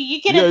 Hey, you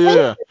get yeah, a yeah, taste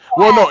yeah. of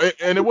Well, no,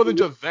 that. and it wasn't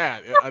just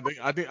that.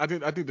 I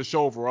think the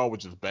show overall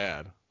was just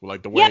bad.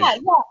 Like the Yeah, way. yeah.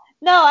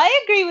 No,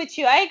 I agree with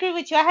you. I agree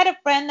with you. I had a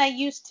friend that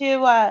used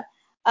to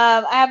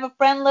I have a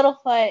friend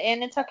Littlefoot,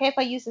 and it's okay if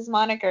I use his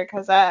moniker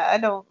because I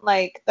don't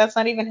like that's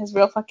not even his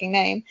real fucking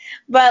name.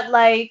 But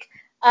like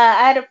I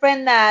had a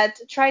friend that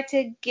tried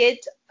to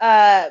get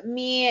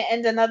me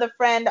and another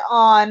friend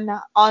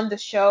on the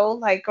show,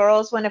 like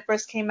Girls, when it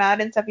first came out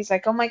and stuff. He's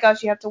like, "Oh my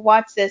gosh, you have to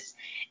watch this."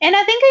 And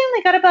I think I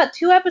only got about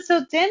 2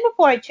 episodes in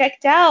before I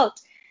checked out.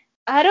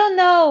 I don't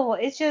know.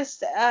 It's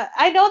just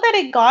I know that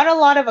it got a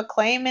lot of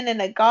acclaim and then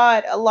it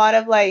got a lot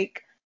of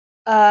like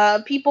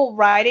people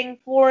writing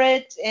for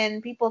it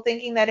and people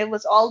thinking that it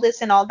was all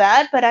this and all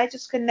that, but I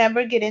just could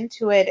never get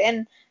into it.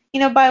 And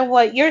by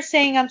what you're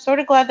saying, I'm sort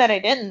of glad that I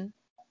didn't.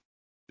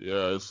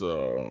 Yeah, it's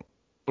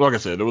like I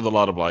said, there was a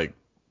lot of like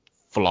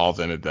flaws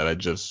in it that I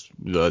just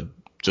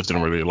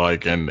didn't really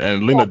like, and Yeah,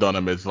 Lena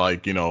Dunham is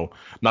like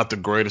not the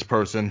greatest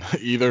person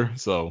either,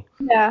 so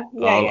yeah,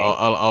 yeah, yeah.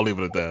 I'll leave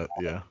it at that.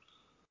 Yeah.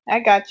 I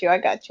got you. I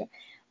got you.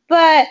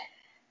 But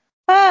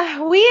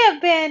We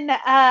have been,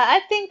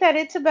 I think that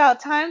it's about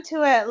time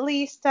to at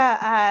least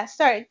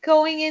start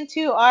going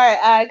into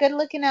our good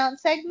looking out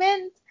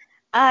segment.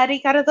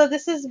 Ricardo,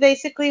 this is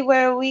basically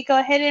where we go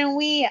ahead and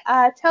we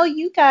tell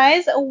you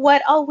guys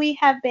what all we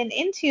have been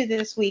into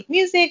this week: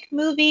 music,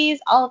 movies,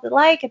 all of the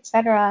like,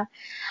 etc.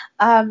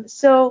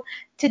 So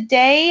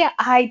today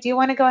I do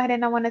want to go ahead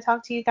and I want to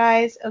talk to you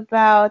guys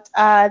about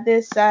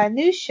this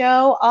new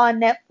show on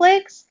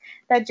Netflix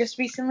that just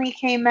recently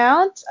came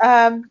out.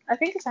 I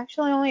think it's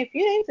actually only a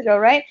few days ago,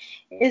 right?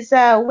 Is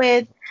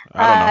with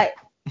I don't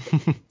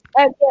know.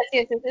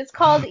 yes. It's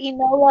called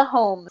Enola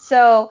Holmes.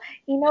 So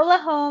Enola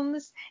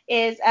Holmes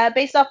is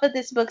based off of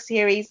this book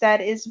series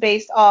that is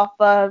based off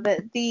of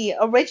the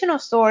original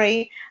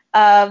story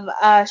of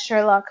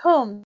Sherlock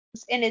Holmes,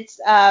 and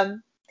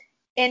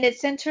it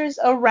centers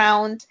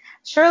around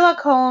Sherlock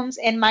Holmes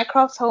and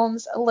Mycroft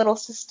Holmes' little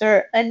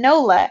sister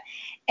Enola,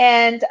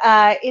 and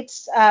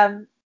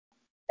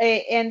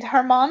and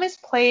her mom is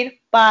played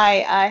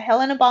by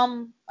Helena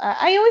Bonham.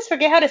 I always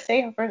forget how to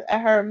say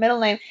her middle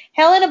name.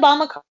 Helena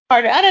Bonham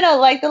Carter. I don't know,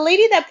 like the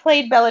lady that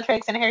played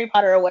Bellatrix in Harry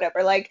Potter or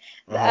whatever. Like,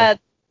 Uh-huh.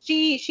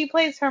 she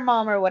plays her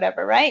mom or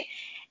whatever, right?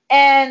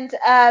 And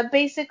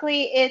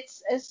basically,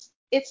 it's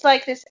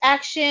like this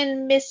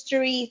action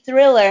mystery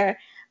thriller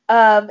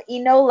of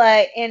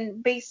Enola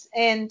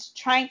and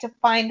trying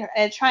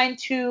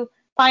to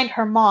find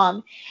her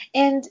mom.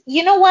 And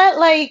you know what?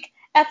 Like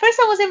at first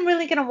I wasn't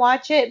really gonna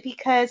watch it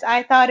because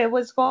I thought it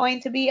was going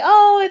to be,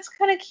 oh, it's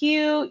kind of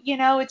cute,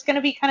 it's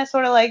gonna be kind of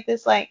sort of like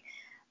this, like,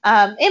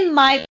 it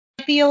might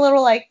be a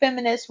little like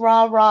feminist,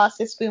 rah rah,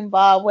 sis boom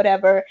bah,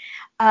 whatever.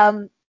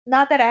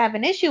 Not that I have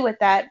an issue with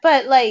that,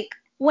 but like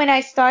when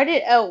I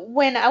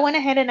went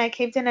ahead and I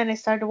caved in and I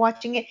started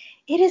watching it,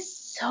 it is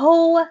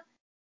so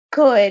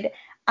good.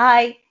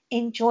 I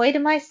enjoyed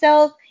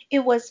myself. It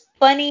was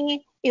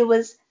funny. It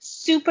was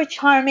super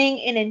charming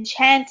and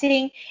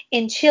enchanting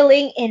and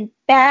chilling and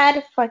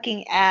bad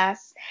fucking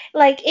ass.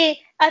 Like it,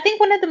 I think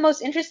one of the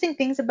most interesting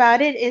things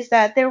about it is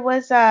that there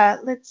was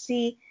let's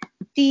see,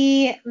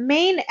 the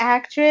main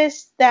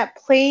actress that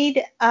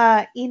played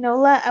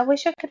Enola. I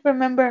wish I could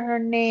remember her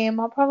name.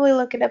 I'll probably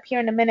look it up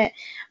here in a minute.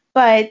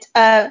 But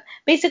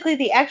basically,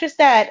 the actress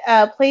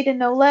that played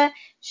Enola,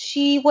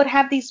 she would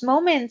have these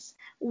moments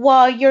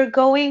while you're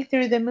going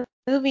through the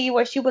movie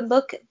where she would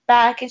look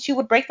back and she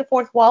would break the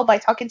fourth wall by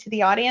talking to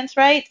the audience,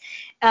 right?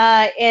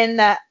 In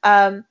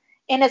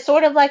a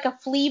sort of like a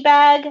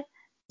Fleabag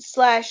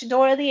slash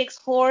Dora the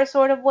Explorer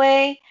sort of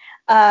way.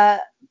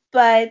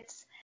 But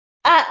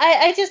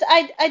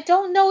I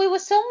don't know. It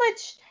was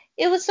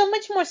so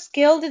much more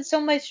skilled and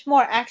so much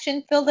more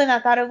action filled than I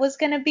thought it was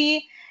gonna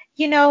be.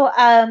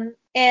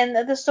 And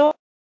the story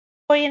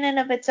in and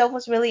of itself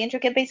was really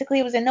intricate. Basically,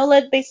 it was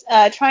Enola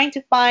trying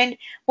to find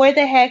where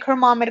the heck her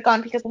mom had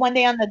gone because one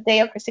day on the day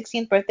of her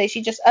 16th birthday, she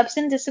just ups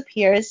and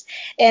disappears.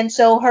 And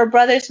so her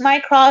brothers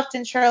Mycroft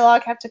and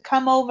Sherlock have to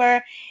come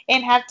over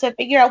and have to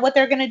figure out what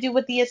they're going to do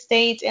with the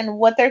estate and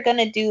what they're going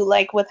to do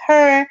like with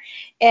her.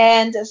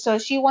 And so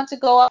she wants to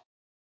go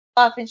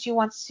off and she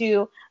wants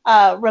to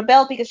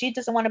rebel because she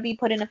doesn't want to be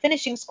put in a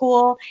finishing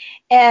school.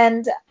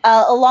 And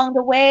along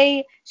the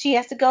way, she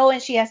has to go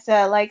and she has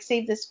to like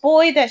save this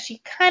boy that she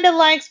kind of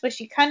likes, but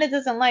she kind of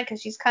doesn't like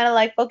because she's kind of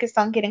like focused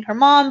on getting her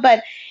mom.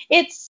 But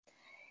it's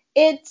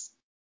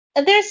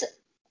there's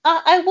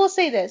I will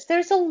say this: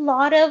 there's a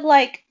lot of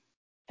like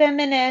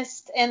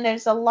feminist and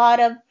there's a lot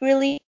of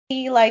really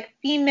like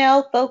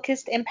female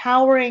focused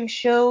empowering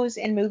shows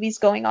and movies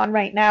going on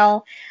right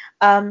now,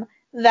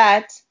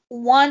 that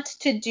want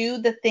to do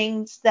the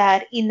things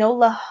that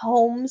Enola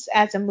Holmes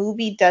as a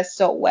movie does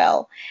so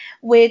well,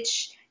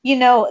 which,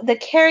 the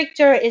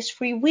character is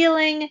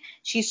freewheeling,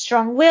 she's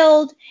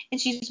strong-willed, and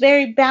she's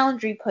very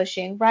boundary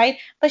pushing, right?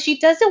 But she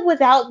does it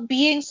without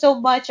being so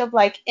much of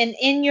like an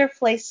in your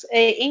face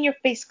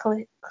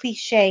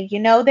cliche.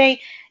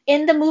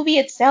 In the movie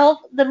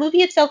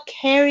itself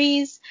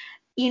carries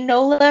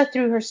Enola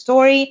through her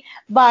story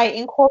by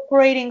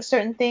incorporating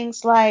certain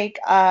things like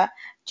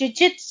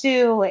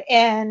jujitsu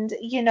and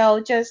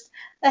just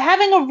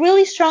having a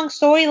really strong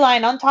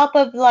storyline on top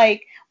of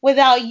like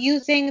without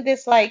using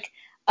this like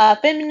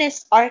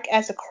feminist arc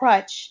as a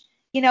crutch.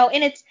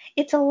 And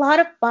it's a lot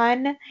of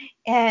fun,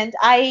 and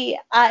I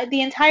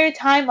the entire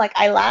time like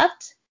I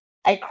laughed,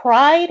 I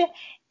cried,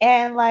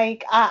 and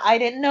like I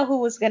didn't know who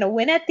was gonna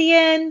win at the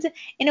end,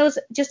 and it was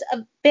just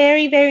a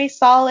very very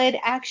solid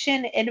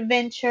action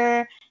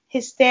adventure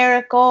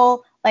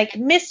hysterical like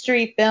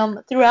mystery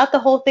film throughout the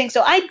whole thing.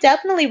 So I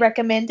definitely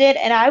recommend it,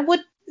 and I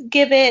would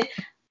give it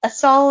a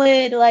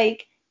solid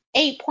like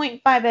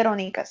 8.5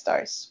 Veronica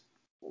stars,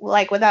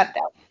 like without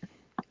doubt.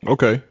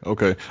 Okay,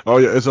 okay. Oh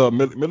yeah, it's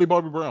Millie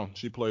Bobby Brown.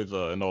 She plays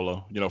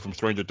Enola, from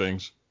Stranger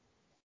Things.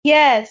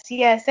 Yes, and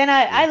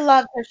Yeah, I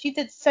loved her. She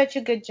did such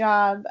a good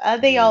job.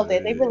 They all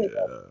did. They really did.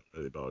 yeah,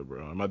 Millie Bobby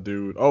Brown. My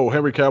dude. Oh,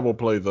 Henry Cavill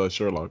plays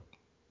Sherlock.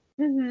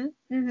 Mhm.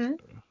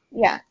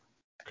 Yeah.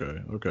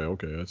 Okay, okay,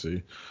 okay. I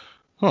see.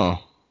 Huh.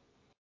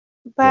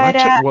 Will I But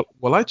check?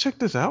 Will I check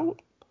this out?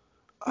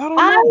 I don't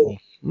I know.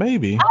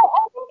 Maybe.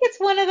 it's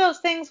one of those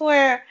things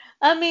where,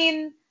 I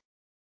mean,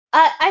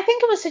 I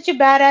think it was such a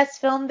badass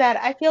film that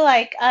I feel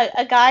like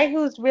a guy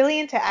who's really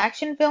into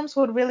action films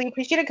would really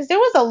appreciate it because there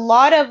was a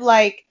lot of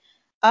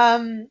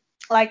um,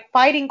 like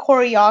fighting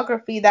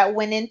choreography that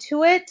went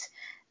into it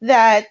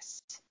that,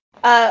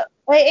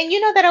 and you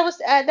know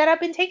that that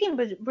I've been taking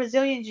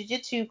Brazilian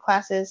Jiu-Jitsu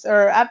classes,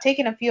 or I've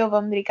taken a few of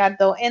them,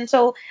 Ricardo, and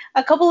so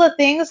a couple of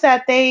things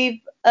that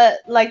they've,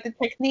 like the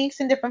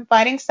techniques and different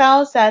fighting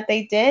styles that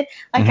they did,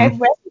 like I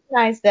Hmm.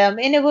 recognized them,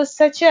 and it was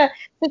such a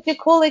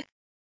cool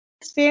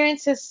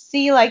experience to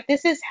see like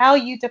this is how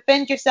you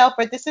defend yourself,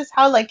 or this is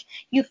how like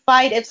you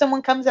fight if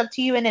someone comes up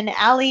to you in an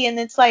alley, and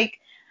it's like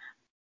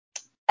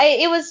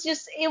it was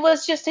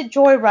just a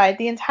joyride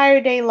the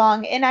entire day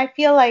long, and I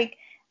feel like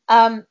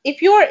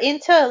if you're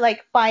into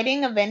like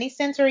fighting of any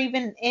sense, or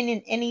even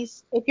in any,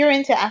 if you're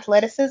into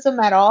athleticism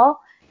at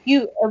all,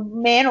 you, a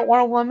man or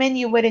a woman,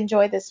 you would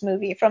enjoy this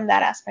movie from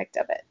that aspect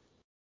of it.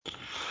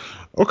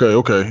 Okay,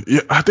 okay.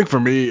 Yeah, I think for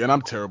me, and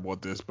I'm terrible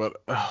at this,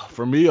 but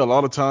for me, a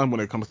lot of time when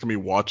it comes to me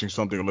watching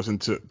something or listening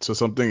to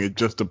something, it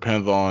just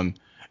depends on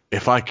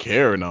if I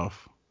care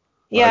enough.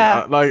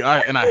 Yeah.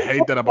 And I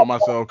hate that about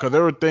myself because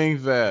there are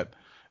things that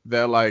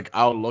like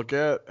I'll look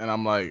at and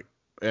I'm like,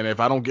 and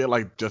if I don't get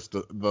like just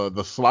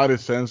the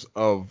slightest sense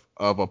of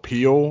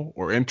appeal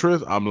or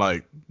interest, I'm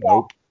like,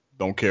 nope,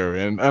 don't care.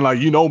 And like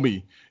you know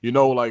me,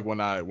 like when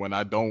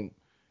I don't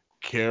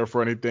care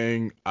for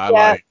anything, I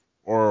Yeah. like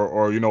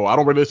or I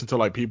don't really listen to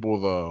like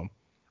people's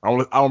I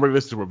don't really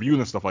listen to reviews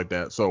and stuff like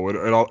that. So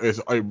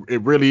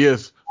it really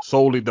is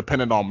solely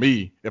dependent on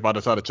me if I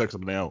decide to check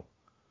something out.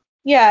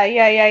 Yeah,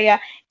 yeah, yeah, yeah.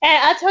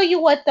 And I'll tell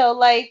you what though,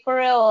 like for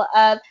real,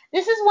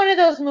 this is one of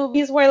those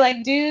movies where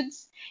like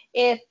dudes,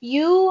 if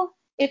you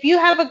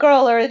have a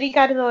girl, or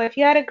Ricardo, if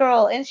you had a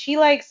girl and she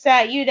like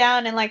sat you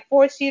down and like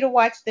forced you to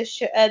watch this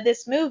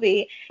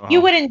movie, you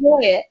Uh-huh. would enjoy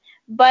it.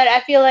 But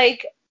I feel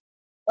like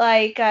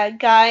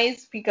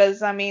guys,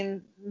 because I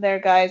mean they're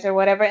guys or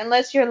whatever,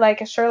 unless you're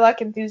like a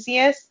Sherlock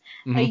enthusiast,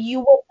 Hmm.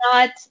 you will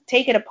not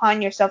take it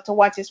upon yourself to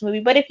watch this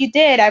movie. But if you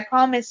did, I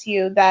promise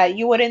you that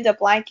you would end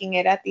up liking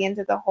it at the end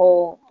of the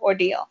whole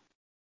ordeal.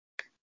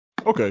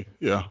 Okay,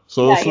 yeah.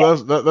 So Yeah, so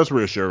yeah. that's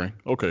reassuring.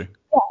 Okay.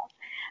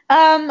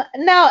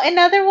 Now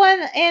another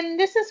one, and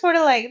this is sort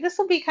of like, this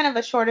will be kind of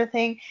a shorter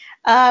thing.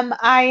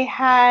 I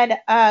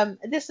had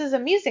this is a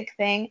music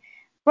thing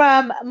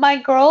from my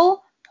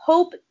girl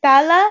Hope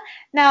Tala.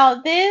 Now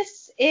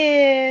this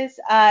is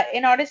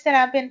an artist that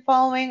I've been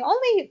following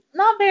only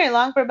not very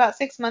long, for about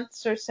 6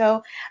 months or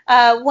so.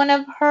 One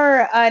of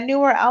her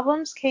newer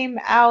albums came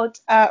out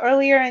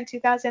earlier in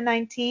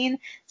 2019,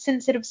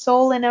 Sensitive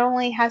Soul, and it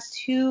only has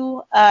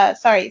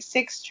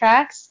six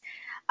tracks.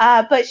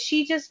 But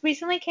she just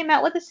recently came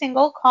out with a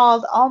single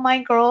called All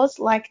My Girls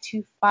Like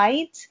to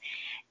Fight.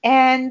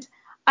 And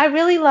I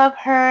really love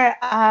her,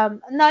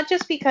 not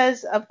just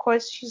because, of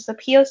course, she's a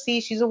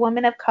POC, she's a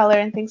woman of color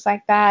and things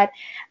like that,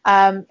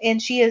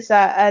 and she is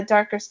a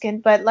darker skin,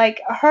 but like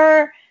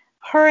her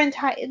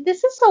entire,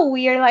 this is so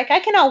weird. Like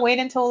I cannot wait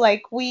until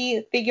like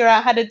we figure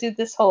out how to do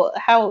this whole,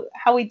 how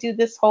we do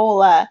this whole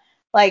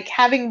like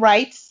having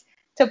rights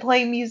to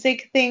play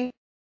music thing,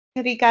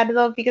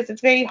 Ricardo, because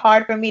it's very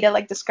hard for me to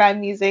like describe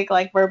music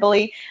like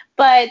verbally.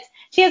 But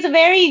she has a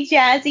very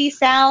jazzy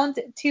sound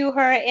to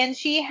her, and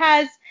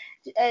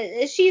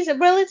she's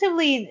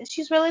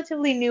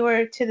relatively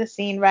newer to the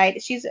scene,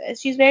 right? She's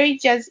very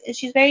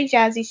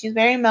jazzy, she's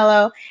very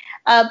mellow.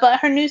 But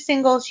her new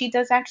single, she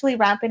does actually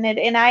rap in it,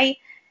 and I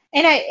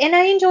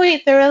enjoy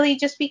it thoroughly,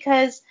 just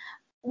because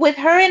with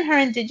her and her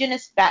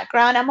indigenous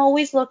background, I'm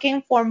always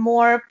looking for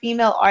more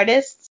female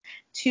artists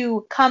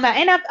to come out.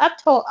 And I've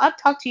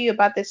talked to you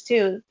about this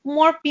too.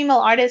 More female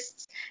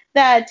artists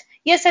that,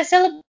 yes, I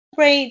celebrate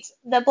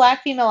the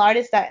black female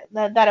artists that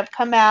have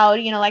come out,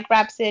 like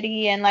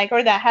Rhapsody, and like,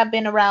 or that have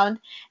been around,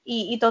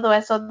 y todo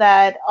eso,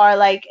 that are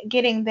like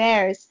getting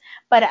theirs.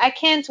 But I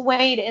can't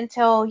wait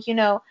until,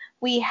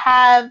 we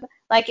have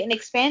like an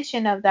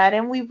expansion of that,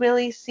 and we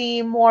really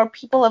see more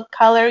people of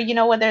color,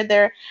 whether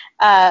they're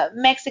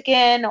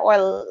Mexican or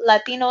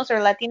Latinos or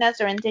Latinas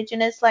or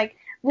indigenous, like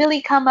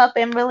really come up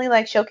and really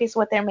like showcase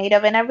what they're made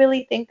of. And I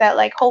really think that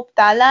like Hope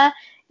Tala,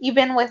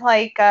 even with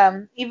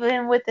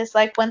this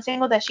like one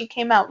single that she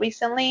came out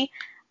recently,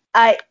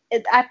 I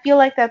feel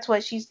like that's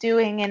what she's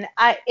doing. And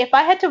if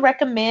I had to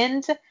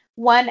recommend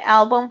one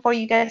album for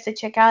you guys to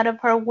check out of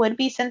her, would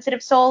be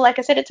Sensitive Soul. Like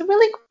I said, it's a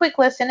really quick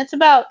listen. It's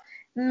about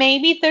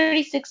maybe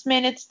 36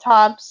 minutes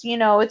tops.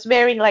 It's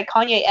very like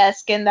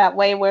Kanye-esque in that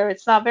way, where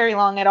it's not very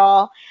long at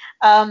all.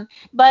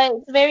 But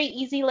it's very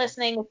easy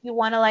listening if you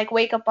want to like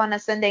wake up on a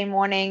Sunday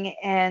morning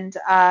and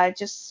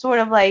just sort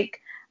of like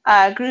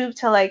groove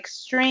to like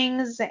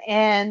strings,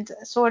 and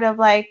sort of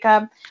like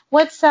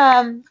what's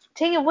dang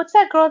it, what's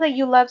that girl that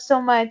you love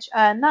so much?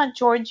 Not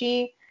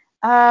Georgie.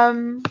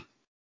 Um,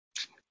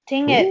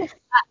 dang it. Who?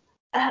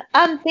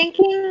 I'm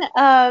thinking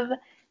of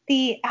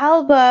the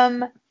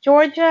album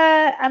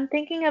Georgia. I'm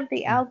thinking of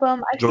the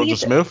album. I see Georgia it.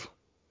 Smith?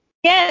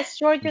 Yes,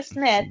 Georgia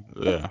Smith.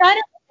 It's Yeah. kind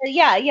of,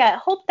 yeah, yeah.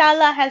 Hope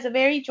Tala has a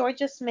very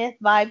Georgia Smith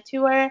vibe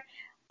to her.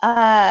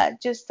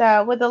 just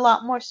with a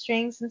lot more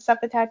strings and stuff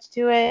attached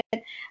to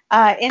it.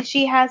 And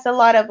she has a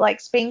lot of like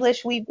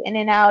Spanglish weave in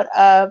and out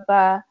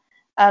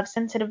of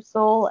Sensitive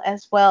Soul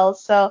as well.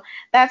 So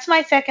that's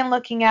my second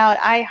looking out.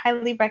 I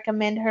highly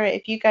recommend her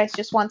if you guys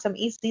just want some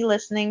easy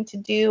listening to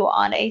do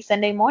on a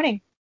Sunday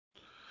morning.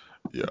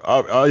 Yeah,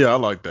 I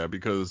like that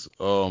because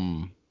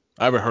I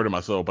haven't heard it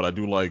myself, but I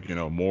do like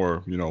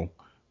more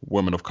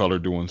women of color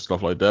doing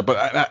stuff like that.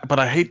 But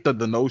I hate the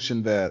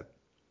notion that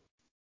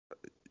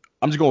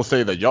I'm just gonna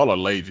say that y'all are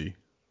lazy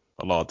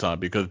a lot of time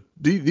because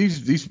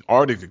these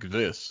artists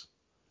exist.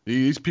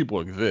 These people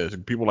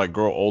exist. People like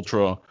Girl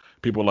Ultra,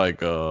 people like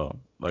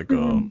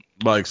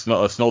Mm-hmm.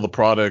 Snow the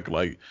Product,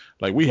 like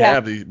we Yeah.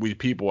 have these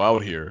people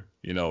out here.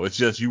 It's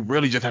just you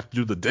really just have to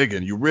do the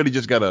digging. You really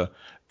just gotta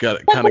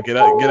kind of get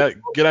out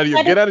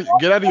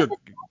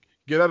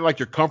of like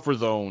your comfort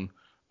zone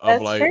of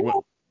That's like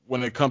true.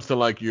 when it comes to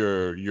like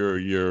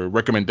your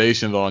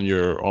recommendations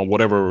on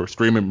whatever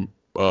streaming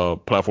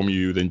platform you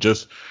use, and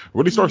just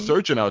really start Mhm.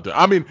 searching out there.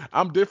 I mean,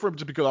 I'm different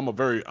just because I'm a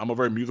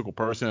very musical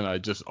person.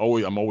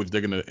 I'm always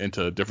digging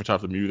into different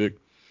types of music.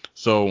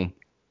 So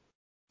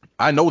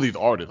I know these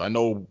artists. I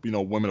know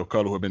women of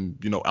color who have been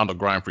on the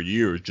grind for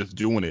years just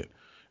doing it,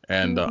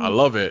 and I Mhm.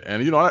 love it.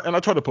 And I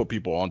try to put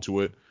people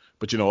onto it,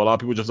 but a lot of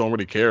people just don't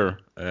really care,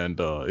 and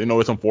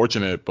it's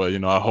unfortunate. But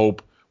I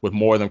hope with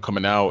more of them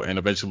coming out, and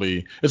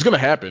eventually it's gonna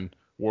happen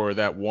where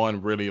that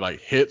one really like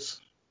hits.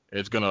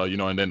 It's gonna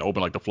and then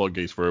open like the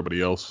floodgates for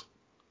everybody else.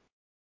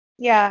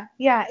 Yeah,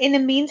 yeah. In the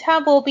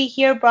meantime, we'll be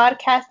here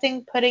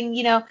broadcasting, putting,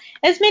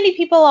 as many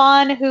people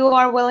on who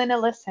are willing to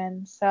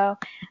listen. So,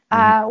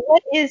 Hmm.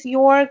 what is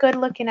your good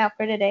looking out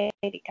for today,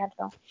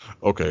 Ricardo?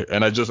 Okay,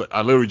 and I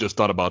literally just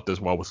thought about this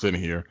while I was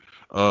sitting here.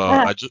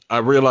 Uh, I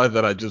realized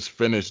that I just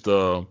finished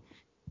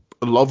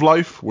Love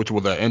Life, which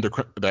was that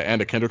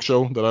Anna Kendrick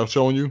show that I was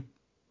showing you.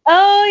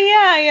 oh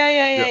yeah, yeah,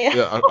 yeah, Yeah, yeah, yeah.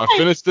 yeah. I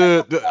finished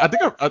it.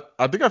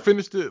 I think I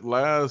finished it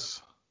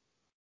last.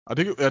 I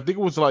think it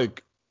was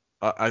like.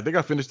 I think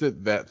I finished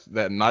it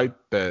that night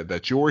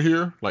that you were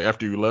here, like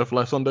after you left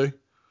last Sunday.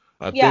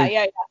 I Yeah, think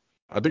yeah,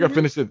 I think yeah. I Mhm.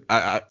 finished it.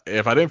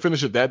 If I didn't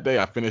finish it that day,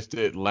 I finished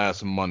it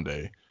last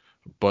Monday.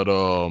 But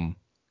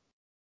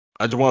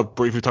I just want to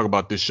briefly talk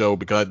about this show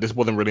because this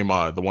wasn't really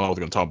the one I was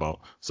gonna talk about.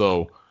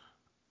 So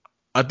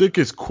I think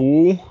it's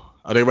cool.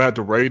 I think if I had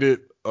to rate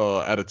it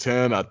out of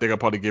 10, I think I'd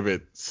probably give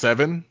it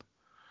 7.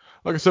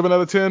 Like a 7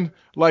 out of 10.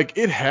 Like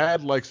it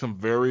had like some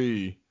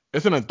very.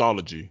 It's an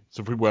anthology,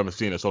 so people haven't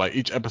seen it. So like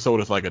each episode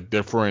is like a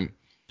different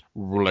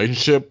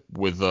relationship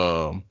with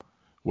the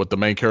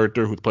main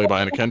character who's played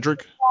by Anna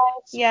Kendrick.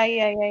 Yeah,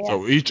 yeah, yeah, yeah.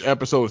 So each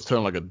episode is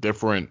telling like a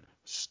different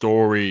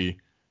story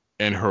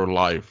in her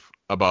life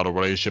about a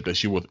relationship that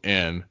she was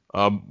in.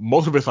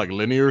 Most of it's like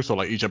linear, so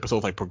like each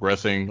episode's like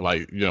progressing,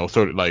 like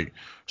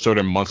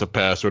certain months have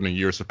passed, certain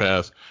years have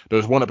passed.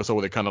 There's one episode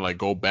where they kind of like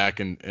go back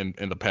in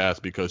the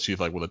past because she's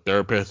like with a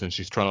therapist and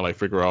she's trying to like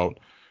figure out.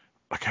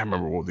 I can't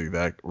remember what the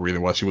exact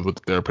reason why she was with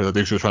the therapist. I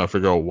think she was trying to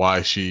figure out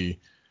why she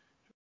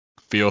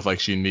feels like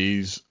she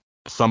needs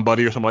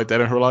somebody or something like that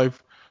in her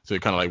life. So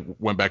it kind of like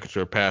went back into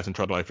her past and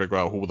tried to like figure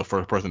out who was the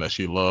first person that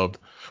she loved,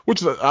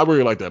 which I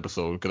really liked the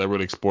episode because I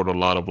really explored a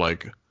lot of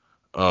like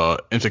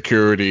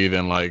insecurity,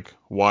 then like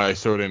why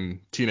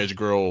certain teenage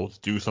girls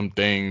do some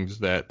things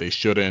that they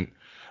shouldn't.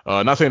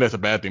 Not saying that's a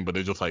bad thing, but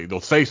they're just like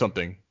they'll say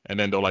something and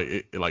then they'll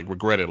like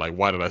regret it. Like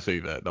why did I say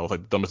that? That was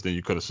like the dumbest thing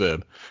you could have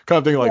said. Kind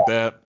of thing like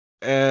that.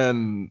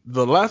 And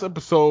the last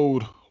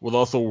episode was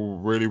also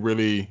really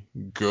really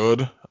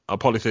good. I'll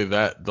probably say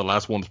that the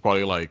last one's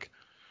probably like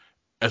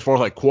as far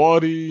as like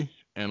quality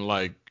and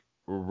like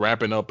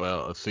wrapping up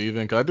a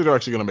season, because I think they're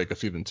actually gonna make a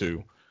season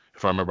 2.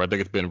 If I remember, I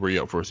think it's been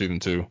re-up for a season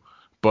 2.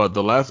 But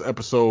the last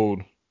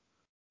episode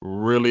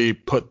really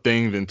put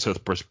things into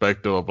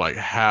perspective of like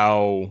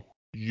how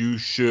you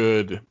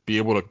should be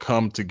able to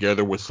come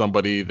together with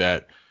somebody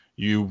that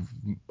you've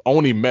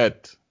only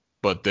met,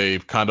 but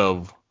they've kind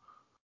of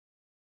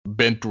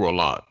been through a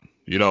lot.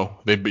 You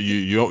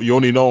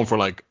only know them for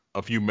like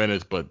a few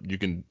minutes, but you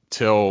can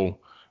tell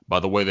by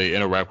the way they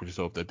interact with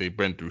yourself that they've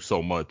been through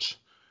so much,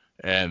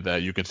 and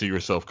that you can see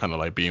yourself kind of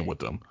like being with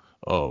them.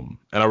 And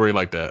I really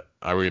like that.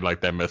 I really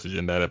like that message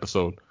in that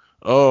episode.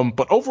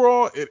 But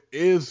overall, it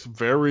is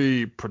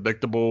very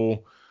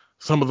predictable.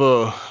 Some of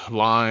the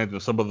lines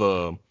and some of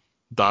the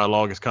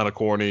dialogue is kind of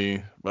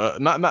corny, but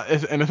and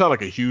it's not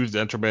like a huge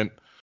detriment.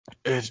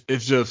 It's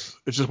just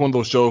one of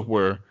those shows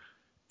where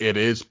it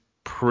is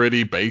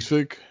pretty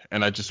basic,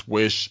 and I just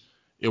wish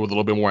it was a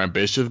little bit more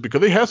ambitious because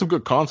they had some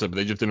good concept, but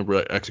they just didn't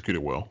really execute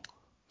it well.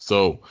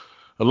 So,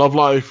 I Love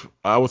Life,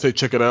 I would say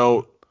check it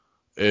out.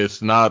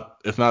 It's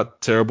not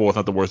terrible. It's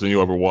not the worst thing you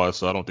ever watched,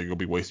 so I don't think you'll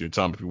be wasting your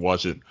time if you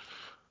watch it.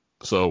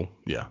 So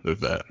yeah, there's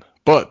that.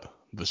 But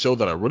the show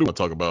that I really want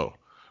to talk about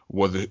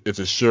it's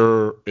a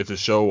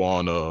show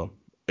on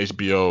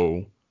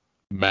HBO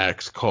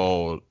Max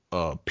called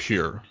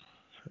Pure,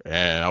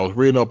 and I was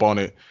reading up on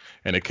it,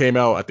 and it came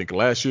out I think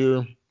last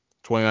year,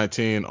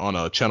 2019,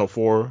 on Channel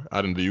 4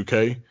 out in the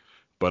UK,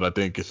 but I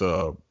think it's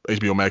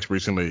HBO Max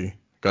recently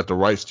got the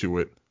rights to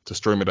it to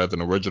stream it as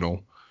an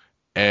original,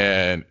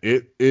 and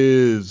it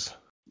is.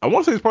 I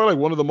want to say it's probably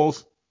like one of the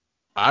most.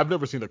 I've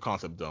never seen the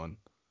concept done.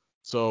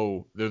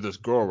 So there's this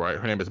girl, right?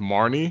 Her name is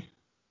Marnie,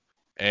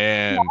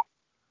 and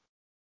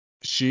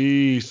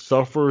she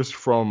suffers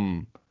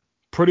from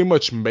pretty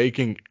much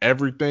making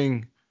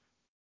everything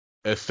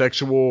as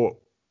sexual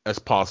as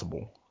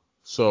possible.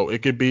 So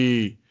it could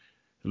be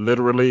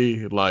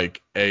literally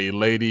like a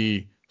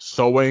lady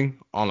sewing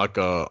on like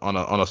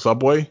a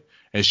subway,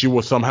 and she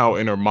will somehow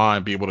in her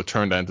mind be able to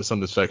turn that into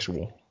something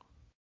sexual.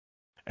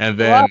 And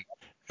Wow.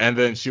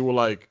 then she will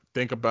like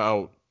think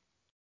about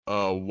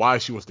why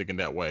she was thinking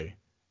that way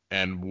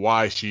and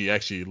why she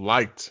actually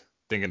liked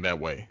thinking that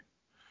way.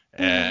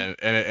 Mhm.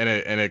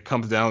 And it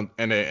comes down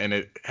and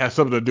it has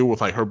something to do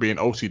with like her being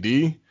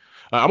OCD.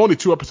 I'm only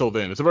 2 episodes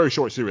in. It's a very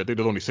short series. I think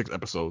there's only 6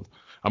 episodes.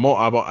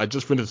 I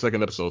just finished the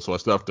second episode, so I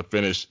still have to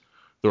finish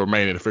the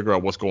remaining to figure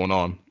out what's going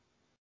on.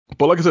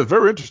 But like I said,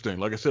 very interesting.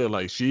 Like I said,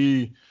 like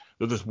there's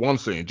this one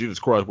scene, Jesus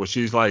Christ, where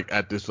she's like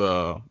at this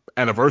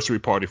anniversary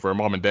party for her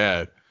mom and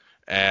dad,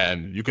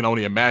 and you can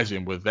only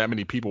imagine with that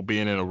many people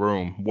being in a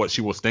room what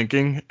she was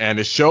thinking, and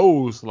it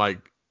shows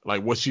like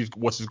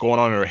what's going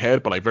on in her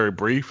head, but like very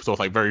brief, so it's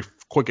like very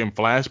quick and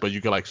flash, but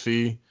you can like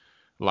see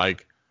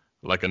like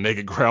like a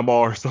naked grandma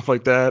or stuff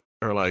like that,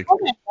 Oh my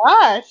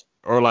gosh.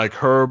 or like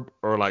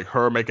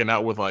her making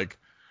out with like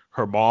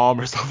her mom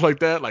or stuff like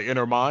that, like in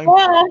her mind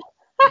Yeah.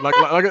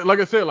 like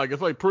I said, like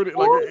it's like pretty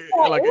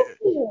Oh,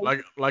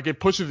 like it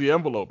pushes the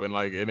envelope and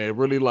it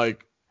really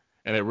like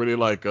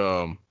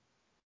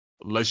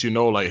lets you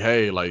know like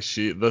hey like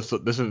this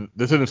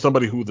isn't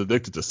somebody who's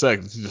addicted to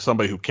sex. This is just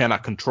somebody who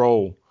cannot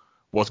control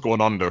what's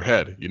going on in their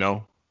head, you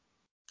know?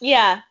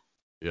 yeah.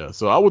 Yeah.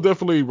 So I would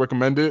definitely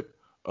recommend it.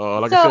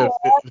 Like I So,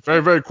 said, it's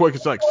very very quick.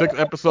 It's like 6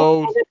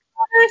 episodes.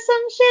 or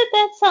some shit?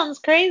 That sounds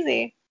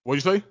crazy.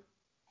 What'd you say?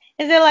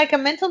 Is it like a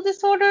mental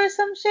disorder or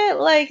some shit?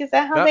 Like, is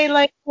that how That they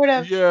like sort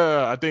of?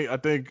 Yeah, I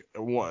think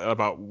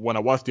about when I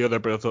watched the other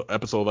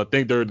episode, I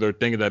think they're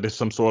thinking that it's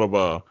some sort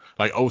of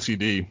like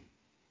OCD.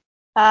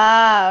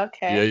 Ah, Yeah,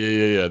 okay. yeah,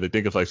 yeah, yeah. They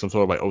think it's like some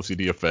sort of like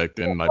OCD effect,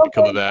 and like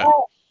because of Okay. that,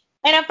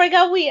 And I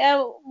forgot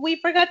we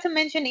forgot to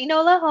mention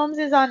Enola Holmes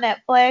is on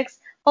Netflix.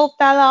 Hope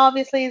Thala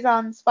obviously is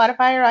on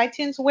Spotify or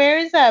iTunes. Where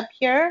is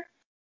Pure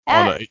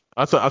on at?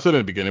 I said in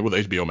the beginning with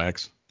HBO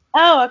Max.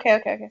 Oh, okay,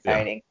 okay, okay. Sorry, I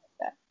Yeah, didn't get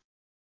that.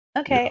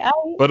 yeah. Okay,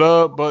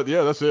 I But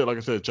yeah, that's it. Like I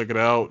said, check it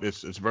out.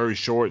 It's very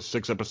short,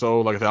 6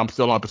 episodes. Like I said, I'm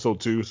still on episode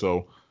 2,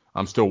 so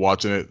I'm still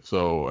watching it.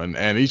 So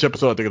and each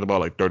episode I think it's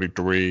about like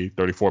 33,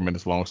 34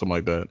 minutes long, something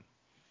like that.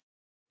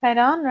 right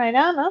on, right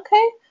on.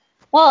 Okay.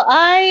 Well,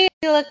 I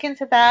look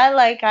into that.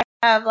 Like I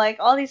have like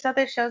all these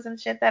other shows and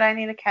shit that I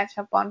need to catch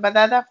up on, but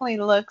that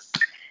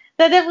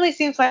definitely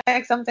seems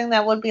like something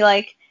that would be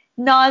like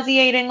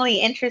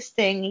nauseatingly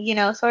interesting,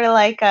 sort of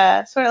like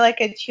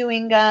a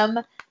chewing gum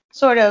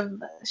sort of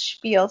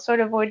spiel, sort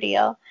of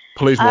ordeal.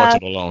 Please watch Uh,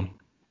 it alone.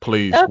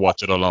 Please okay.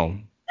 watch it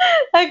alone.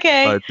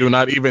 Okay. Do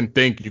not even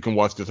think you can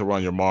watch this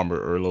around your mom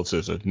or little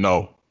sister.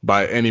 No,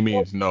 by any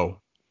means, no.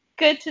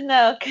 Good to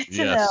know. Good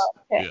to know. Yes,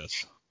 Okay.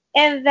 yes.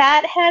 And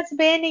that has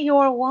been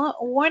your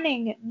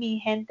warning,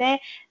 mi gente.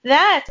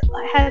 That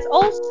has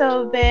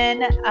also been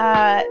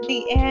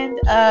the end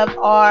of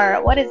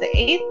our, what is it,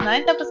 eighth,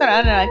 ninth episode? I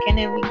don't know. I can't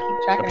even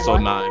keep track Episode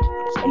anymore. 9.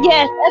 Episode 9.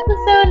 Yes,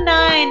 episode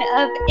 9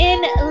 of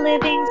In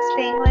Living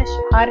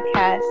Spanglish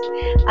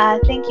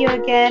podcast. Thank you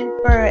again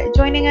for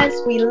joining us.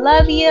 We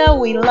love you.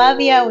 We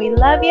love you. We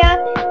love you.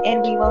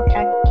 And we will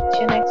catch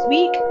you next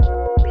week.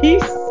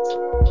 Peace.